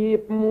សៀ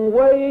ប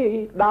វ័យ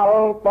ដ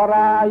ល់ប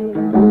រាយ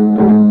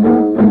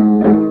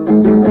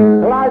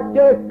ខ្លាច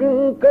ចេះ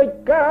កិច្ច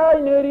កាយ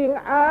នៅរៀង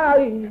អា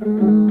យ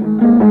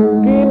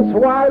គៀនស្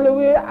វាយល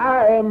វា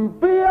អែម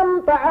ពៀម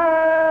តែ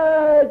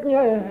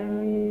ញ៉ែ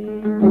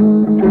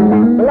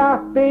ខ្លះ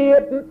ទៀ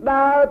ត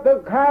ដើរទៅ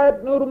ខេត្ត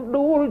រំ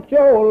ដួល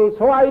ចូល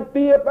ស្វាយ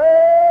ទៀតអេ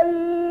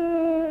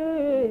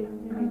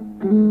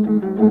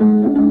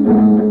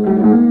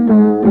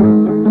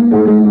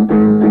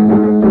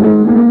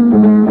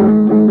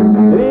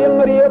រៀង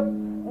រៀប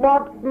ប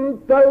ត់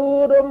ទៅ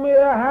រមា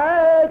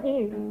ហេតុ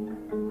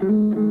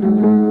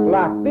ខ្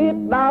លះទៀត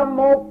ដើរ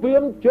មកពៀ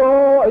មចូ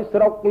លឲ្យស្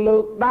រុកលើ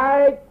កដែ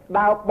ក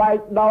ដើរបែក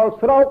ដល់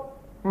ស្រុក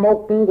មក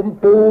កំ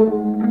ពូល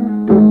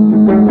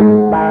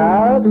ដើ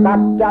រកា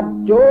ត់ចាត់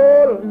ចូ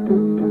ល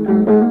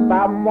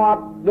តាមមា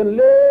ត់ទន្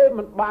លេ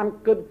មិនបាន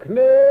គិតគ្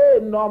នា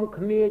នាំ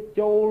គ្នា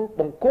ចូល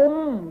បង្គំ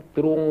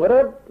ទ្រង់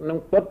រិទ្ធនឹង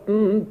ពិត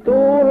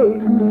ទូល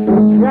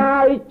ឆ្ងា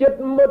យចិត្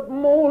តមិត្ត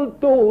មូល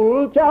ទូល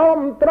ចំ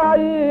ត្រី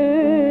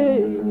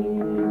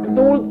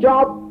ទូលច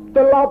ប់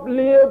ត្រឡប់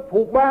លា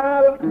ភូបា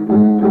ល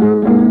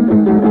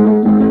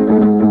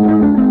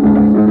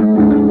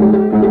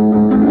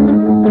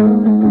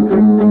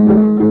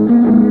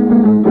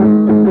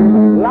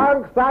ឡើង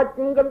ខ្សែ ច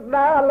កណ្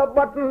ដាលល្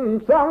បិត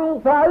សង្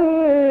ស័យ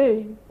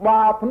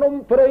បាភ្នំ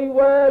ព្រៃ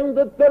វែង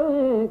ទៅទឹង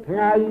ថ្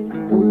ងៃ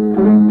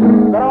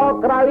ក្រ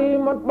ក្រៃ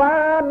មិន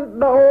បាន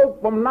ដូច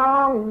បំណ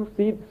ង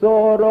ស៊ីតសូ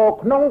រ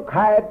ក្នុង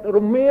ខេត្តរ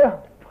មាស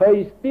ភ័យ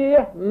ស្ទះ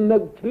នឹ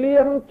កឆ្លៀ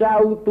ងចៅ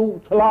ទូ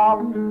ឆ្លង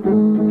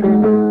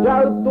ចៅ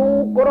ទូ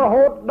ក៏រ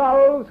ហូតដ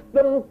ល់ស្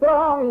ទឹងត្រ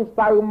ង់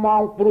សៅម៉ោ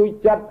ងព្រួយ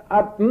ចិត្តអ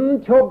ត់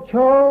ឈប់ឈ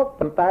រ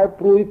ប៉ុន្តែ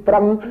ព្រួយប្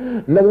រឹង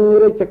នឹង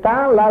រាជកា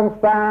រឡើង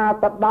សារ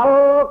ទៅដ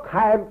ល់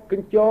ខេត្តក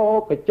ញ្ជរ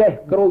កចេះ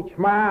ក្រូច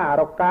ឆ្មា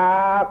រកា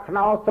ខ្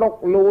នោស្រុក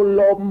លូ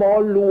លមមក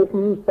លូក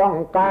ស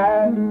ង្កែ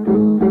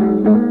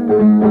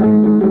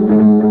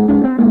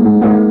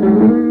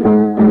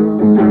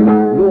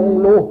លួង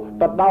លុះ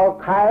ទៅដល់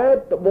ខេត្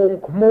តត្បូង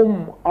ឃ្មុំ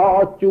អ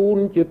ជូន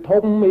ជា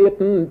ធំមៀត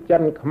ចិ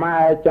នខ្មែ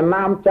រចំ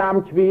ណាមចាម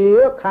ជ្វា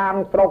ខាង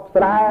ស្រុក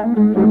ស្រែ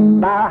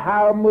ដើរ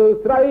ហើមើល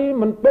ស្រី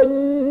មិនពេញ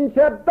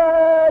ចិត្តទេ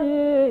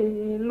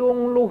លួង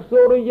លុះ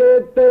សូរិយេ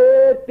ទេ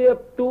ទៀប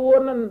ទួ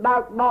នដើ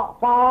កដក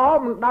ក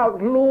មិនដើក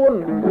ខ្លួន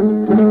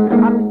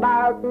អន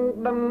ដើក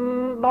ដឹង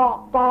ដក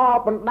ក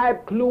បណ្ដែត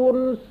ខ្លួន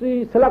ស៊ី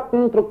ស្លឹក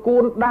ត្រកួ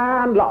នដា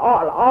នល្អ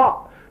ល្អ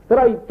ស្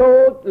រីតូ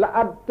ចល្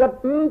អិតចិត្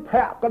តភ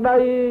ក្តី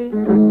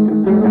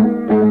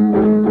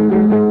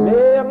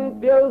នាង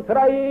ទាវស្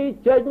រី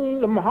ចេញ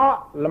លំហ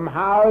ក់លំ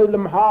ហើយ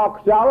លំហ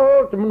ខ្យល់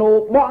ជំនោ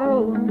បង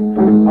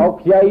អោ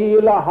ខ្ចី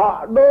លហ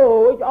ក់ដូ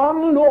ចអ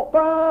ន់លក់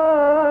កើ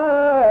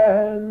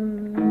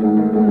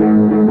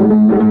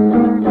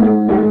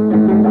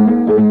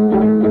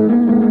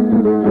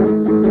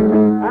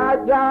អា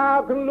ចារ្យ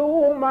គ្លូ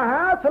ម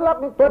ហាស្លឹក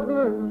ពិត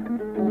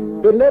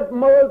ពិនិត្យ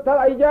មើលទៅ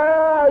អាយ៉ា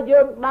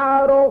យើងដើរ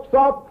រកស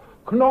ព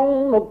ក្នុង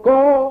នគ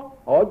រ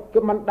អុច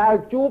ក៏មិនដែល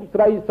ជួបស្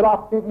រីស្រ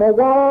ស់ប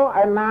វ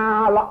រឯណា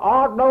ល្អ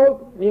ដូច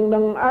នាងនឹ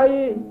ងអី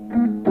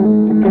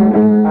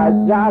អា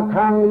ចារ្យ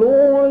ខាង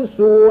លួយ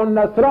សួរ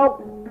នៅស្រុក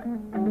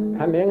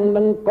ថានាង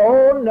នឹងកូ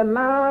ន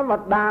ណា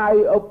ម្ដាយ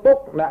ឪពុក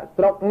អ្នក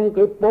ស្រុក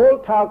គឺពោល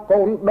ថា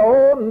កូនដូ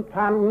ន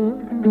ផាន់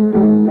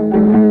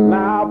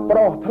ណាប្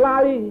រុសថ្លៃ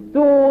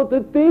សួរទៅ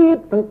ទៀត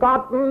សង្ក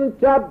ត់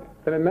ចិត្ត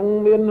តែនឹង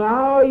មាន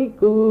ហើយ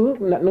គឺ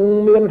អ្នកនឹង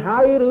មានហើ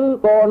យឬ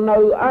ក៏នៅ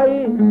អី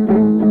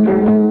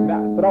អ្ន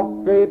កស្រុក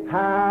គេ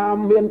ថា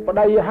មានប្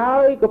តីហើ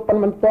យក៏ប៉ុន្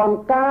តែមិនទាន់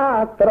ការ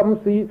ត្រឹម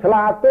ស៊ីស្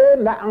លាទេ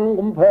អ្នក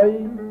កំភៃ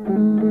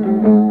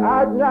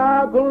អាចណា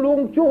ក៏លួង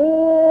ជួ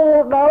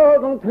ដល់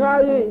ក្នុងថ្ងៃ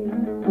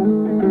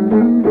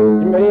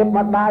ជំរាប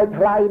ម្ដាយ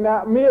ថ្លៃណា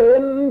ស់មា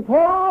នភ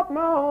ពម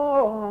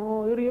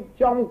ករៀប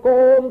ចំ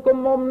កូនក៏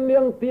មុំនា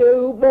ងទាវ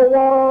បវ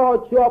រ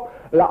ជាប់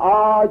ល្អ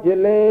ជា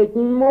លេខ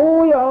1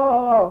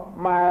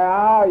ម៉ែ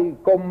អើយ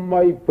កុំ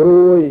មិនព្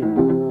រួយ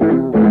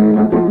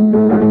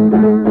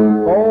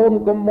កូន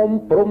ក៏មុំ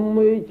ព្រំ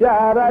វិចា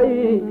រី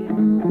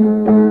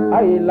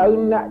ឥឡូវ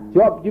អ្នក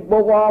ជាប់ជីប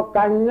វរក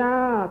ញ្ញា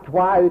ថ្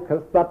វាយខ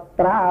សិត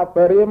ត្រាប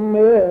រិ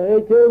មេ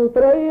ជើង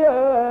ត្រី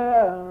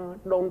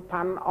ដូន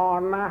ផាន់អ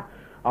នណា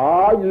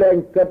អើយលែង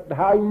គិត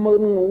ហើយមើ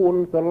លងួន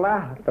ស្រ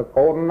ឡះត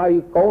កូននៃ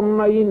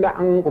អ្នក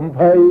កំ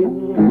ភៃ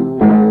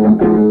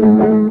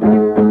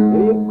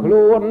រៀបខ្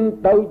លួន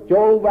ទៅ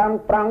ចូលវាំង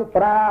ប្រាំង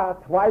ប្រា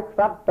ថ្វាយខ្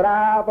សាត់ត្រា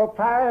ប្រ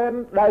ផែន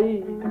ដី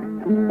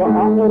ព្រះ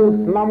អង្គរ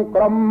ស្នំ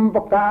ក្រុមប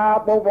កា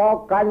បវរ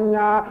កញ្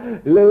ញា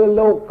លើ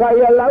លោកី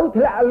ឥឡូវ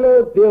ធ្លាក់លើ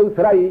ទាវ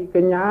ស្រីក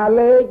ញ្ញា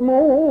លេខ1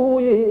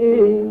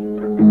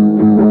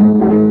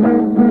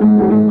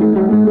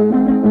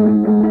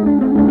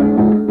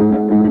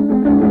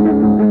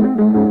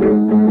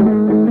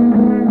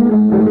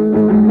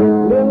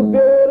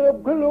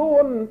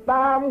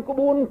តាមក្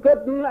បួនគិត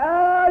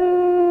អើយ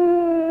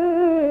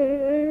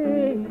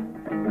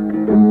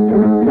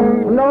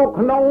នៅ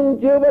ក្នុង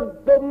ជីវិត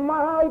ទុំ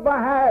ហើយប្រ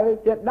ហែល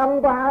ជាដឹង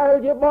ប្រហែល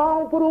ជាបង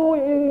ព្រួយ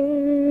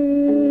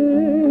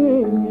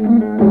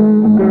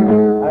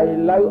ឥ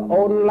ឡូវ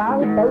អូនឡើង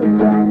ទៅ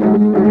ចាំ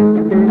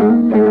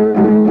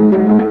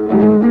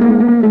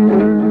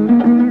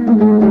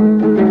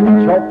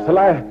ឈប់ស្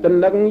លេះទៅ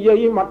នឹងយា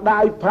យម្ដា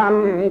យផា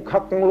ន់ខឹ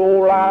កលូ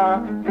ឡា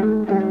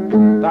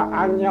តាអ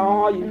ញ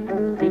យ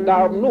ពី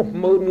ដើមនោះ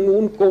មើលងូ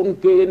នកូន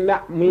គេអ្ន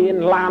កមាន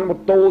ឡានម៉ូ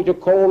តូច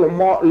កោល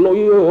មកលុ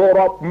យ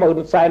រាប់ម៉ឺន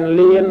សែន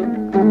លាន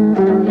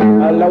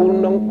ឥឡូវ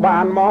នឹងបា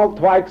នមក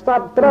ថ្វាយខ្សា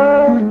ត់ត្រើ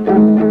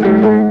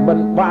មិន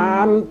បា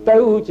នទៅ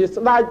ជា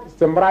ស្ដេច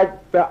សម្រេច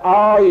ទៅ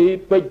ឲ្យ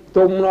ពេជ្រ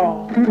ទុំនោះ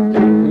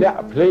អ្នក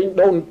ភ្លេង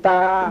ដូន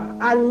តា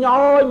អញ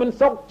យមិន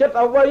សុខចិត្ត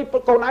អ្វី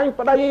កូនអញ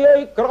ប្តីអើ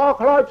យក្រ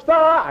ខ្លោចផ្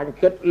សាអញ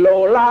គិតលោ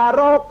ឡា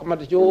រកម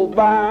ធ្យោ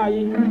បាយ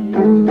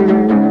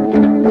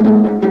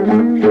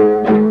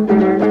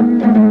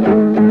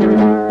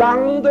តាំ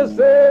ងទៅ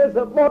សេស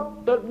បុត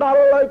ទៅដ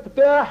ល់ឲ្យផ្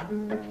ទះ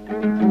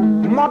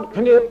មក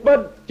គ្នាពិត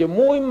ជា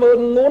មួយមើល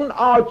ងួន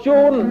អោ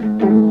ជូន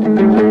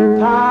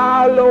ថា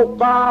លោក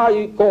កាយ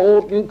កូ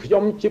នខ្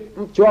ញុំ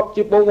ជាប់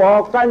ជាបវរ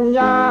កញ្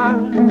ញា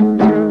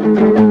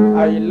ឥ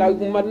ឥឡូវ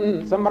មិន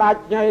សម្រេច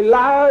ថ្ងៃ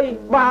ឡើយ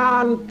បា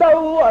នទៅ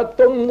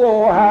ទុំងោ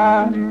ហា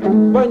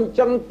វិញ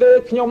ចឹងទេ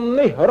ខ្ញុំ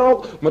នេះរក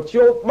មក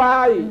ជួប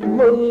បាយ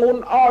មើលងួន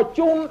អ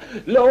ជូន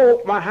លោក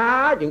មហា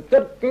ចង្កិ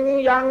ត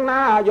យ៉ាង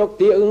ណាយក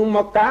ទៀងម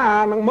កកា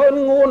រនឹងមើល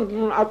ងួន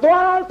ឲ្យ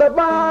ទាល់ទៅ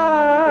បា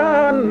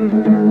ន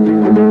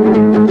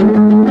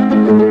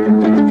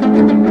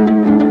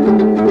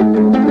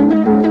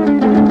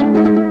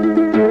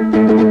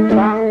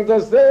ទៅ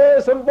សេ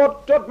សម្បត្តិ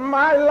ចុត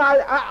ម៉ាយឡាយ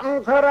អ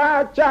ង្គរា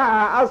ចា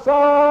អស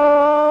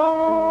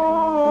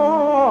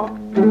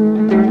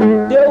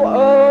ទៀវ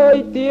អើយ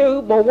ទៀវ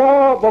បវ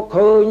រប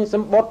ឃើញស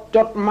ម្បត្តិ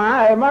ចុតម៉ែ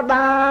ម្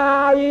ដា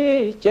យ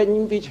ចេញ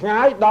ពីឆ្ងា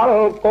យដ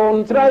ល់កូន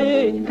ស្រី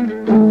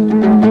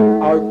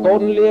ឲ្យកូ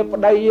នលាប្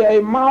តីឲ្យ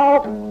ម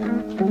ក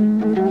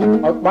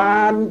ឲ្យ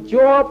បាន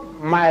ជាប់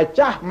ម៉ែ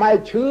ចាស់ម៉ែ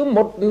ឈឺ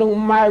មុតនឹង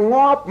ម៉ែ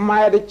ងាប់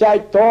ម៉ែទៅចែក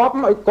តប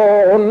ឲ្យកូ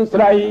នស្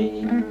រី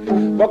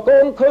បើកូ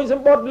នឃើញស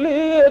ម្បត្តិ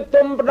លា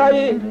ទុំប្តី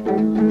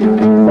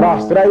ប្រុស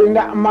ស្រី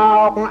ដាក់ម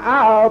ក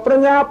អើប្រ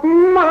ញាប់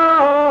ម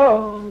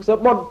កស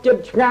ម្បត្តិចិត្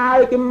តឆ្ងាយ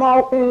គេម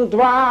កថ្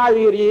វាយ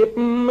រៀប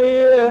មា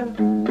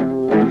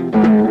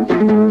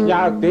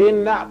យ៉ាគេ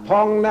ដាក់ផ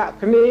ងដាក់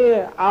គ្នា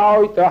ឲ្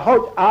យទៅហុ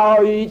ច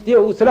ឲ្យទៀ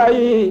វស្រី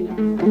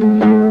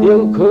ទៀវ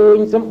ឃើញ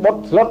សម្បត្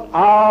តិស្លុតអ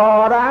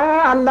រា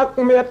នឹក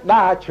មេត្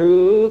តាឈឺ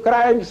ក្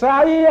រែងផ្សៃ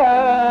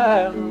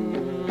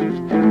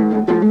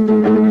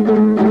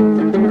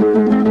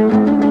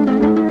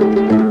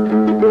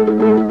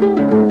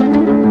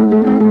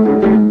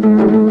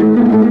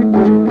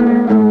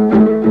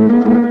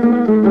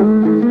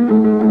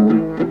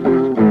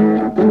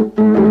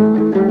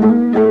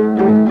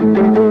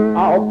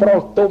ប្រុ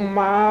សទុំ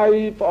ហើយ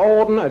ប្អូ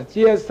នអ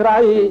ធិស្ឋា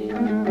ន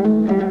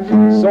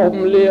សូម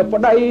លា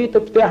ប្តីទៅ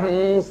ផ្ទះ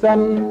សិន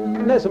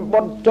នៅសម្ប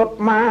ត្តិចុត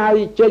ម៉ាយ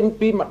ចេញ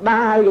ពីម្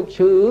ដាយលោក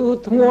ឈឺ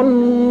ធ្ងន់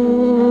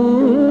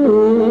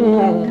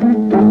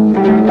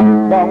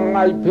បង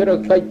ឲ្យភារ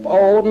កិច្ចប្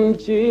អូន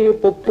ជា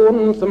ប្រព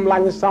ន្ធសម្លា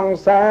ញ់សង្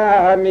សា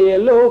រនា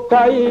លោ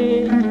កី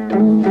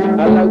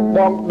ឥឡូវប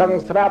ងដឹង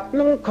ស្រាប់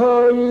នឹងឃើ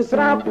ញស្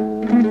រាប់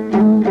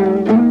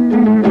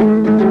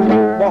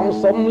បង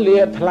សុំលា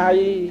ថ្លៃ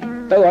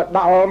ទៅដ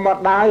ល់ម្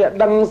ដាយ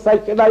ដឹងសេច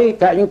ក្តី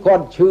កែងគា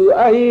ត់ឈឺ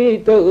អី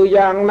ទៅ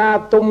យ៉ាងណា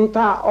ទុំ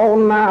ថាអូន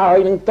ណាហើយ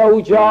នឹងទៅ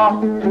ចោះ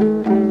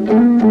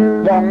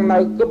បងនៅ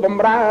គឺបំ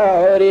រើ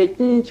រា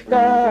ជឆ្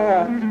កា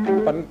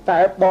ប៉ុន្តែ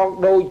បង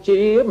ដូច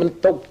ជាមិន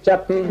ទុកចិ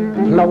ត្ត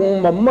ក្នុង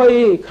មមី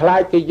ខ្លា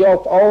ចគេយក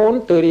ប្អូន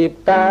ទៅរៀប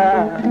កា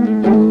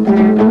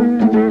រ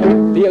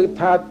ទៀង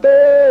ថាទេ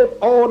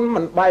អូន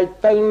មិនបែក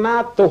ទៅណា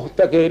ទោះ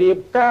តែគេរៀប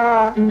ការ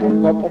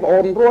ក៏ប្អូ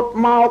នរត់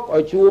មកឲ្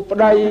យជួបប្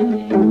តី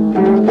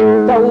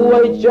ទៅ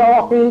ឲ្យ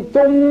ចោះ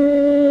ទុំ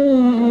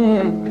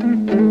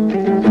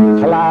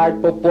ខ្លាច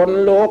ប្រពន្ធ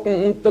លោក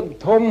ទឹក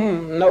ធំ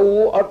នៅ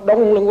អត់ដ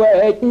ងលងវែ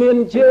កមាន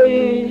ជ័យ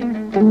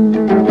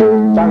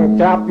តាំង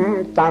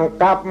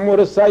កាប់មុ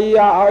រស័យ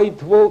ឲ្យ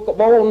ធ្វើក្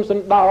បូនស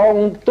ណ្ដោង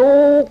ទូ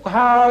ក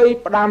ហើយ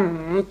ផ្ដាំ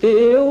ទា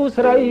វ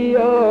ស្រី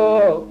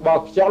បើ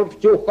ខ្យល់ព្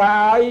យុះ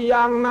កាយ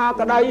យ៉ាងណា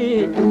ក្តី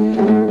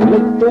លឹ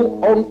កទូក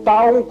អូន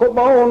តោងក្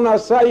បូនអា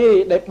ស័យ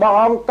ដែលប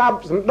ងកាប់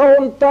សណ្ដូ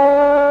នតើ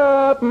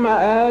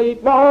ម៉ែ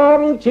បង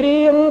ច្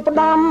រៀងផ្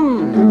ដាំ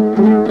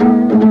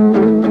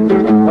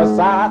ភា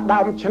សា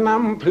ដើមឆ្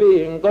នាំភ្លៀ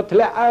ងក៏ធ្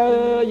លាក់អើ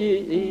យ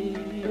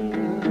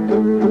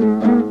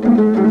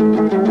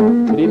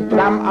រៀនផ្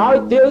ដាំឲ្យ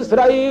ទាវស្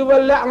រីវ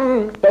លាក់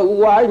ទៅ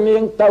ឲ្យនា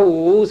ងទៅ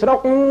ស្រុ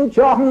ក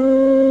ចោះ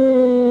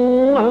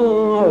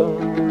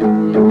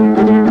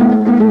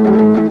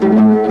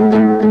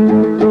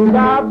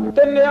បាទ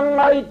ទៅនាង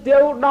ឲ្យទា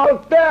វដល់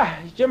ផ្ទះ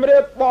ជំរា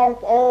បបង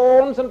ប្អូ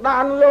នសន្តា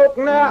នលោក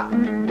អ្នក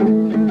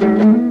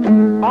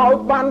ឲ្យ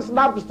បានស្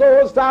ដាប់សូរ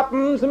ស័ព្ទ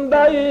សម្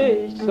ដី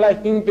ឆ្លេះ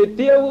ពី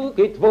ទាវ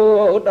គេធ្វើ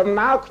ដំ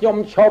ណើរខ្ញុំ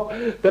ឈប់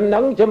ទៅនឹ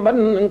ងជាមិន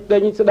នឹងទិ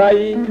ញស្ដី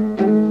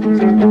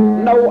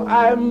នៅ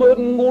ឯមឿន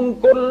ងួន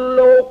គុណ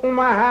លោក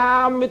មហា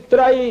មិត្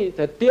រី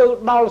ទៅទាវ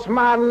ដល់ស្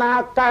មាននា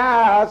កា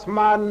រស្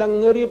មាននឹង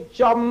រៀប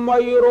ចំ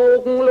ឲ្យរោ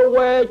គល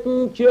វែក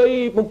ជ័យ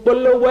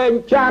7លវែង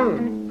ច័ន្ទ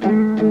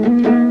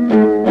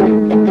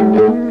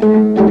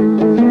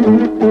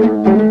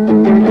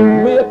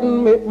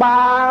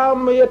បា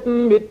មេត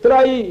មិត្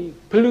រី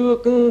ភ្លឺ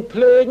គភ្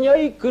លេង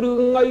អីគ្រឿ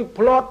ងអី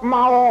ផ្លត់ម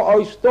កឲ្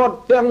យស្ទាត់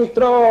ទាំង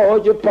ត្រ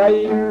ជាបៃ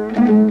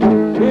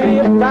ពី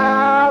តា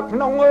ក្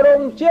នុងរោ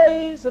ងជ័យ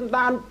សន្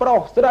តានប្រុ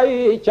សស្រី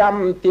ចាំ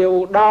ទាវ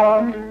ដ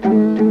ល់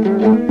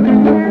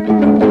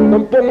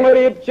កំពុង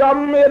រៀបចំ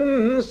មាន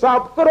ស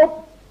ពគ្រប់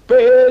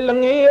ពេលល្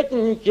ងាច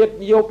ចិត្ត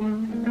យប់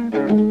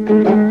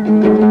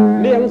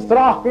នាងស្រ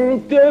ស់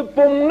ទាវ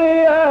ពុំ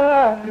នេះ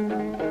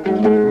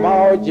ម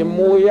កជា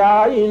មួយ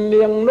អាយ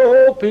នាងនោ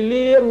ភី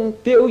លៀង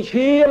ទាវ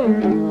ឈៀង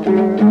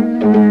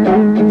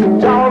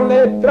ចោល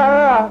នេត្រា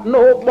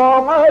នោប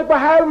ងអើយប្រ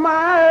ហែល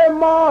ម៉ែ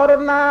មរ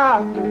ណា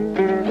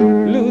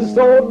ឮ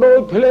សូរដូ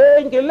ចភ្លេង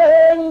គេ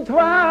លេងថ្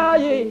វាយ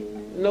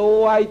នោ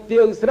ឲ្យ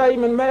ទាវស្រី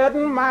មិនមែន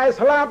ម៉ែ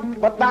ស្លាប់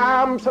បើតា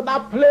មស្ដា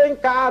ប់ភ្លេង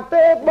ការ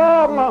ទេប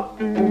ង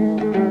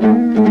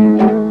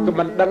ក៏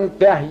មិនដឹងផ្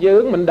ទះយើ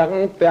ងមិនដឹង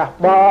ផ្ទះ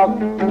បង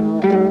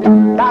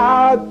ដើ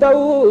រទៅ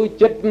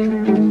ចិត្ត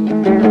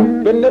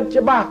เป็นนึกจ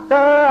ะบ้า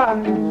ก็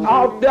เอา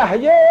แต่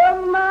เย็น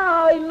นา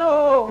ยโน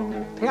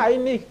ไง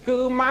นี่คื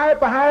อไม้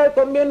ไปให้ค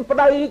นเมียนไปไ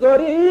ด้ก็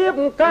รีบ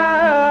กา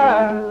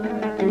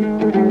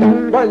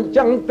วัน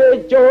จังเต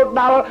โจด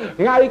าล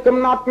ไงก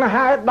ำหนดนะใ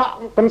ห้ดอก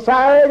กันแส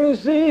ง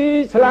สี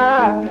สลา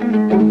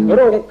โร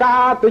งกา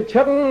ติ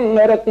ชัง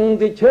รัก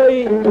ติเชย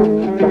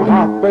ห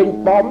ากเป็น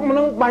ปอม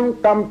นึงบัง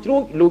กำจุ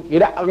กลูก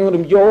ดังริ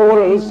มโยล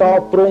สอบ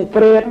ปรุงเป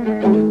รต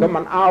ก็มั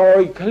นเอา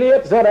เคลีย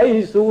ดสไร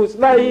สู่ส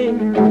ไล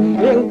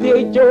เลี้ยงเตีย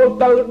โจ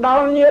ตดา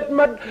ลเนียด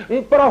มัด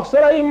ปลอกส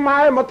ไรไม้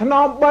มาถน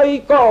อมใบ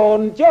ก่อน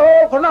โจ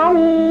ขนม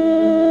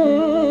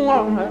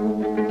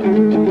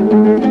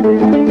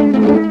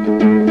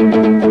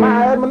ไม้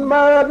มันเ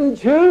มิน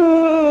ชื่อ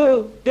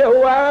เดียว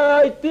ไอ้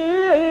เตี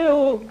ยว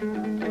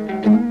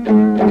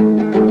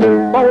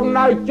ปนน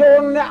ายโจ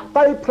นเนี่ยไป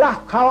พลัก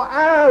เขา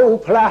อ้าว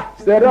พลัก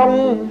เสรง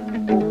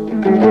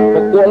ป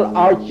กวลเอ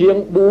าเชียง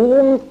บุ้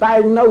งแต่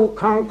เน่า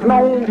ข้างขน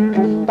ม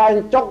แต่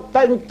จกแ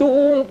ต่ตุ้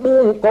งบุ้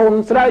งโกน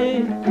ใส่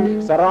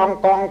สรอง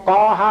กองก่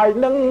อหาย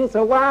นึ่งส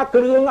ว่าเค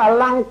รื่องอ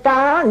ลังก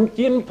าร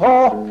จินพอ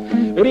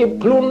รีบ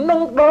คลุนนึ่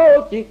งโด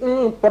จิก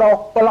ปลอก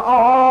ปลอ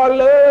เ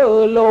ลอ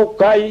โล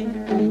กาย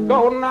ก่อ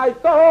นนาย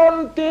ก่อน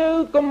ติ้ว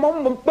ก็มุม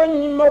เป็น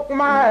มกไ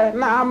ม้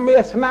นาเมีย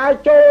สนาย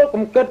โจก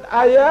มกิดไ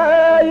อ้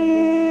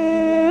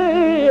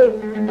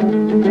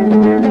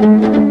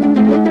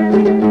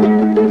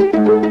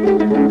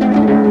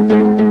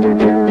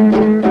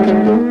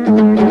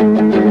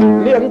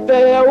เลี้ยงเ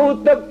ตียว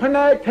ตึกพ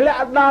นัยแคละ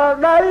ดาล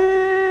ได้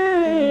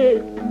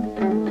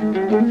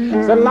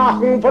สนัก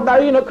พอได้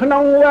นขน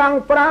มวาง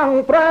ปราง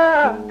ปรา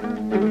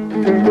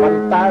มัน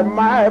ตายไ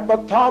ม้ป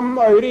ฐม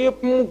ไอรีบ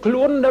ค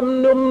ลุ้นด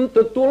ำนุ่ม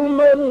ตัวตุลเ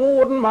มืองงู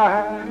นมา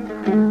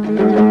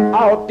เอ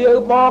าเตียว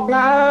บอก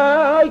ง่า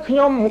ยขย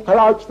มคล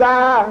อยตา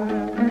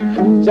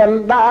จัน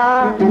ดา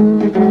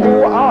ผู้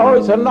เอา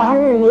สนัง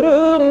เ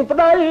รื่องไป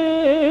ได้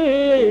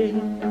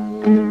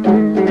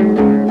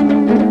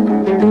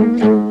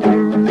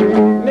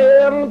เนี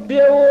ยงเตี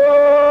ยว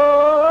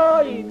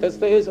แต่เ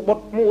สสบด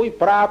มวย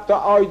ปราบจะ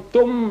เอา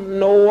ตุ้ม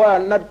โน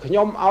นัดขย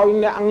มเอา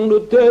เนียงนุ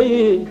เทย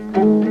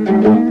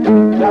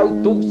เจ้า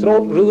ตุกส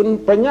ดรื่น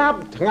ประยับ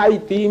ไง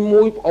ตีม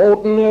วยโอด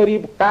เนรี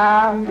บกา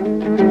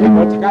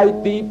ไง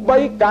ตีใบ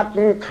กัด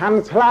ขัน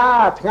สลา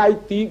ไง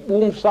ตี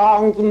บุ้งซอ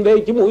งตุนเด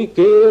จมวยเก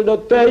ล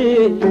ดเตย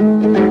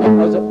เอ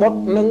าสบด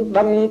หนึ่ง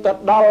ดังตัด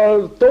ดอล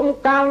ตุ้ม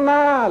กาหน้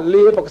าเ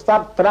ลียบสั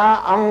ตรา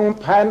อัง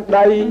แผ่นใด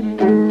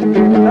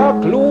ถ้า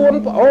คล้วน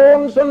โอ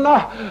นสนะ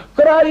ใ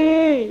คร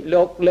โล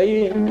กเลย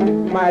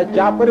มา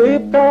จับรี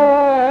บกา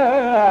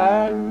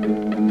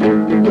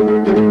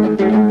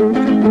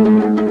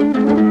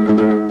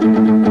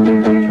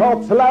ชอบ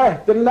สลาย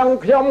จะนั่ง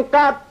ขยม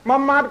กัดมา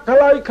มัดค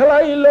ลายคลา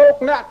ยโลก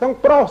เนี่ยต้อง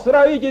ปลอกสล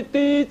ายจิ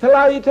ตีทล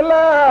ายทล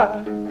า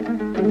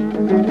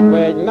เว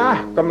นะ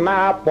กำนา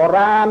โบร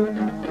าณ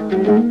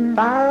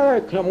ตา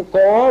ขยมโก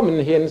มัน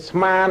เห็นส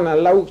มาน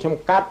เราชม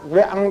กัดแหว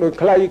งโดย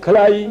คลายคล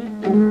าย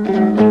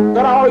ก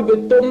รอยไป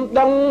ตุ้ม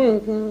ดัง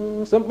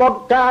สมบัติ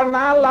การ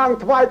น้าล่าง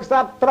ถวาย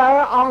สัตว์ตรา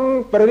อัง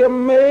เปรียม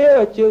เมีย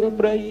จึงเ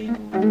ปรย์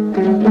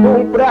บุ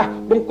งประ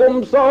บุงกุม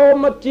โส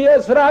มเจีย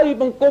สไร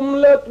บุงกุม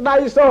เลิกได้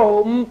ส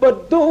มประ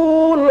ตู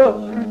ล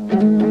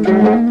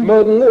เ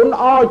มื่องุน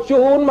อ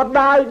จูนมาไ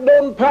ด้โด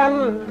นพัน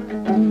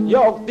ย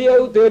กเดียว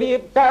เตรีย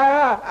บกา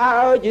เอา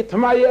จิตทำ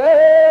ไม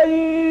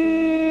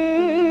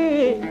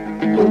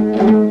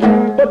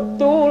ประ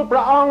ตูพร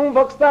ะองค์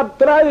บักสัตว์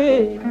ไตร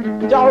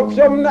เจ้าช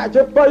มน่ะจ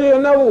ะไป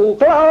นู่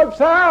คลอบ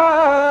ซา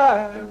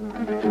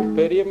เป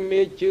รียม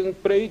มีจึง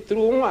ปรีต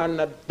รุงอ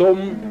นัดตุม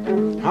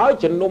หาย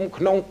จะนุ่มข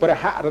นงประ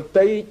หาร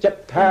ตีจัด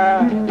ทา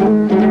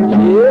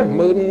เยี่ย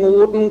มืองู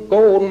ดโก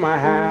นมา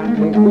หา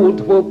มันกู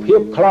ทั่วเพีย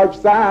บคลอบ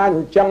ซา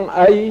จังไอ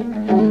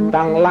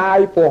ตั้งลาย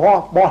ปว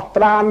ดบอต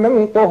ราหนึ่ง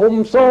ปหุ่ม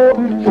โซด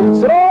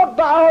โซด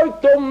เอา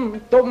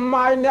ตุ่มไ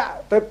ม้เนี่ย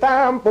แต่ตา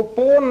มป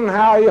ปูนห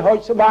ายหอย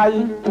สบาย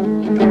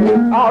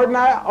เอาไหน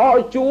เอา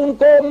จูน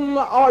กลม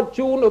เอา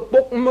จูน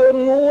ปุกมือ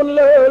งูนเ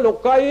ลยลูก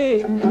ไก่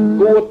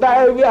กูแต่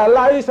เวียไล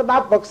สดั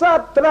บบักสั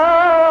ตรา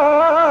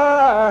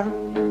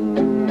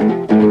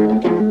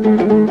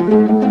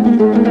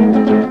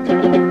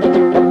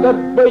ตัด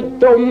ไป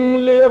ตุ่ม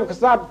เลียบ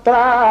สัตร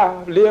า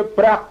เลียบป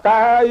ระก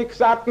าย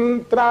สั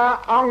ตรา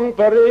อังป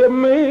ริ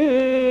มี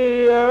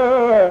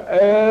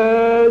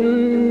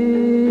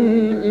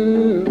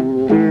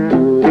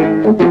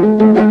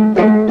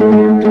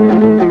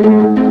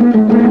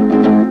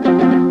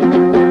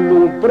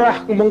ประ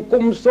มังกุ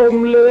มสม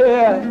เล่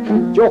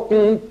จก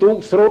ตุก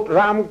สรุดร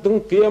ำตึง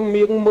เทียมเ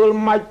มียงมือ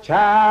มาช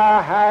า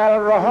แหล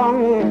ร้อง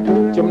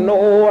จำโน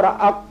ระ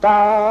อาก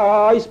า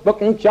ศปั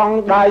กจัง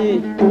ใด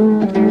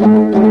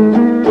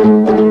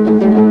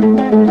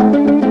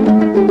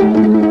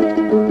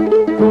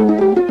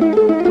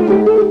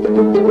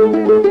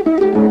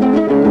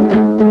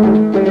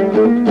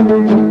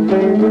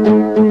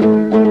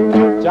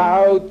เจ้า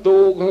ตุ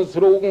กส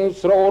รุง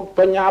สรด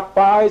ปัญญาไป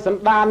สัน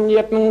ดานเ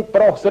ย็ดโป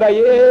รสไร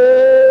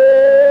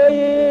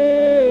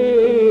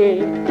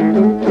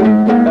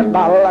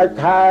ดัลไอแ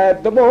ค่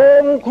ตะบ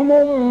งข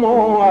มุมม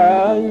อ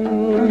ย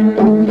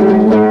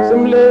ส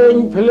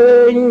ភ្លេ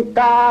ង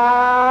កា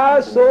រ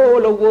សូ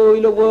លវើ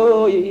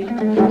យ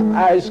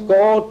ឯស្គ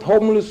រ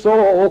ធំលឺសូ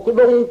ក្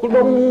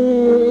ដុង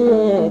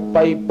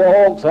បៃព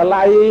កស្រ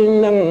ឡៃ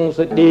នឹង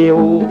ស្ដៀវ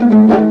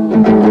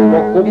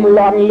ក៏គុំល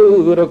ន់លឺ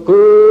រ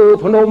គឺ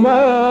ភ្នំ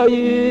អើយ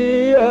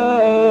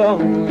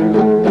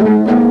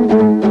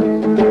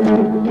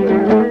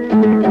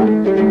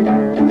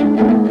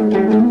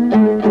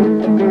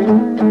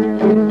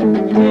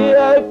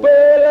ពេ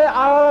ល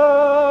អើ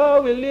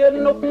វាលៀន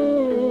នុក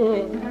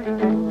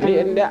លៀ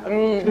នអ្នក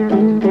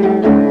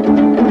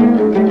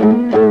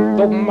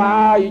ទុំម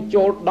ក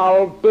ចូលដ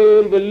ល់ពេល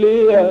វេ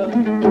លា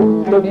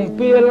ទុំ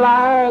ពេល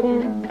ឡើង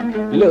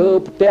លើ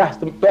ផ្ទះ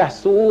សំពះ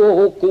សួរ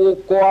គូ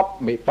គប់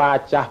មេបា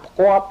ចាស់ផ្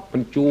គប់ប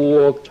ញ្ជួ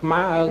ឆ្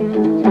មើង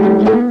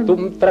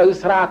ទុំត្រូវ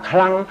ស្រាខ្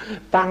លាំង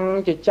តាំង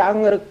ជាចាំង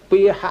រឹក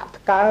ពីហាក់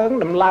ថ្កើង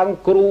ដំឡើង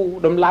គ្រូ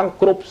ដំឡើង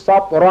គ្រប់ស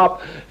ពរាប់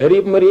រៀ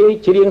បរាយ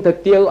ច្រៀងទៅ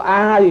ទៀវ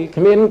អាយ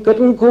គ្មានគិត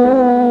គូ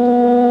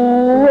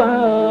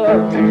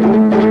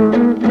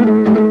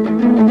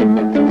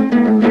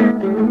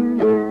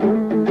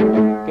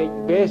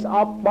ស្អ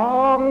ប់ប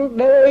ង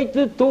ដេក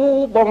ទៅទូ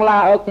បង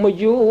ឡើងមក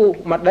យូរ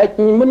មកដេច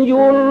មិនយ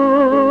ល់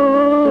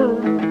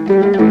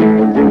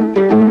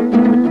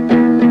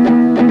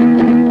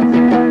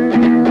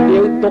ទៀ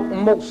វទុក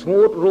មុខស្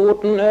ងួតរួត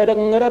រឹ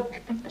ងរិត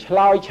ឆ្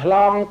លើយឆ្ល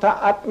ងថា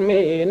អត់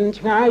មាន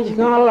ឆ្ងាយឆ្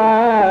ងល់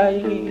ហើយ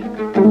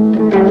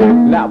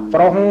លាក់ប្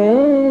រុស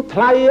ថ្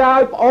លៃឲ្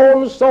យប្អូន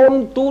សូន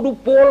ទូរ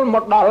ពលម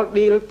កដល់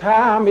ឌីលថា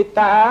មេ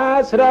តា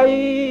ស្រី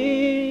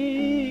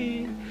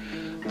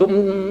ទុំ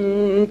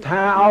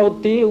ថាឲ្យ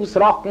ទៀវ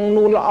ស្រក់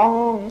នួនល្អ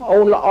អូ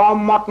នល្អ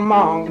ម៉ត់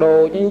ម៉ងដូ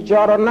ចច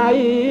រណៃ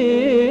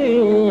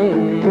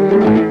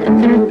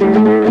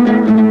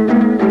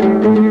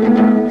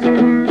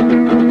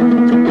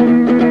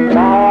ប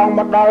ងម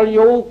កដល់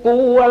យូគូ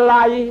អា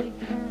ឡៃ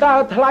តើ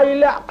ថ្លៃ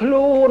លាក់ខ្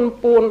លួន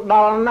ពួនដ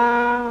ល់ណា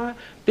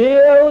ទៀ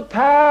វ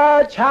ថា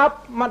ឆាប់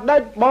មកដេ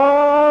ចប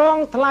ង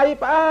ថ្លៃ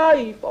ផ្អើយ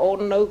ប្អូន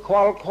នៅខ្វ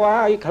ល់ខ្វា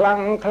យខ្លាំ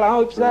ងខ្លោ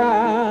ចផ្សា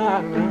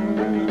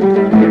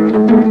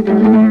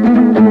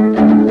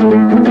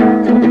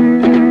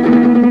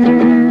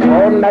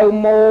អូននៅ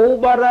មូ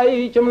បរិយ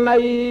ចំណៃ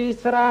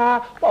ស្រា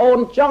ប្អូន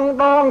ចង់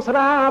ដងស្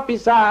រាពិ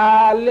សា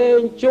លេ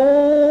ងជូ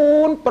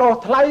នប្រុស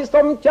ថ្លៃ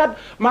សុំចិត្ត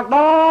ម្ដ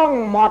ង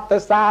មកទៅ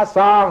សាស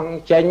ង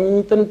ចេញ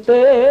ទន្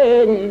ទេ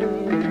ង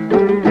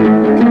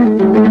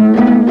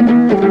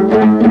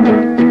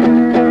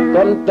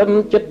ទុំ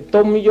ចិត្ត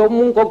ទុំយំ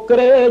ក៏ក្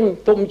រែង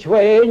ទុំឆ្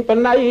វេងប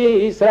ណៃ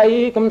ស្រី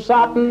កំស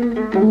ត់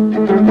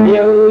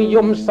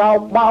យំសោក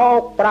បោ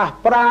កប្រាស់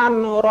ប្រាន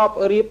រាប់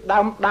រៀបដើ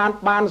មដាន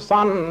បានស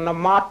ន្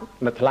មត់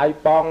នៅថ្លៃ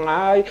ប៉ង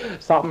ហើយ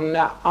សំ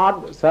អ្នកអ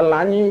ត់ស្រ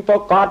ឡាញ់ប្រ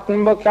កប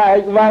មកកែក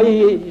វៃ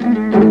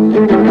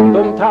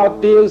ទុំថោ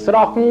ទៀវស្រ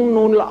ស់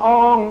នួនល្អ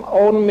ង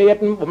អូនមាន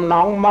បំណ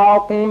ងម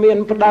កមាន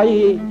ប្តី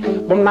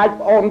បំណាច់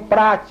ប្អូនប្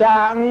រាចា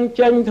ង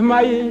ចេញថ្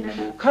មី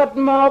ខិត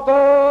មក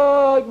អើ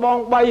យបង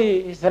បី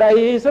ស្រី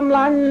សម្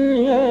លាញ់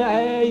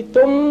អើយ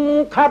ទុំ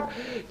ខាត់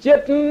ចិ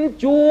ត្ត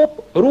ជួប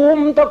រួម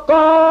តក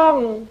ង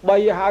បី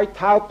ហើយ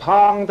ថើផ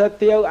ងទៅ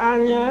ទៀវអ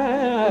ញ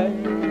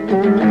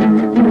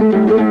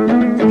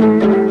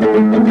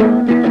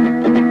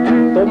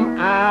ទុំ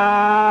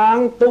អាង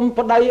ទុំ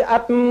ប្តីអ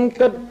ត់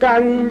គិតកា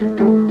ញ់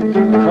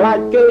ខ្លាច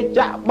គេ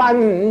ចាក់បា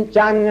ញ់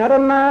ចាញ់រ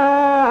ណា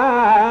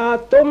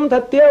ទុំទៅ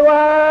ទៀវ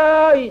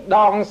អើយដ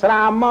ងស្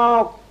រាម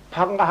ក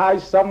ផឹងឲ្យ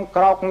សំ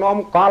ក្រោកនំ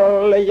ក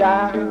លយា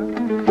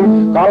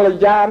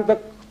ទៅ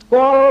គ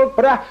ល់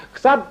ព្រះ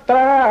ក្សត្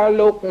រា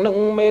លោកនឹង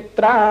មេ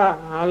ត្រា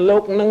លោ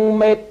កនឹង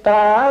មេត្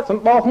រាស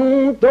ម្បោះ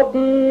ទុក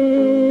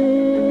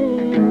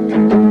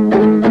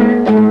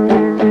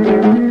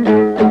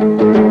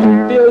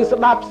ទៀវស្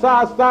ដាប់សា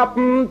ស័ព្ទ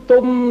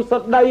ទុំ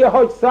ស្ដី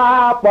ហុចសា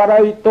ប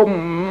រិយទុំ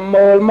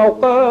មើលម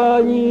ក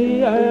ញី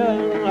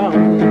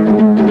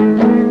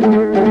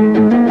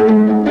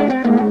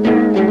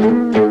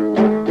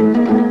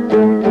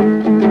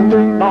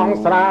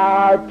ស្រា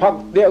យផឹក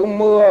ទៀវ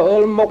មើ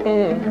លមុខ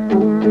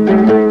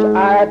ឆ្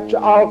អែត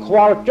ឆ្អល់ខ្វ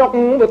ល់ចុក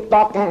វាត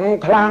ក់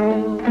ខ្លាំង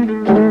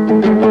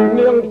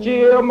នាងជា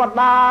ម្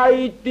ដាយ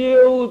ទៀ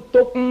វ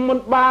ទុកមិន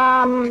បា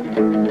ន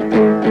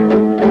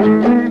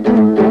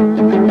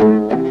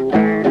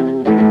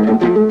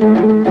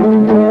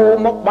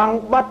មកបាំង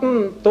បាត់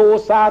ទោ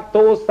សា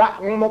ទោសៈ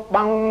មក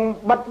បាំង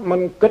បាត់មិ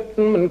នគិត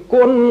មិន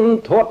គុណ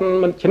ធាត់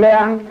មិនឈ្នះ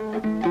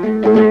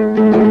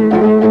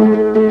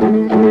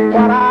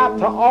បារា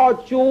ថអ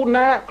ជូ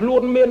ណែខ្លួ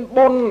នមាន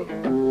បុណ្យ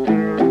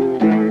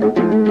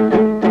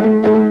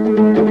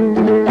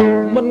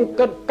មិន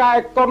គិតកែ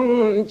កុន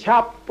ឆា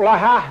ប់ផ្លា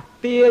ស់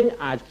ទាញ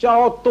អាចោ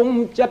ទុំ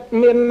ចិត្ត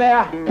មានណែ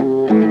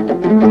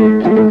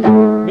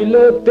ពី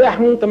លើផ្ទះ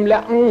ទម្លា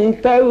ក់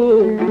ទៅ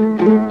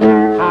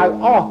ហើយ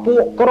អស់ពួ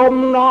កក្រុម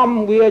នាំ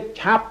វា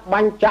ឆាប់បា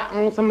ញ់ចាក់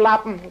សម្លា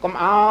ប់កុំ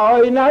ឲ្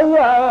យនៅ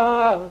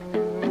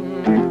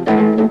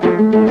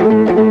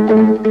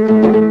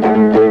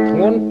ធ្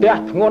ងន់ ផ្ទះ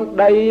ធ្ងន់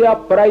ដី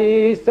ព្រៃ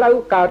ស្រូវ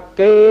កើត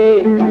គេ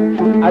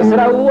អាស្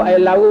រូវឥ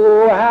ឡូវ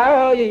ហើ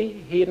យ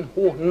ហ៊ាន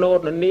ហួសណូត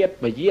នៀត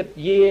បយាត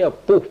យា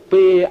ពុះ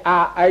ពេ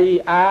អាអី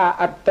អា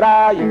អត្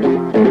រាយ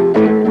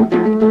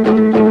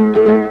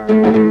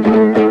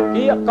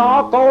គៀក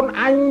កូន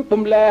អញ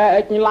ពំលែ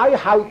កឡើយ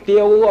ហៅ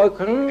ទាវឲ្យ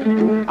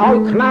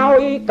ខ្នើ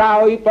យកោ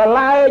យប្រ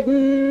ឡែក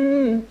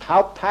ថោ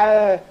កថែ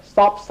ស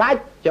ពសា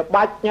ច់ច្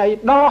បាច់ញ៉ៃ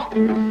ដោះ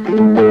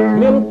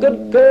មានគិត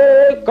គេ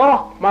កោះ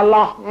មក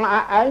ឡោះ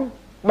ឯង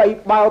បី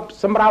បើប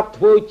សម្រាប់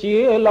ធ្វើជា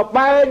ល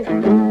បែង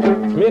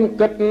មាន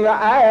គិតឯ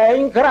ង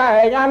ក្រែ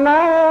ងអា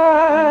ណា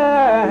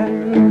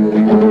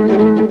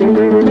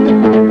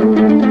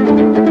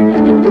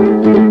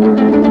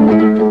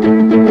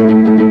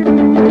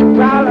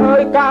កាលអើ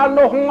យកាល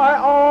នោះឲ្យ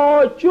អ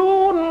ជូ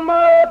ន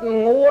មើល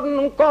ងួន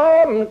កូ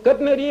នគិត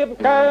រៀប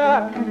ការ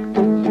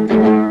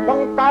ប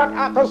ង្កើត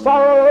អកុស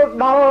ល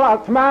ដល់អា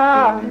ត្មា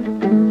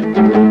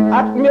អ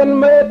ត់មាន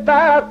មេត្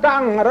តាក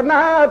ង្រ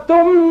ណា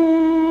ទុំ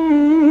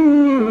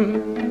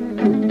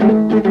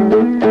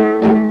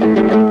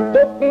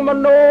ទុកម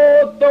โน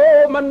តោ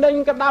មនិញ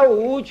កដៅ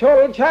ឈល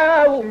ឆា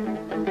វ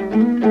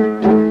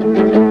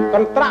ក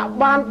ន្ត្រាក់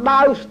បាន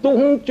ដាវស្ទុះ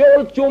ចូល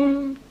ជុំ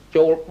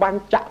ចូលបា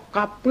ញ់ចាក់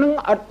កាប់នឹង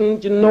អត់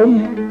ជំនុំ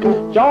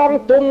ចង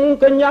ទុំ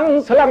កញ្ញាំង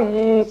ស្លឹង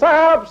សា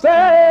ប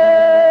សេ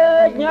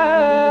កញ៉ែ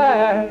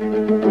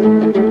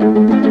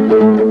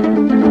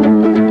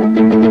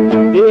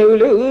ទៀវ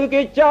លឺ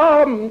គេ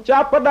ចំចា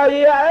ប់ប្តី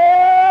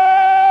អេ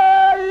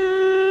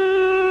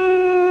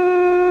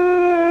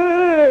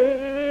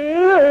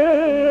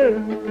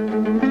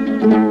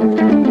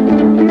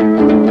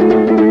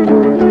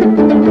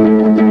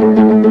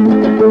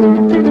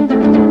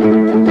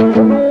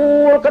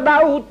ក្តៅ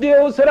ទៀ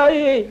វស្រី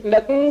ដឹ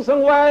កស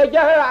ង្វែក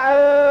អើ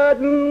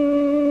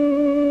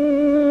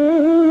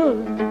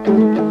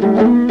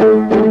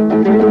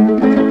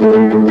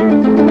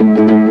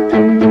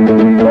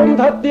គុំ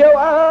ថាទៀវ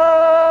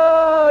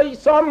អើយ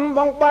សំប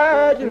ងបែ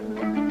ក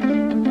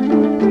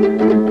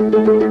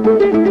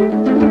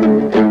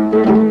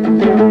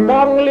ប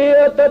ងលា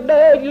ទៅ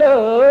ដេកលើ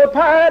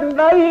ផែន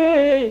ដី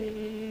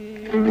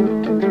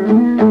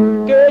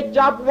គេ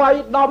ចាប់វាយ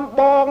ដំ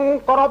បង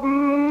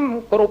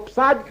គ្រប់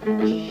សាច់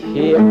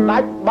ឈាមដា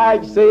ច់បែក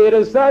សេរ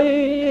ស័យ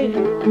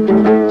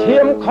ឈា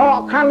មខក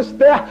ខាន់ស្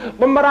ទះ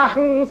បំរាស់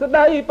ស្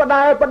ដីផ្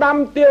ដែផ្ដាំ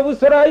ទៀវ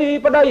ស្រី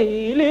ប្តី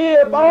លៀ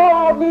បអូ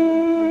ន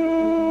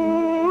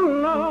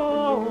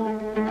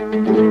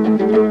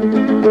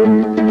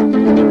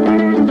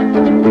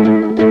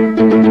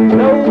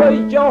នៅវ័យ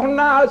ចុះ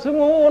ណាស្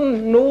ងួន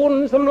នួន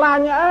សម្លា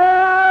ញ់អើ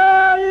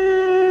យ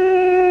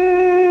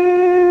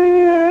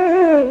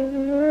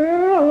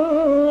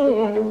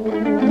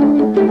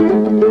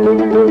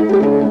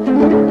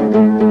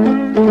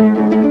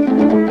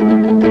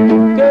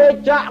គេ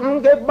ចាក់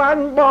គេបា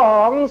ញ់ប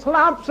ងស្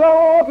លាប់សូ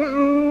ត្រ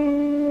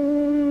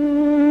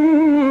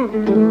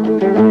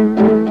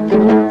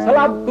ស្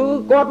លាប់គឺ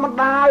គាត់មិន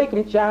ដាយ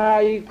កំចា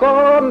យ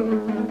កូន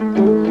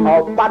អោ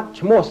បាត់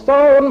ឈ្មោះ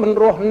សូនមិន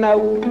រស់នៅ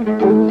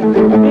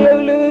វា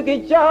លឺគេ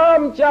ចំ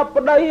ចាប់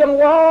ប្តីអង្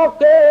វរ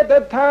គេទៅ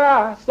ថា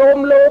សូម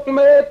លោក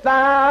មេត្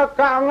តា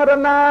កង្រ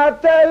ណា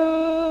ទៅ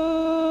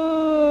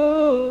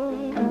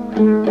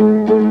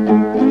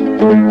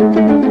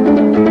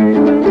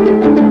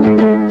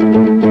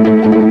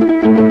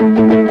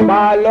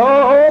បើលោ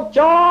ក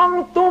ចង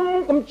ទុំ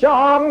កំច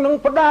ងនឹង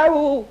ផ្ដៅ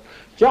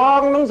ច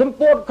ងនឹងសម្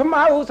ពុតខ្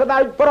មៅស្ដេ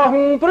ចប្រុស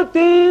ប្រ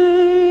ទី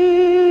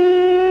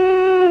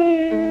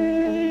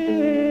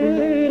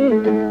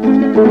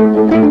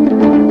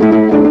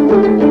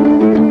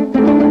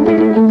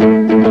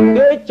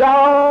គេ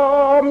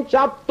ចំ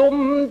ចាប់ទុំ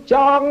ច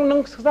ងនឹង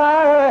ខ្សែ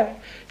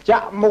ចា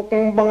ក់មុខ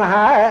បង្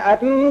ហាអ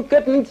ត់គិ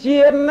ត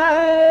ជាណែ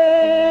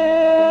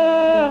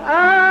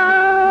អា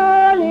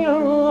យ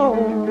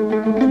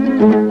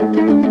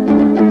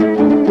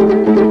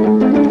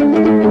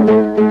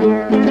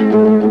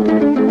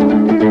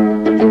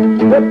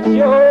គិត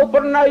យកប្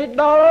រណី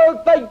ដល់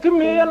តិចគ្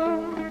មាន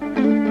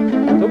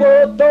ធ្វើ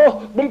ទោស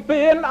បំ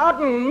ពេញអ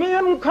ត់មា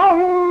នខុស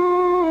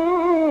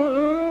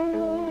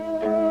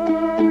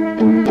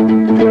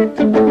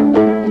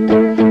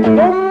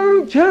ទុំ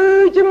ឈឺ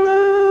ជំ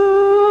ងឺ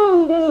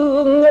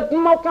ងឹត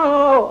មក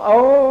អូ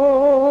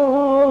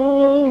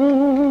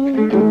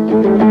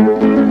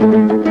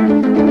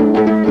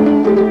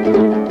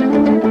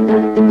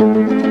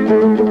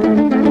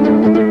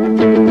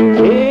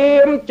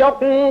ចុក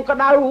ក្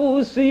តៅ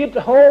សៀត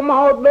ហូរម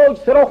កដូច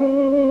ស្រុក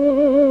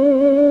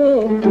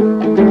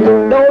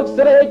ដូច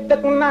ស្រេកទឹ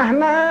កណាស់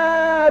ណា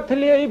ធ្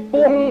លាយ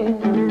ពុង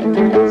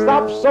សັ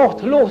ບសោះ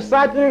ធ្លុះ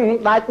សាច់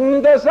ដាច់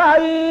ទៅស្អី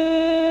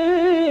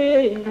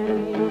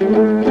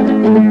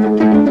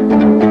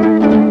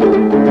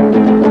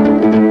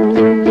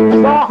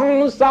សោះ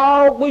សោ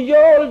កយ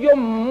ល់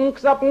យំ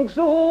ខ្សឹបខ្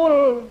សួល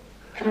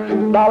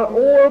ដល់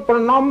អួលប្រ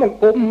ណំអង្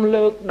គម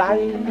លើកដៃ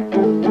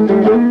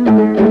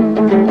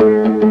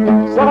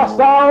ស្រស់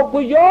សោក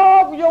យ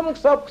កយំ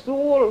ខ្សឹបខ្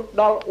សួល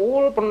ដល់អួ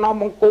លប្រណំ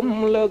បង្គំ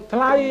លើកថ្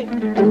លៃ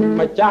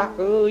ម្ចាស់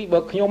អើយបើ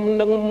ខ្ញុំ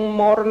នឹង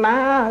មរណា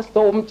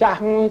សូមចា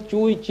ស់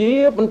ជួយជា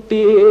បន្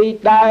ទាយ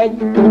ដែក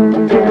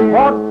ហ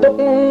ត់ទុក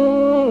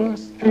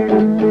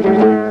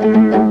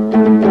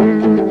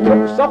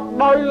សុខ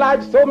ដោយឡែក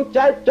សូម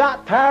ចែកចា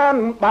ក់ឋាន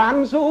បាន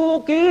សុ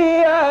គី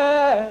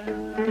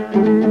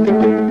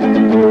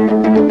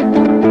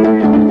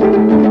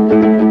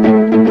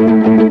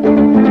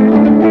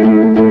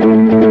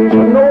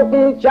មនុស្ស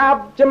ចា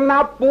ប់ចំណា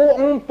ប់ពួក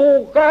ពូ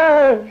កែ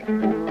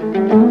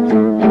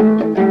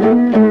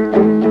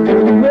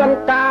មាន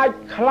កាយ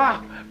ខ្លះ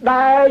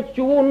ដែល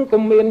ជួនក៏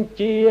មាន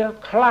ជា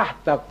ខ្លះ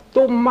តែ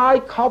ទុំមក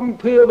ខំ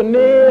ភាវ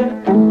នា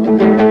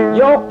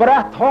យកព្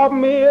រះធម៌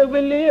មេ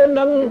វេលា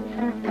នឹង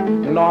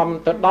នាំ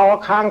ទៅដល់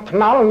ខាងថ្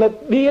នល់នៅ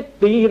ឌៀត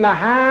ទីណា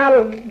ហាល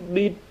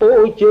ឌីតពោ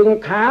ជើង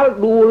ខាល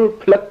ដួល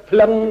ផ្លឹកផ្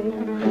លឹង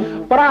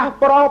ប្រះ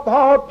ប្រ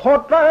ផោតផុ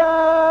ត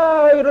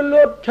អើយរល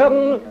ត់ឈឹង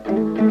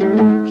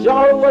ខ្យ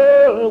ល់វិ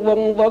លវ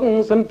ងវង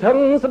សន្ធឹង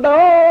ស្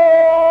ដោ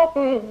ក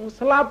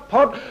ស្លាប់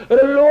ផុតរ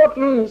លត់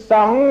ស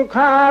ង្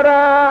ខា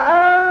រា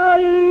អើ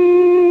យ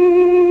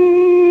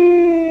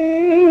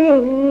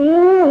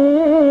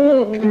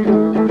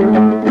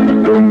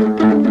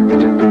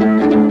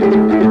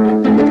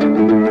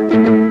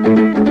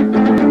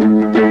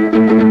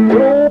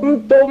រូប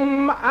ទុំ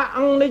អ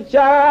និច្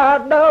ចា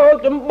ដោយ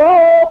ចម្បោ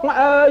ក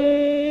អើយ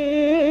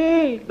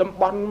តំ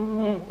បន់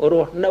រ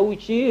ស់នៅ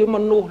ជាម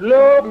នុស្ស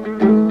លោក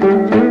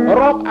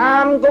រាប់អា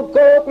នកក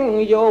ក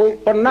យក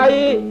បណៃ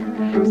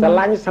ស្រ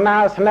ឡាញ់ស្នា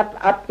លស្និទ្ធ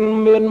អត់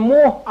មាន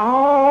មោះអោ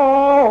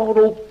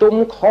រូបទុំ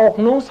ខុស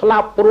នោះស្លា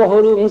ប់ព្រោះ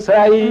រឿងស្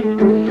រី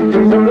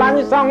ស្រឡា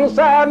ញ់សង្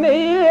សារ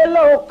នេះ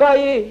លោកី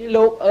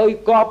លោកអើយ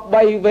គប់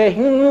បីវេះ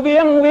វៀ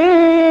ងវា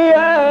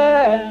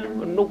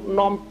មនុស្ស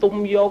នាំទុំ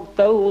យក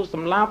ទៅស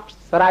ម្លាប់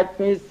ស្រេច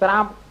ស្រា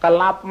ប់ក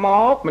លាប់ម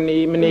កម្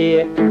នី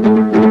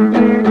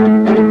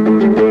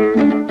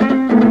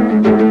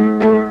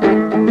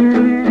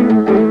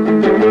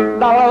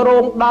ដល់រោ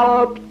ងដ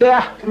ល់ផ្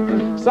ទះ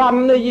ស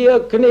ន្យា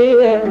គ្នា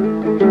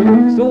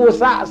សួរ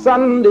សាក់ស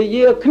ន្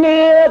យាគ្នា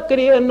គ្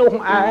រានោះ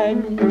ឯង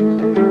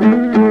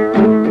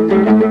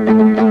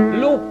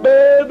លុះពេ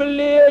លវេ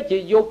លាជា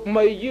យប់ម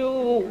កយូ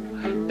រ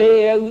ទេ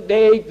វ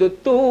ដេកទៅ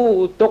ទូ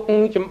ទុក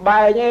ចំ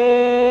បែងឯ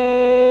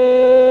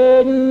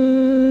ង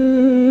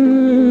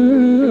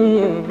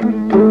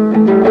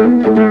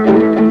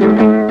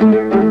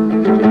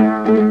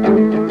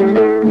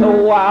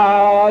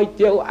ឲ្យ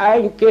ទៀវឯ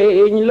ងគេ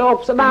ងលោក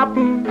ស្ដាប់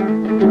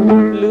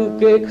ឬ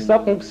គេខ្សឹ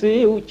បខ្សៀ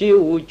វជីវ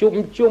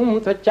ជុំ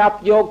ថាចាប់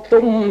យក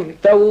ទុំ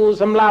ទៅ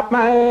សម្លាប់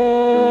អើ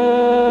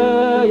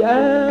យ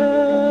អើ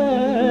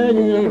យ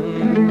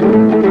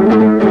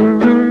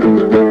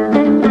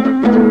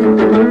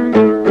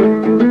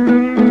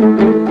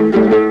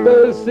ពេ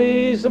លស៊ី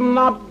សំណ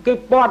ត់គឺ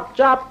ពាត់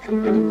ចាប់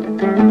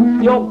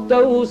យក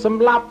ទៅស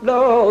ម្លាប់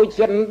ដោយ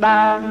ចិន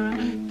ដា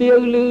ទៀវ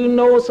លឺ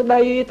ណូស្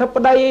ដីថា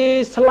ប្តី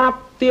ស្លាប់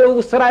ទៀវ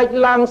ស្រែក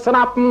ឡើងស្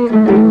រាប់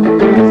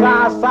សា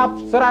ស័ព្ទ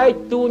ស្រែក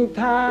ទូញ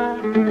ថា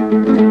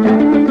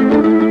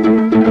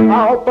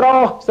អោប្រុ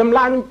សសម្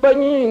លាញ់ពេញ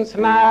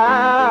ស្នា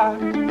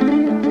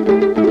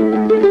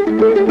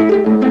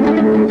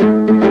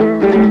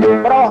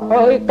ប្រុស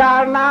អើយកា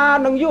លណា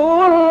នឹងយ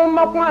ល់ម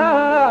ក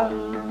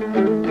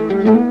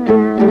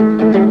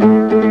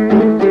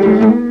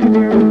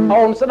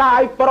អូនស្ដា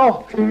យប្រុស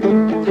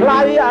ថ្លៃ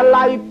អា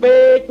ឡ័យពេ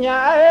កញ៉ា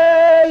អេ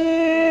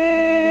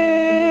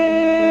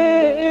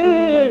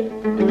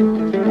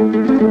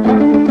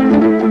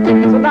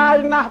ស្ដាយ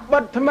ណាស់បិ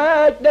ទថ្មេ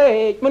កដេ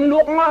កមិនល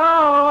ក់ម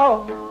ក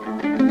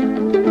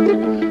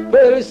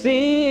ពេល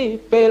ស៊ី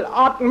ពេលអ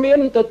ត់មា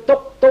នទៅទុ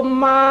កទុំ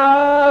ម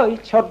ក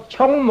ឆុត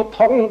ឆុងមក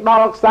ផុងដ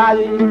ល់ខ្សែ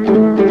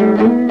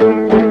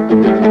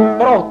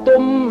ប្រុស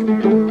ទុំ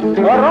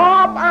រា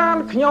ប់អាន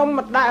ខ្ញុំ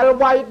មិនដែល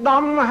វាយ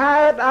ដំ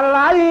ហេតុអា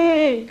ឡ័យ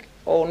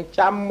អូន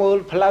ចាំមើល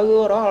ផ្លូវ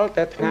រាល់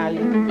តែថ្ងៃ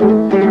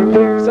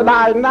ស្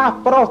ដាយណាស់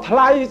ប្រុសថ្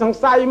លៃសង្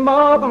ស័យម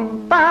ក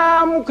តា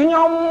មខ្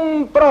ញុំ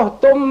ប្រុស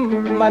ទុំ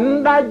មិន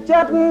ដាច់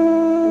ចិត្ត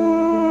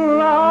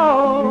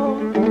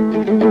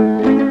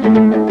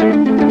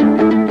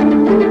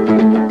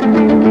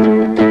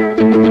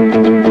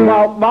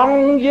បោកបង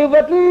ជី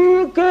វិត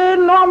គឺ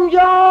នាំយ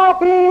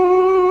ក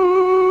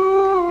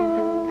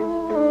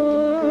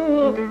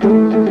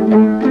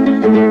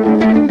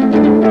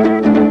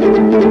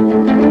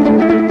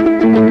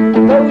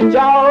ទៅ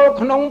ចោល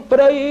ក្នុងព្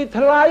រៃ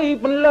ថ្លៃ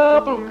ពន្លើ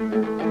ក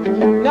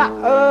អ្នក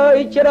អើយ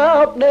ជ្រើ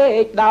បដេ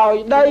កដោយ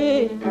ដី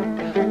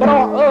ប្រុ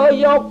សអើយ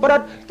យកព្រឹ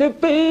ត្តទី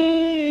ពីរ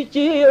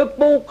ជា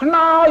ពូខ្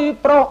នើយ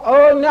ប្រុស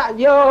អើយអ្នក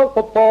យកព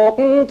ពក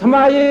ថ្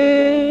មី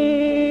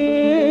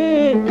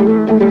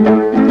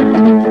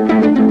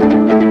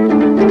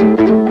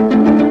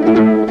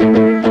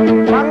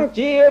បាំង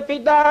ជាពី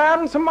ដាន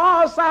ស្មោ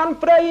សាន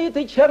ព្រៃ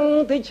ទីឈឹង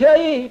ទីជ័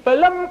យព្រ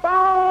លឹងប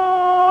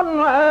អូន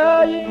អើ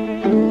យ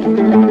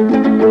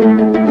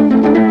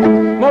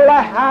ម្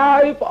លេះហ ហើ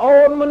យប្អូ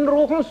នមិនរ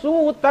ស់ស៊ូ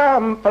តា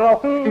មប្រុ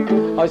ស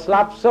ឲ្យស្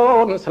លាប់សូ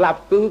នស្លាប់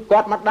គឺគា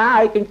ត់មកដា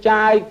យកញ្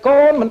ចាយ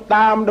កូនមិន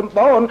តាមដំ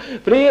បូន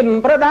ព្រៀន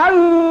ប្រដៅ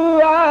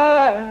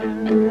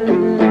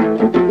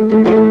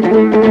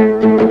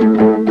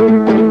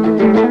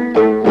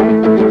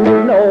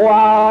ណូ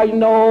អាយ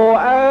ណូ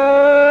អើ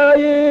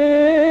យ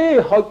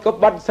ហុចក្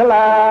បិតស្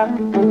លា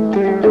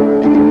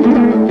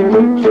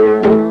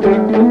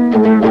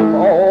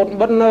អូន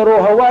បិណ្ឌរ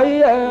ស់អ្វី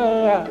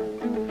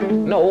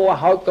ណូ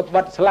ហុចក្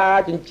បិតស្លា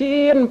ចិញ្ចៀ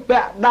ន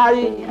ពាក់ដៃ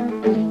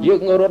យើ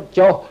ងរត់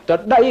ចុះទៅ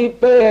ដី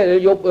ពេល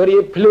យប់រៀ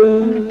បភ្លឺ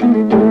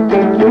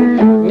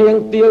នាង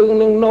ទៀង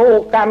នឹងណូ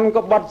កាន់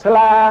ក្បិតស្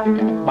លា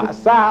បាក់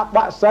សា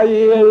បាក់សៃ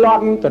ល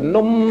ន់ទ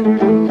នំ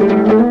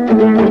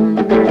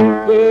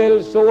ពេល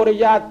សូរិ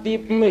យាទី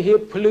បមហិប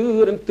ភ្លឺ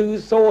រន្ទឺ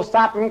សូ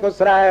ស័តក៏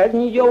ស្រែក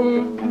យំ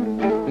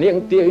នាង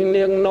ទៀង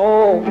នាងណូ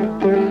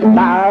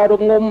ដើររ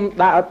ងំ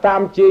ដើរតា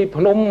មជ័យ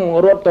ភ្នំ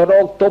រត់ទៅរ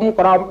កទុំ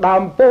ក្រោមដើ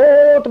មពោ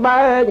ធិ៍ត្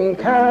បែង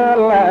ខាល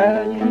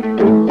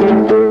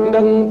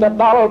នឹងទៅ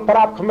ដល់ប្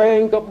រាប់ក្មេង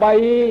កបី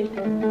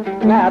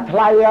អ្នកថ្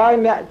លៃហើយ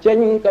អ្នកចេញ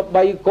ក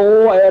បីគោ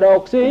ឲ្យរ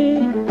កស៊ី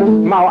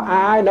មក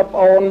អាយនៅប្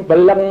អូនព្រ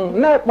លឹង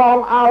ណែបង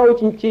ឲ្យ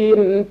ចិញ្ចៀន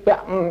ពា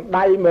ក់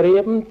ដៃម្រា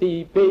មទី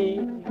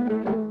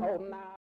2